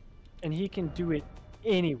 And he can do it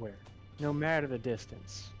anywhere, no matter the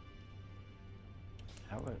distance.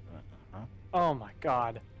 How would, huh? Oh my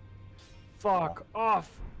god. Fuck off.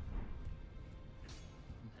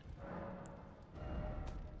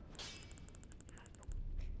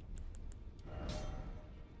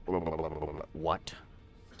 What?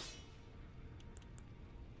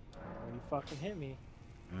 When you fucking hit me.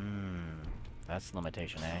 That's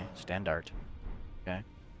limitation, eh? Standard. Okay.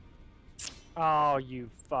 Oh, you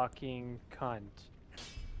fucking cunt.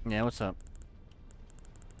 Yeah, what's up?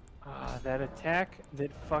 Ah, that attack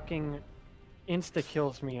that fucking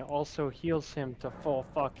insta-kills me also heals him to full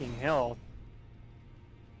fucking health.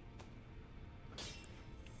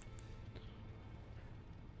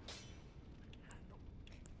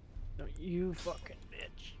 No, you fucking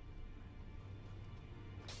bitch.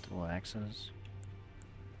 Dual axes.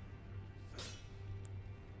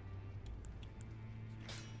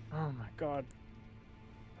 Oh my god.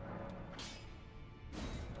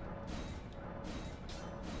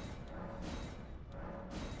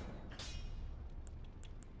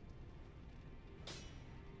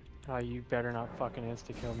 Oh, you better not fucking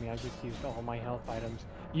insta-kill me. I just used all my health items.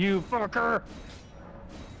 You fucker!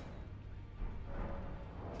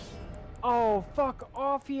 Oh, fuck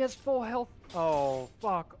off. He has full health. Oh,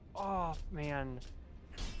 fuck off, man.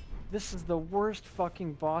 This is the worst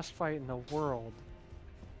fucking boss fight in the world.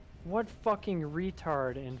 What fucking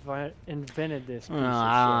retard invented this piece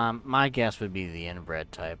of shit? My guess would be the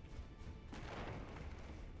inbred type.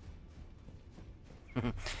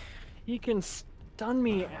 He can stun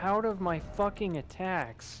me out of my fucking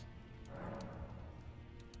attacks.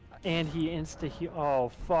 And he insta-heal. Oh,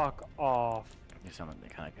 fuck off. You sound like the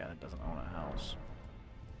kind of guy that doesn't own a house.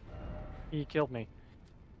 He killed me.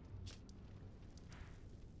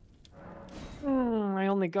 I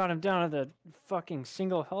only got him down to the fucking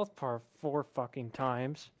single health bar 4 fucking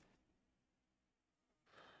times.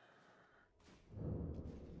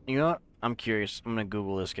 You know what? I'm curious. I'm gonna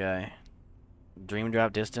Google this guy. Dream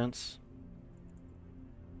drop distance?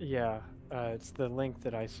 Yeah, it's the link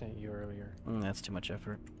that I sent you earlier. That's too much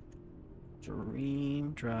effort.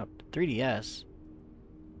 Dream drop 3DS.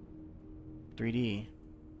 3D.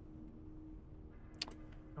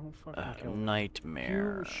 Don't fucking kill me.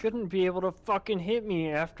 Nightmare. You shouldn't be able to fucking hit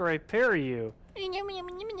me after I parry you.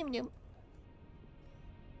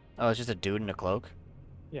 Oh, it's just a dude in a cloak?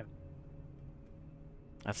 Yeah.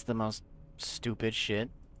 That's the most stupid shit.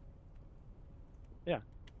 Yeah.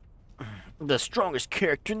 The strongest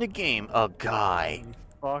character in the game, a guy. You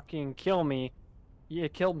fucking kill me. You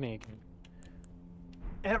killed me again.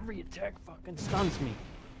 Every attack fucking stuns me.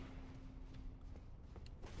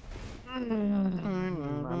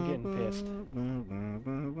 I'm getting pissed.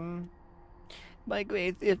 My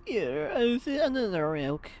great fear is another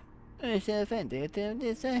milk. I shall find it,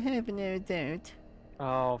 this I have no doubt.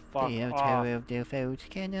 Oh, fuck The off. altar of the foes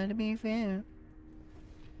cannot be found.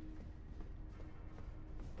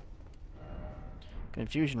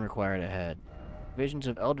 Confusion required ahead. Visions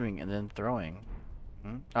of Eldering and then throwing.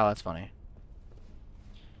 Oh, that's funny.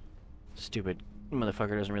 Stupid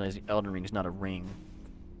motherfucker doesn't realize the Elden Ring is not a ring.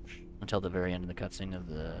 Until the very end of the cutscene of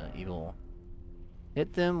the evil.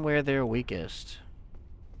 Hit them where they're weakest.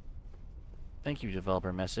 Thank you,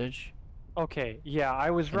 developer message. Okay, yeah, I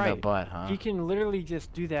was In the right. butt, huh? He can literally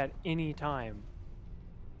just do that anytime.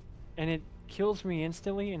 And it kills me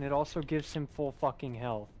instantly, and it also gives him full fucking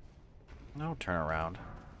health. No turnaround.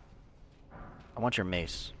 I want your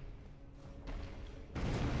mace.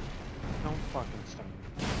 Don't fucking stun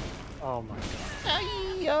me. Oh my god.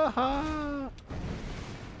 Ay-yaha!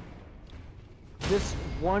 This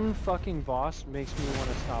one fucking boss makes me want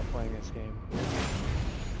to stop playing this game.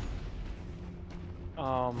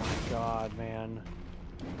 Oh my god, man.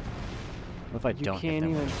 What if I You don't hit can't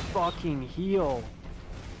them? even fucking heal.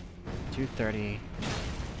 230,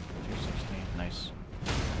 260, nice.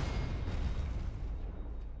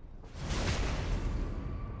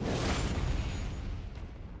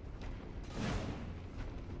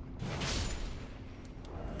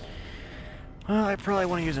 Well, I probably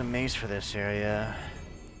want to use a mace for this area.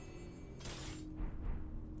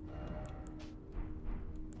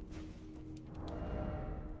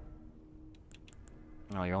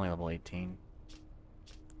 Oh, you're only level 18.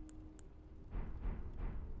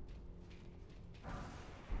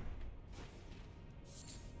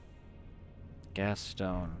 Gas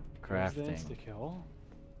stone. Where's the Crafting. insta-kill?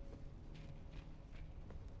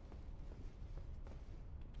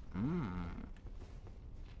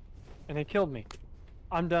 And it killed me.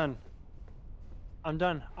 I'm done. I'm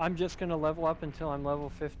done. I'm just gonna level up until I'm level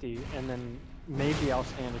 50, and then maybe I'll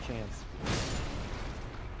stand a chance.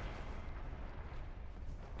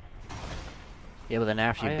 Yeah, but then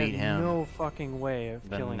after you I beat have him, no fucking way of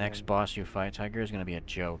the killing next him. boss you fight, Tiger, is gonna be a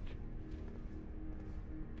joke.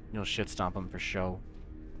 You'll shit stomp him for show.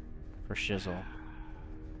 For shizzle.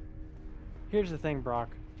 Here's the thing, Brock.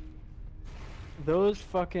 Those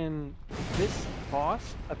fucking... This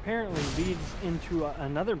boss apparently leads into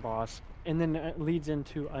another boss, and then it leads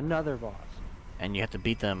into another boss. And you have to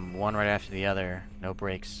beat them one right after the other. No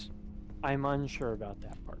breaks. I'm unsure about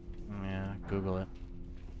that part. Yeah, Google it.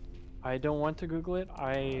 I don't want to Google it.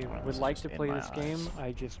 I Well, would it's like just to in play my this game. eyes.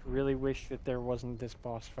 I just really wish that there wasn't this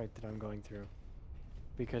boss fight that I'm going through.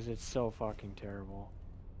 Because it's so fucking terrible.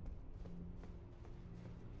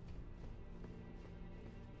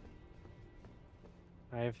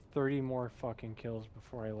 I have 30 more fucking kills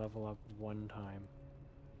before I level up one time.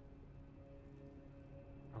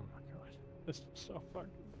 Oh my god. This is so fucking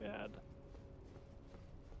bad.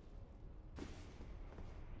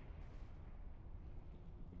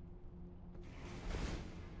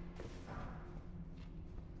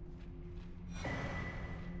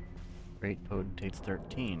 Great Potentates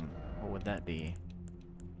 13. What would that be?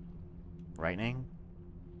 Lightning?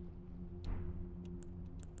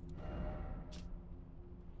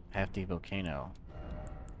 Hefty Volcano.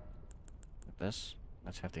 This?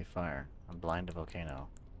 That's Hefty Fire. I'm blind to Volcano.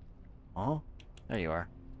 Oh? There you are.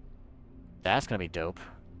 That's gonna be dope.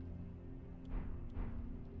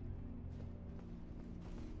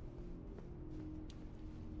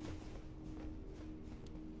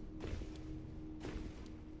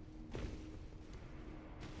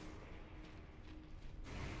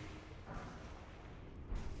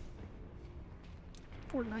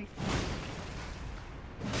 Fortnite.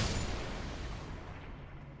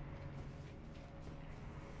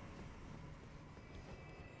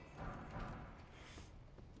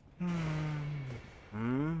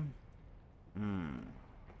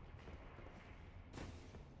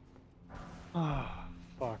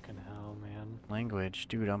 language.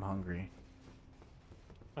 Dude, I'm hungry.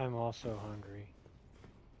 I'm also hungry.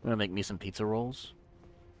 Wanna make me some pizza rolls?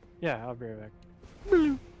 Yeah, I'll be right back.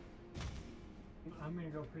 I'm gonna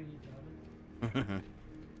go preheat the oven.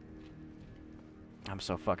 I'm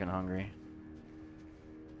so fucking hungry.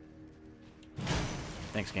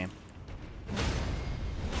 Thanks, game.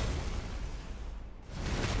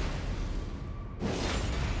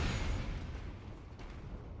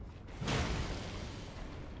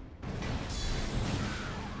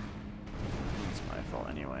 It's my fault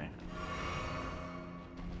anyway.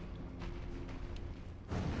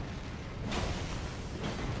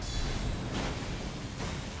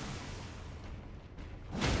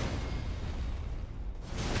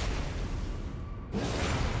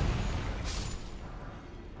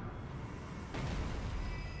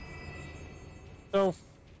 So,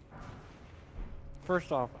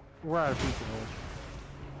 first off, we're out of pizza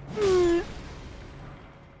rolls.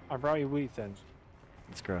 I brought you wheat thins.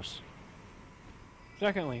 It's gross.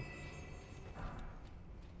 Secondly,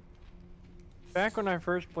 back when I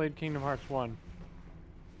first played Kingdom Hearts 1,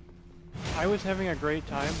 I was having a great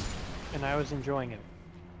time, and I was enjoying it.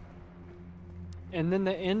 And then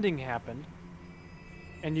the ending happened,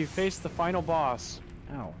 and you face the final boss,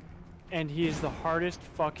 Ow. and he is the hardest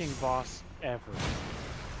fucking boss ever.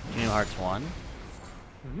 Kingdom Hearts 1?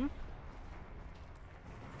 Mm-hmm.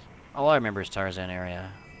 All I remember is Tarzan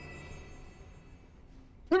area.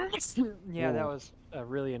 Yeah, that Whoa. was a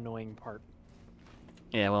really annoying part.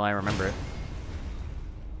 Yeah, well, I remember it.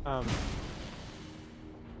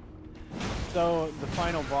 So the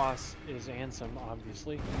final boss is Ansem,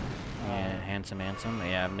 obviously. Yeah, handsome. Yeah, I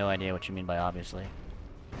have no idea what you mean by obviously.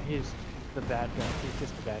 He's the bad guy. He's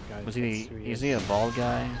just a bad guy. Was That's he? who Is he a bald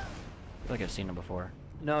guy? I feel like I've seen him before.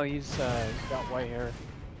 No, he's got white hair.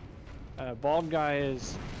 Bald guy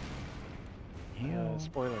is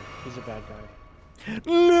spoiler. He's a bad guy.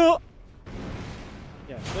 No.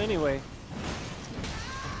 Yeah. So anyway,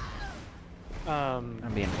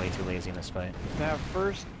 I'm being way too lazy in this fight.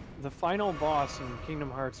 the final boss in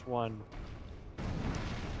Kingdom Hearts 1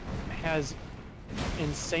 has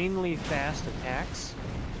insanely fast attacks,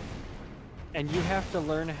 and you have to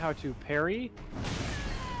learn how to parry,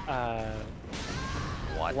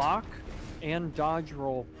 What? block, and dodge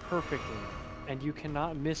roll perfectly. And you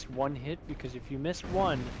cannot miss one hit, because if you miss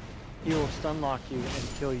one, he will stun lock you and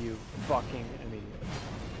kill you fucking immediately.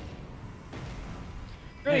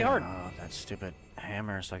 Really Hey, hard. Oh, that stupid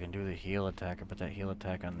hammer, so I can do the heal attack. I put that heal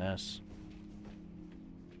attack on this.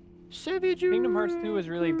 Kingdom Hearts 2 was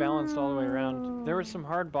really balanced all the way around. There were some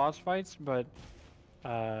hard boss fights, but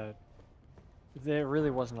there really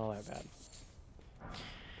wasn't all that bad.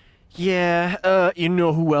 Yeah, you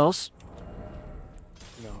know who else?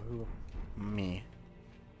 No, who? Me.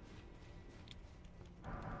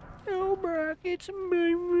 Oh, Brock, it's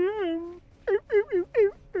my room.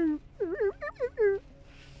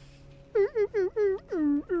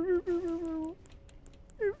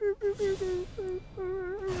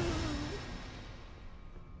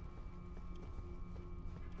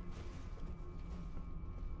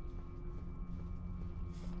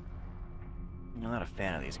 I'm not a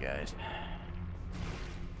fan of these guys.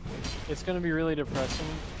 It's gonna be really depressing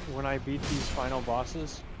when I beat these final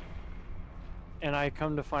bosses, and I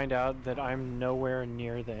come to find out that I'm nowhere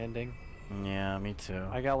near the ending. Yeah, me too.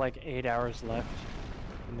 I got like 8 hours left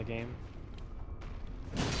in the game.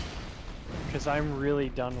 Because I'm really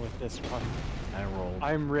done with this one. I rolled.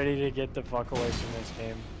 I'm ready to get the fuck away from this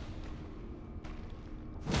game.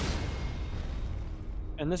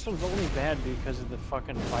 And this one's only bad because of the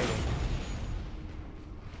fucking fighting.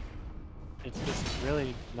 It's just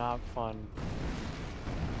really not fun.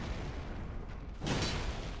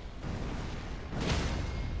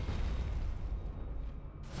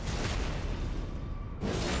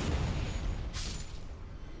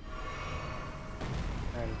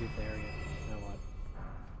 Try to beat the area. You know what?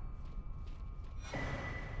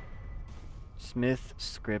 Smith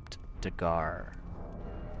Script Dagar.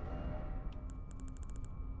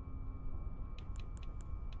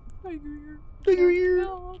 Digger here,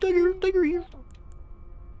 Digger here.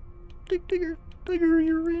 Digger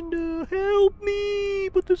here, and help me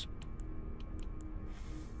put this.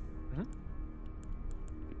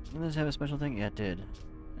 Doesn't this have a special thing? Yeah, it did.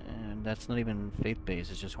 And that's not even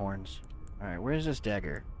faith-based, it's just horns. Alright, where's this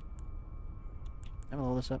dagger? Did I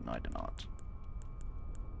level this up? No, I did not.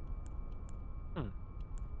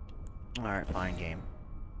 Alright, fine, game.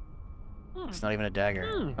 It's not even a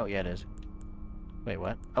dagger. Oh, yeah, it is. Wait,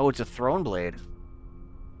 what? Oh, it's a throne blade.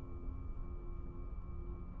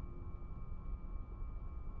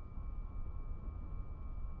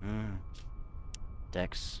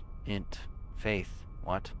 Dex, int, Faith.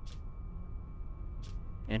 What?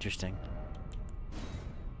 Interesting.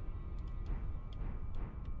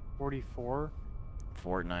 44?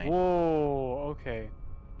 Fortnite. Whoa, okay.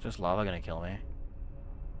 Just lava gonna kill me?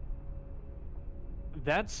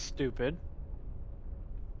 That's stupid.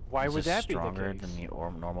 Why Is would this that be the stronger case? than the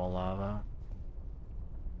normal lava?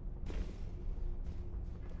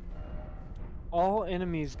 All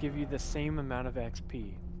enemies give you the same amount of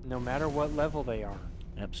XP, no matter what level they are.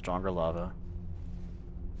 Yep, stronger lava.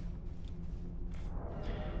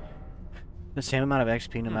 The same amount of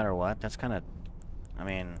XP no matter what? That's kind of... I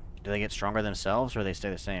mean, do they get stronger themselves or they stay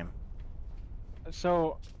the same?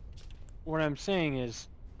 So, what I'm saying is,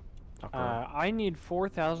 Okay. I need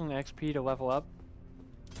 4,000 XP to level up.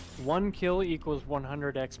 1 kill equals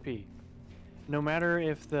 100 XP. No matter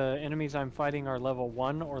if the enemies I'm fighting are level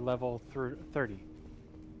 1 or level 30.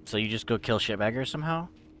 So you just go kill shitbaggers somehow?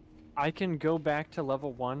 I can go back to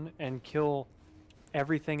level 1 and kill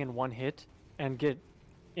everything in one hit and get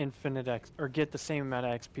infinite X, or get the same amount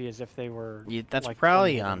of XP as if they were Yeah, that's like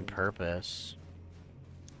probably 20 on enemies. purpose.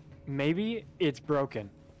 Maybe it's broken.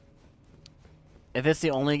 If it's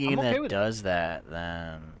the only game okay that with it. does that,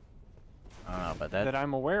 then... I don't know, but that That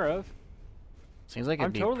I'm aware of. seems like it'd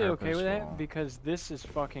I'm be totally okay with that purposeful. because this is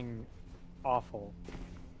fucking awful.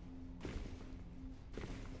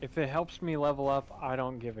 If it helps me level up, I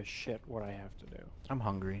don't give a shit what I have to do. I'm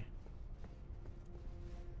hungry.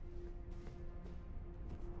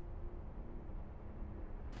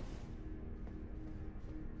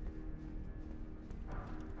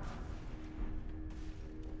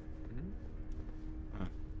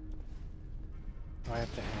 I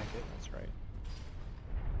have to hack it, that's right.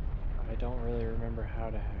 I don't really remember how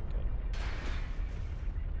to hack it.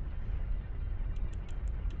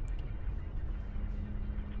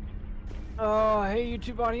 Oh, hey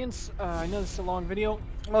YouTube audience. I know this is a long video.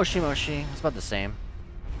 Moshi Moshi. It's about the same.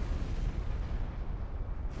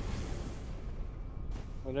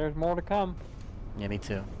 But there's more to come. Yeah, me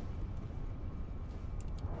too.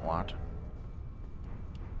 What?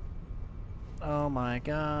 Oh my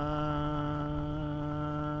god.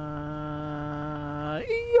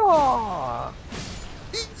 Yeah.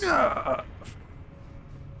 Yeah.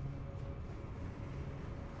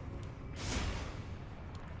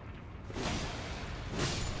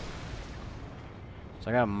 So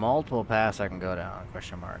I got multiple paths I can go down,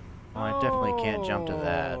 question mark. Well, I definitely can't jump to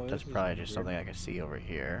that. Oh, That's this is probably just weird. something I can see over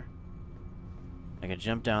here. I can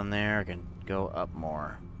jump down there, I can go up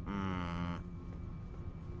more.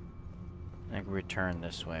 I can return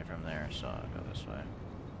this way from there, so I'll go this way.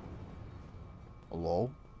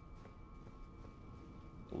 Hello?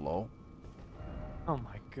 Hello? Oh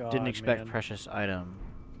my god. Didn't expect man. precious item.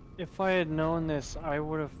 If I had known this, I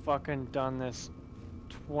would have fucking done this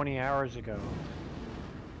 20 hours ago.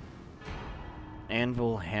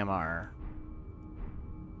 Anvil Hammer.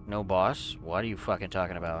 No boss? What are you fucking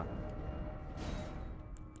talking about?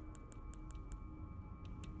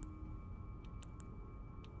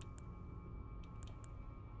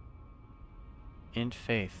 Int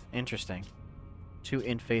Faith. Interesting. 2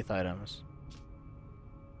 Int Faith items.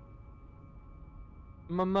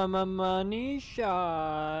 Money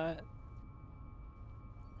shot.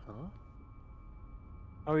 Huh?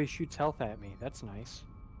 Oh, he shoots health at me. That's nice.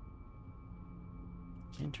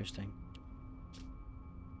 Interesting.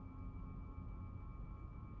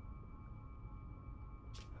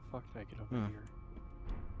 How the fuck did I get over here?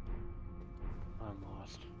 I'm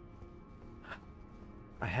lost.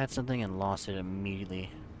 I had something and lost it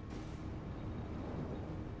immediately.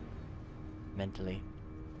 Mentally.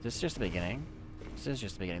 Is this just the beginning? This is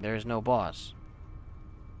just the beginning. There is no boss.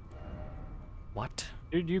 What?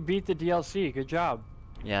 Dude, you beat the DLC. Good job.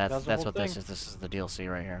 Yeah, That's the that's whole what this thing. is. This is the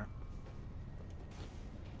DLC right here.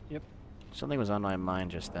 Yep. Something was on my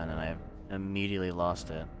mind just then, and I immediately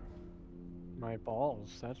lost it. My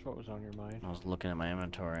balls. That's what was on your mind. I was looking at my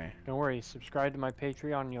inventory. Don't worry. Subscribe to my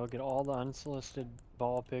Patreon and you'll get all the unsolicited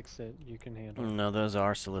ball pics that you can handle. No, those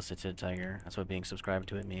are solicited, Tiger. That's what being subscribed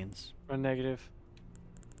to it means. Or negative.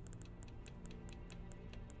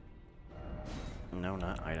 No,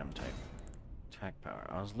 not item type. Attack power.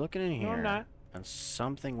 I was looking in No, I'm here, not. and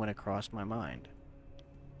something went across my mind.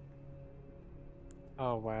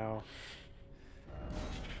 Oh, wow.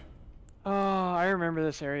 Oh, I remember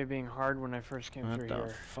this area being hard when I first came What through the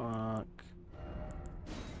here. fuck?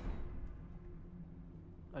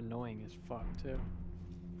 Annoying as fuck, too.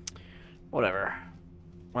 Whatever.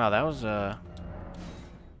 Wow, that was,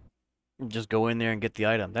 just go in there and get the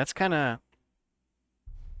item. That's kinda...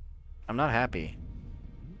 I'm not happy.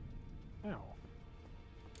 Ow.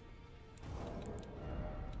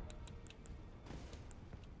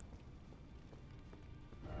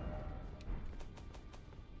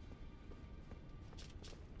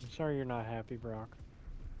 sorry you're not happy, Brock.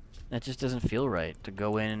 It just doesn't feel right to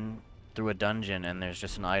go in through a dungeon and there's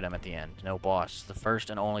just an item at the end. No boss. It's the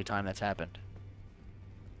first and only time that's happened.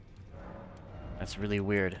 That's really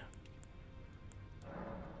weird.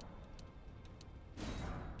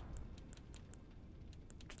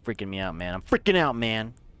 It's freaking me out, man. I'm freaking out,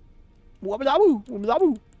 man. Wabba-daboo,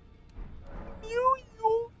 wabba-daboo.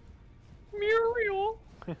 Muriel.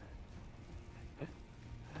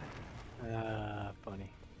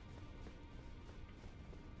 Funny.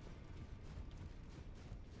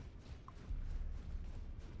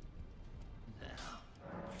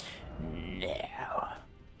 No.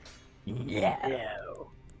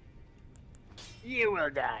 No. You will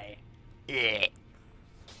die.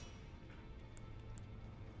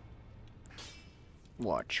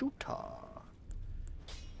 Wachuta.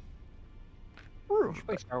 We should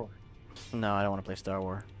play Star Wars. No, I don't want to play Star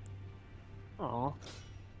Wars. Aw.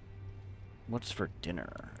 What's for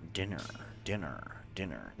dinner? Dinner.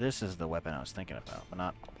 This is the weapon I was thinking about, but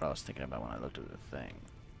not what I was thinking about when I looked at the thing.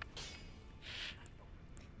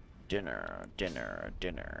 Dinner.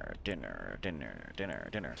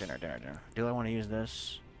 Do I want to use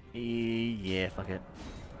this? Yeah, fuck it.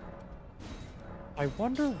 I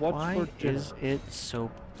wonder what's Why for dinner. is it so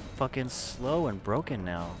fucking slow and broken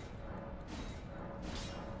now?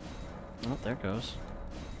 Oh, there it goes.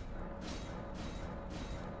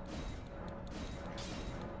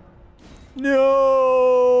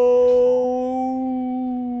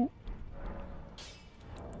 No!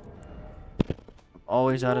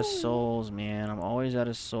 Always out of souls, man. I'm always out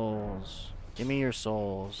of souls. Give me your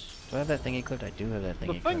souls. Do I have that thing equipped? I do have that thing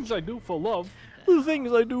The equipped. things I do for love. The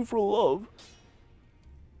things I do for love.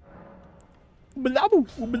 Wabba-daboo,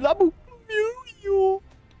 wabba-daboo. Meow.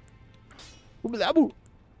 Wabba-daboo.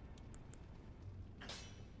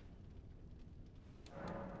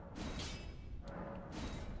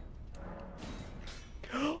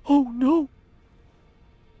 Oh no!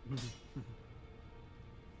 Is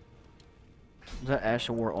that Ash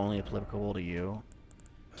of War only applicable to you?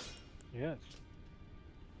 Yes.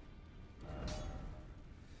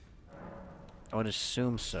 I would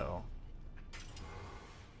assume so.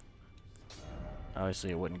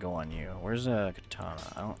 Obviously, it wouldn't go on you. Where's a katana?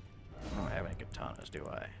 I don't have any katanas, do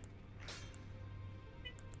I?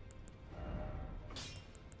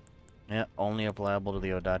 Yeah, only applicable to the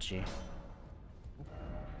Odachi.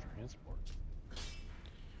 Transport.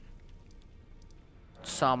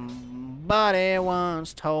 Somebody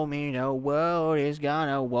once told me the world is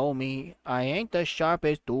gonna woe me. I ain't the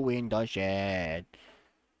sharpest doing the shed.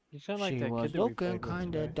 You sound like She that was kid that we looking played with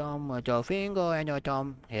kinda today. dumb with a finger and a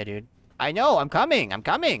thumb. Hey, dude. I know, I'm coming.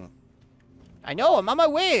 I know, I'm on my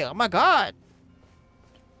way. Oh my god.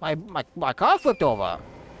 My car flipped over.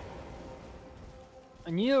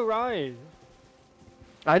 I need a ride.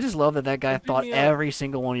 I just love that guy Pick thought me up. every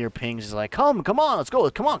single one of your pings is like, come on, let's go,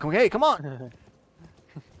 come on, hey, come on.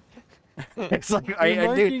 It's like, You're dude,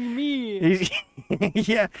 marking me. he's,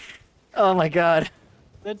 yeah. Oh my god.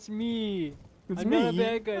 That's me. It's I'm me. not a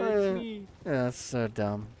bad guy. That's me. Yeah, that's so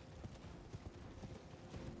dumb.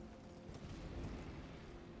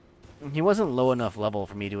 He wasn't low enough level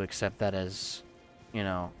for me to accept that as, you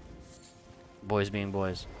know, boys being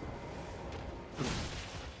boys.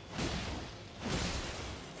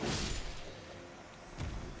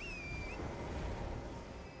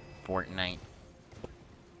 Fortnite.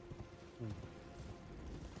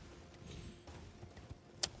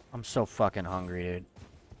 I'm so fucking hungry, dude.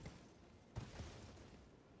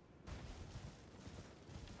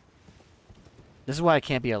 This is why I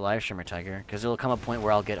can't be a live streamer, Tiger, because there'll come a point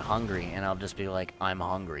where I'll get hungry and I'll just be like, I'm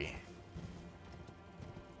hungry.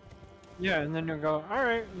 Yeah, and then you'll go, all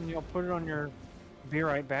right, and you'll put it on your be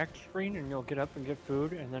right back screen, and you'll get up and get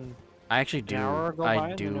food, and then I actually do. an hour will go by, I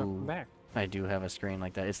and then you'll come do. back. I do have a screen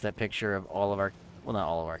like that. It's that picture of all of our, well, not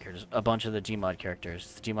all of our characters, a bunch of the Gmod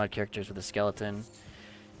characters. The Gmod characters with a skeleton,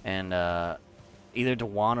 and either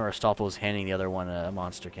Dewan or Astolfo's handing the other one a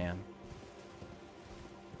monster can.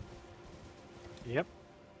 Yep.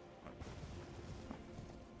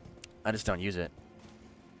 I just don't use it.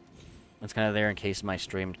 It's kind of there in case my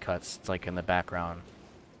stream cuts. It's like in the background.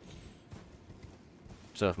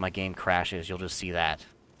 So if my game crashes, you'll just see that.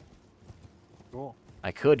 Cool.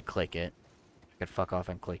 I could click it. I could fuck off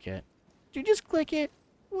and click it. Did you just click it?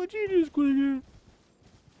 Would you just click it?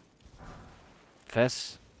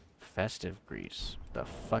 Festive grease. The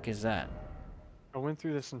fuck is that? I went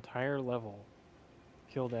through this entire level,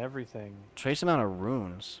 killed everything, Trace amount of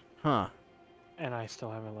runes. Huh. and I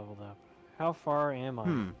still haven't leveled up. How far am I?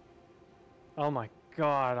 Hmm. Oh my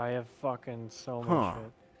god, I have fucking so much Huh.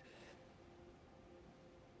 shit.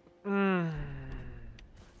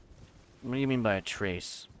 What do you mean by a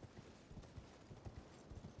trace?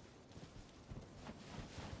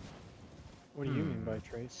 What do you mean by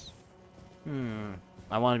trace?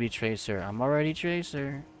 I want to be Tracer. I'm already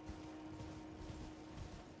Tracer.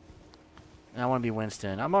 I want to be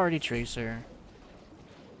Winston. I'm already Tracer.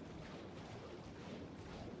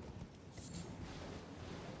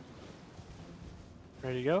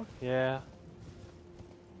 Ready to go? Yeah.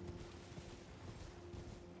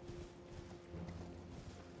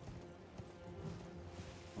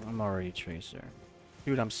 I'm already Tracer.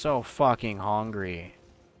 Dude, I'm so fucking hungry.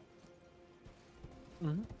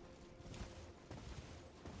 Mm-hmm.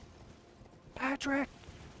 Patrick,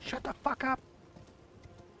 shut the fuck up.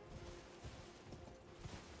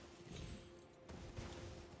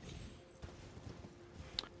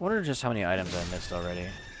 I wonder just how many items I missed already.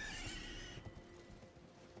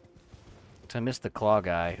 I missed the claw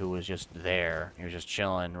guy who was just there. He was just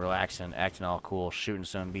chilling, relaxing, acting all cool, shooting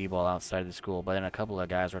some b-ball outside the school. But then a couple of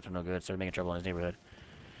guys were up to no good, started making trouble in his neighborhood.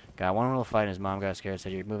 Got one little fight and his mom got scared,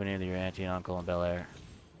 said, "You're moving in with your auntie and uncle in Bel Air."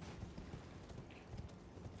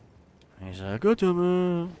 And he's like, "Go to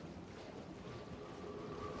me."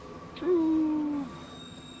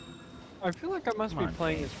 I feel like I must be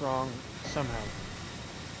playing this wrong somehow.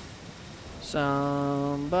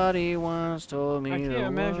 Somebody once told me. I can't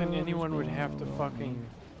imagine anyone would have to fucking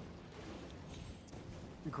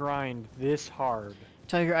grind this hard.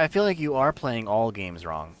 Tiger, I feel like you are playing all games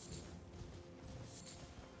wrong.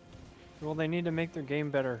 Well, they need to make their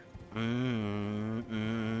game better. Don't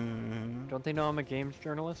they know I'm a games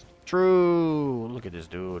journalist? True. Look at this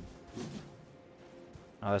dude.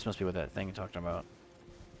 Oh, this must be what that thing you're talking about.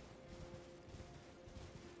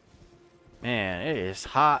 Man, it is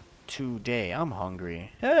hot today. I'm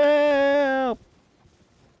hungry. Help!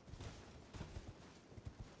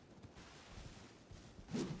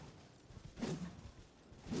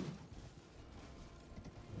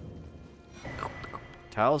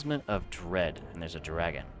 Talisman of Dread, and there's a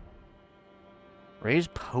dragon. Raise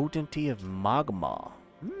potency of magma.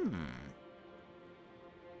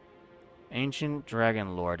 Ancient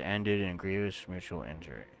Dragon Lord ended in grievous mutual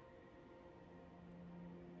injury.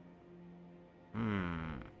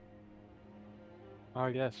 Oh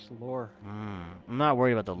yes, lore. I'm not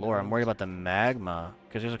worried about the lore. I'm worried about the magma,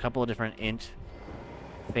 because there's a couple of different int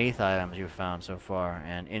faith items you've found so far,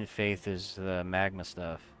 and int faith is the magma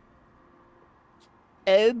stuff.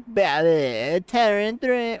 Oh, brother, Tyrant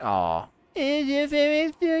Threat. Aw. Is your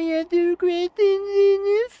favorite still yet to great things in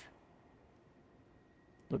this?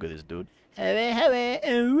 Look at this dude. Hurry,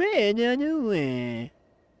 away down the way.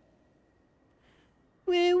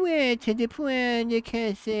 We to the point you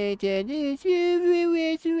can say that it's every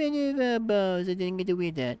way to any of our balls. I didn't get to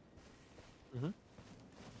read that.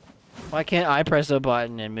 Why can't I press a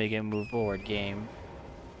button and make it move forward, game?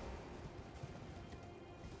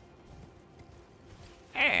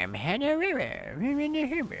 I'm Hannah River.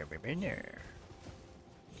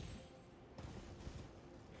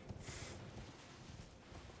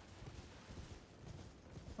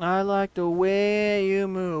 I like the way you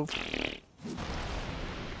move.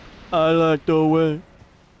 I like the way.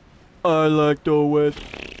 I like the way.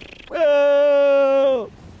 Oh!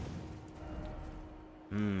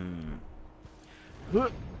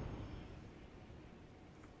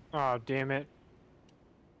 Oh, damn it.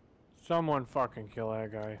 Someone fucking kill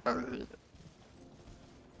that guy.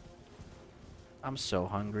 I'm so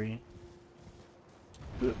hungry.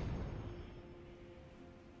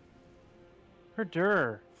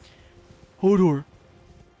 Hodor. Hodor.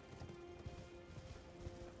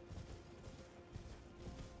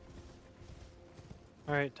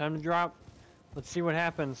 Alright, time to drop. Let's see what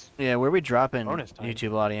happens. Yeah, where are we dropping, Bonus time.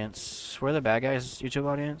 YouTube audience? Where are the bad guys, YouTube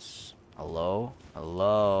audience? Hello?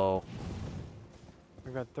 Hello?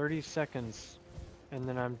 I've got 30 seconds, and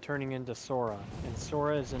then I'm turning into Sora. And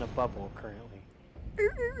Sora is in a bubble currently.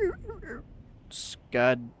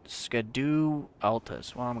 Skadoo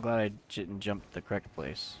Altus. Well, I'm glad I didn't jump to the correct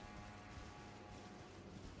place.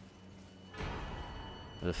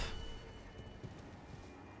 Ugh.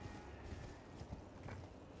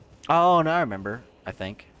 Oh, no, I remember. I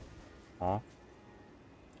think. Oh.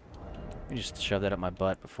 Let me just shove that up my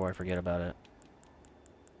butt before I forget about it.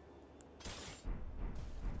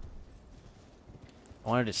 I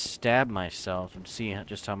wanted to stab myself and see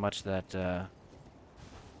just how much that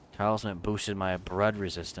talisman boosted my blood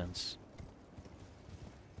resistance.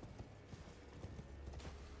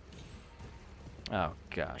 Oh,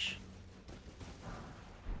 gosh.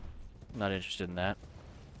 Not interested in that.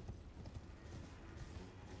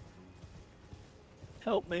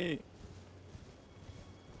 Help me.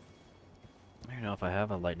 I don't know if I have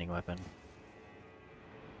a lightning weapon.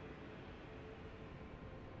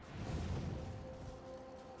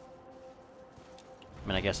 I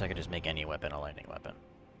mean, I guess I could just make any weapon a lightning weapon.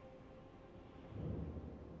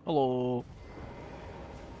 Hello.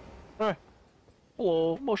 Huh.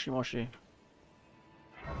 Hello, Moshi Moshi.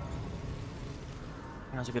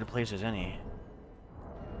 That's as good a place as any.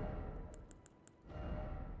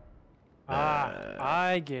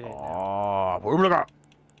 I get it now. Oh,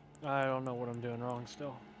 I don't know what I'm doing wrong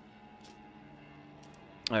still.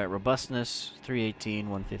 alright, robustness 318,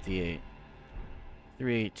 158.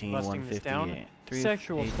 318, Busting this down. 158.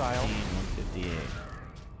 Sexual style. 158.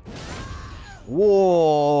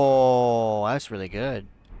 Whoa, that's really good.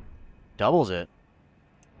 Doubles it.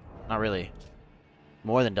 Not really.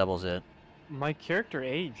 More than doubles it. My character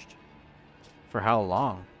aged. For how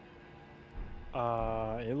long?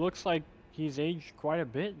 It looks like he's aged quite a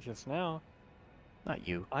bit just now. Not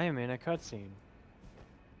you. I am in a cutscene.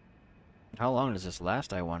 How long does this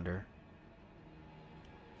last, I wonder?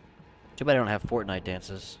 Too bad I don't have Fortnite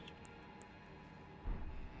dances.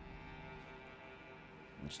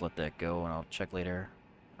 Just let that go and I'll check later.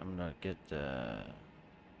 I'm gonna get the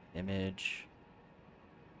image.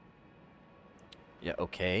 Yeah,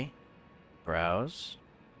 okay. Browse.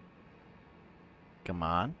 Come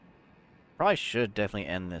on. Probably should definitely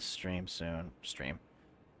end this stream soon.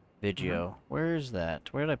 Video. Where is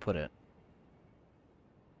that? Where did I put it?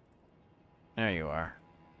 There you are.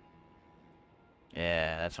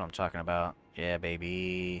 Yeah, that's what I'm talking about. Yeah,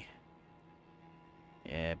 baby.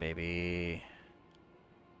 Yeah, baby.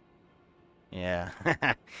 Yeah.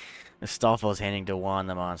 Astolfo's handing to Juan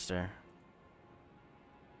the monster.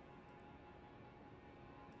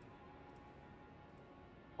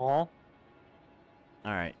 Oh?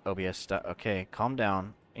 Alright, OBS stop. Okay, calm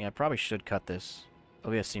down. Yeah, I probably should cut this.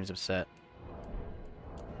 OBS seems upset.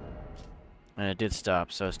 And it did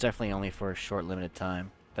stop, so it's definitely only for a short, limited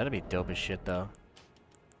time. That'd be dope as shit, though.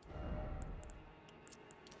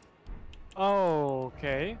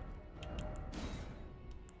 Okay.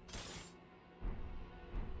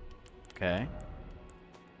 Okay.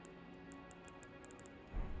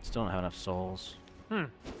 Still don't have enough souls.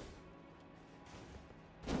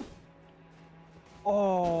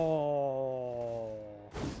 Oh.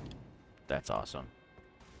 That's awesome.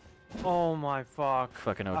 Oh my fuck.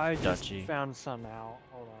 Fucking I just Oduchi. found some out.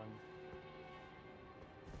 Hold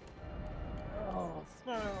on. Oh,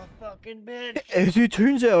 son of a fucking bitch. As it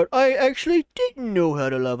turns out, I actually didn't know how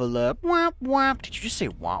to level up. Womp womp. Did you just say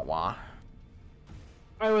wah wah?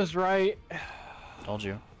 I was right. Told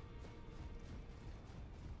you.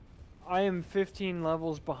 I am 15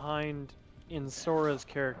 levels behind in Sora's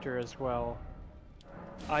character as well.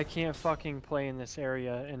 I can't fucking play in this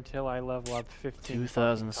area until I level up 15 fucking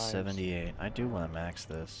times. 2078. I do want to max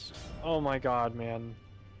this. Oh my god, man.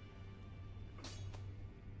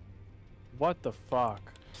 What the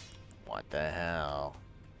fuck? What the hell?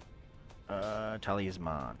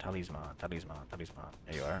 Talisman.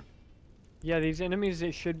 There you are. Yeah, these enemies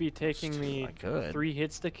that should be taking me I could. 3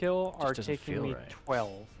 hits to kill are doesn't taking feel me right.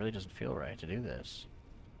 12. Really doesn't feel right to do this.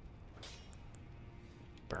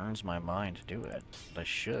 Burns my mind to do it. But I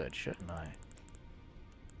should, shouldn't I?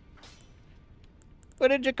 Where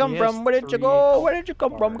did you come He from? has Where did you 3 go? health Where did you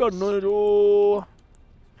come from? bars. God no.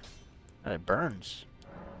 And it burns.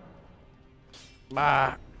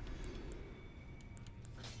 Bah.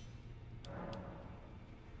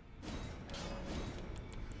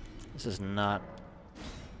 This is not...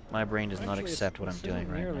 My brain does not Actually, accept what I'm it's doing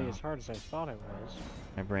not right nearly now. as hard as I thought it was.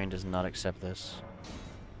 My brain does not accept this.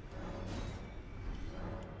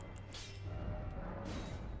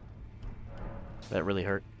 That really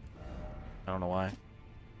hurt. I don't know why. That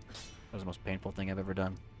was the most painful thing I've ever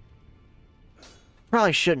done.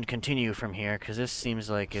 Probably shouldn't continue from here, because this seems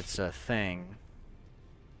like it's a thing.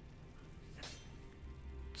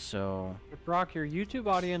 So... But Brock, your YouTube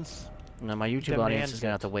audience... No, my YouTube audience demands is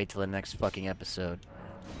gonna have it. to wait till the next fucking episode.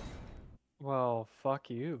 Well,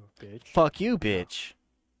 fuck you, bitch. Fuck you, bitch.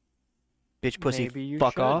 Bitch pussy, Maybe you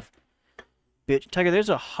fuck should. off. Bitch, Tiger, there's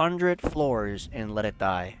 100 floors in Let It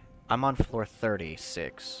Die. I'm on floor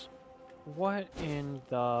 36. What in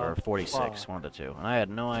the... Or 46, fuck? one of the two. And I had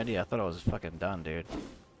no idea. I thought I was fucking done, dude.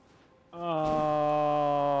 Oh,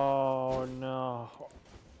 no.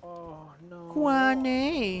 Oh, no.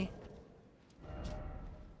 Guane.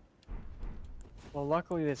 Well,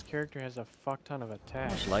 luckily this character has a fuck ton of How attack.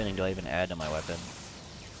 much lightning do I even add to my weapon?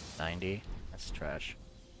 90? That's trash.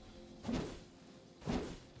 You're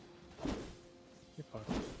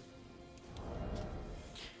fucked.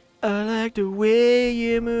 I like the way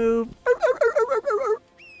you move.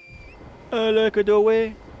 I like it the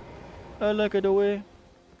way. I like it the way.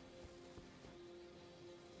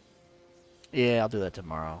 Yeah, I'll do that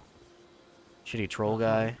tomorrow. Shitty troll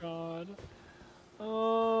guy. Oh, God.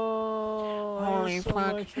 Oh, Holy there's so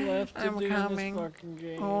fuck, much left to I'm do coming. in this fucking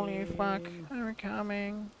game. Holy fuck, I'm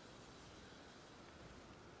coming.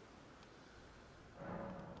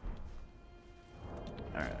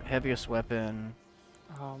 Alright, heaviest weapon.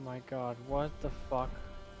 Oh my god, what the fuck?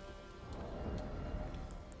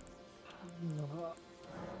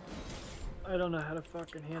 I don't know how to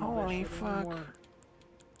fucking handle Holy this shit fuck. anymore.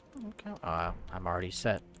 Okay. I'm already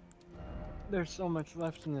set. There's so much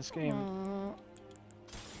left in this game.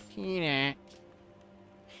 Peter,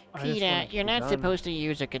 I just Peter, want it to you're be not done. supposed to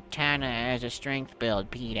use a katana as a strength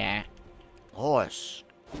build, Peter. Horse.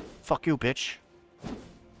 Fuck you, bitch.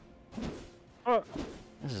 Oh.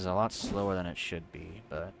 This is a lot slower than it should be,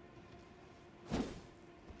 but... I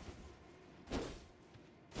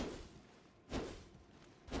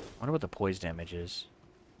wonder what the poise damage is.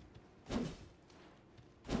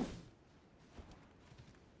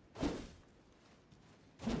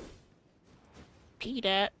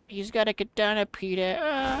 Peter, he's got a katana, Peter.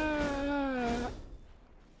 Ah.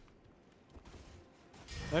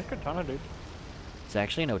 Nice katana, dude. It's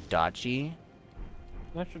actually no Dachi.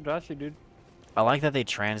 Nice Dachi, dude. I like that they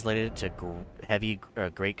translated it to heavy,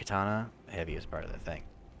 great katana. Heavy is part of the thing.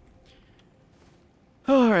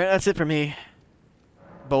 Alright, that's it for me.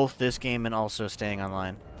 Both this game and also staying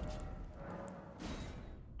online.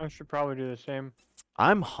 I should probably do the same.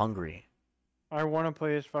 I'm hungry. I want to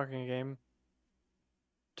play this fucking game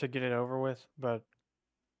to get it over with, but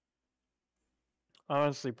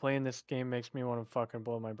honestly, playing this game makes me want to fucking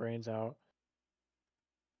blow my brains out.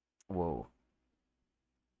 Whoa.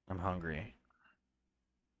 I'm hungry.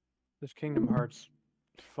 This Kingdom Hearts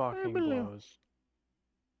fucking blows.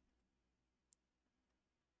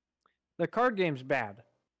 The card game's bad,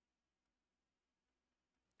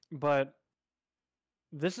 but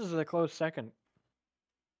this is a close second.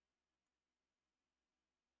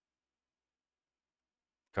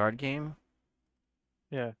 Card game?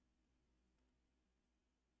 Yeah.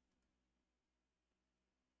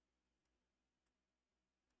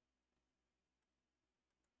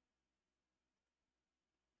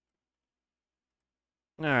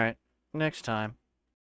 Alright. Next time.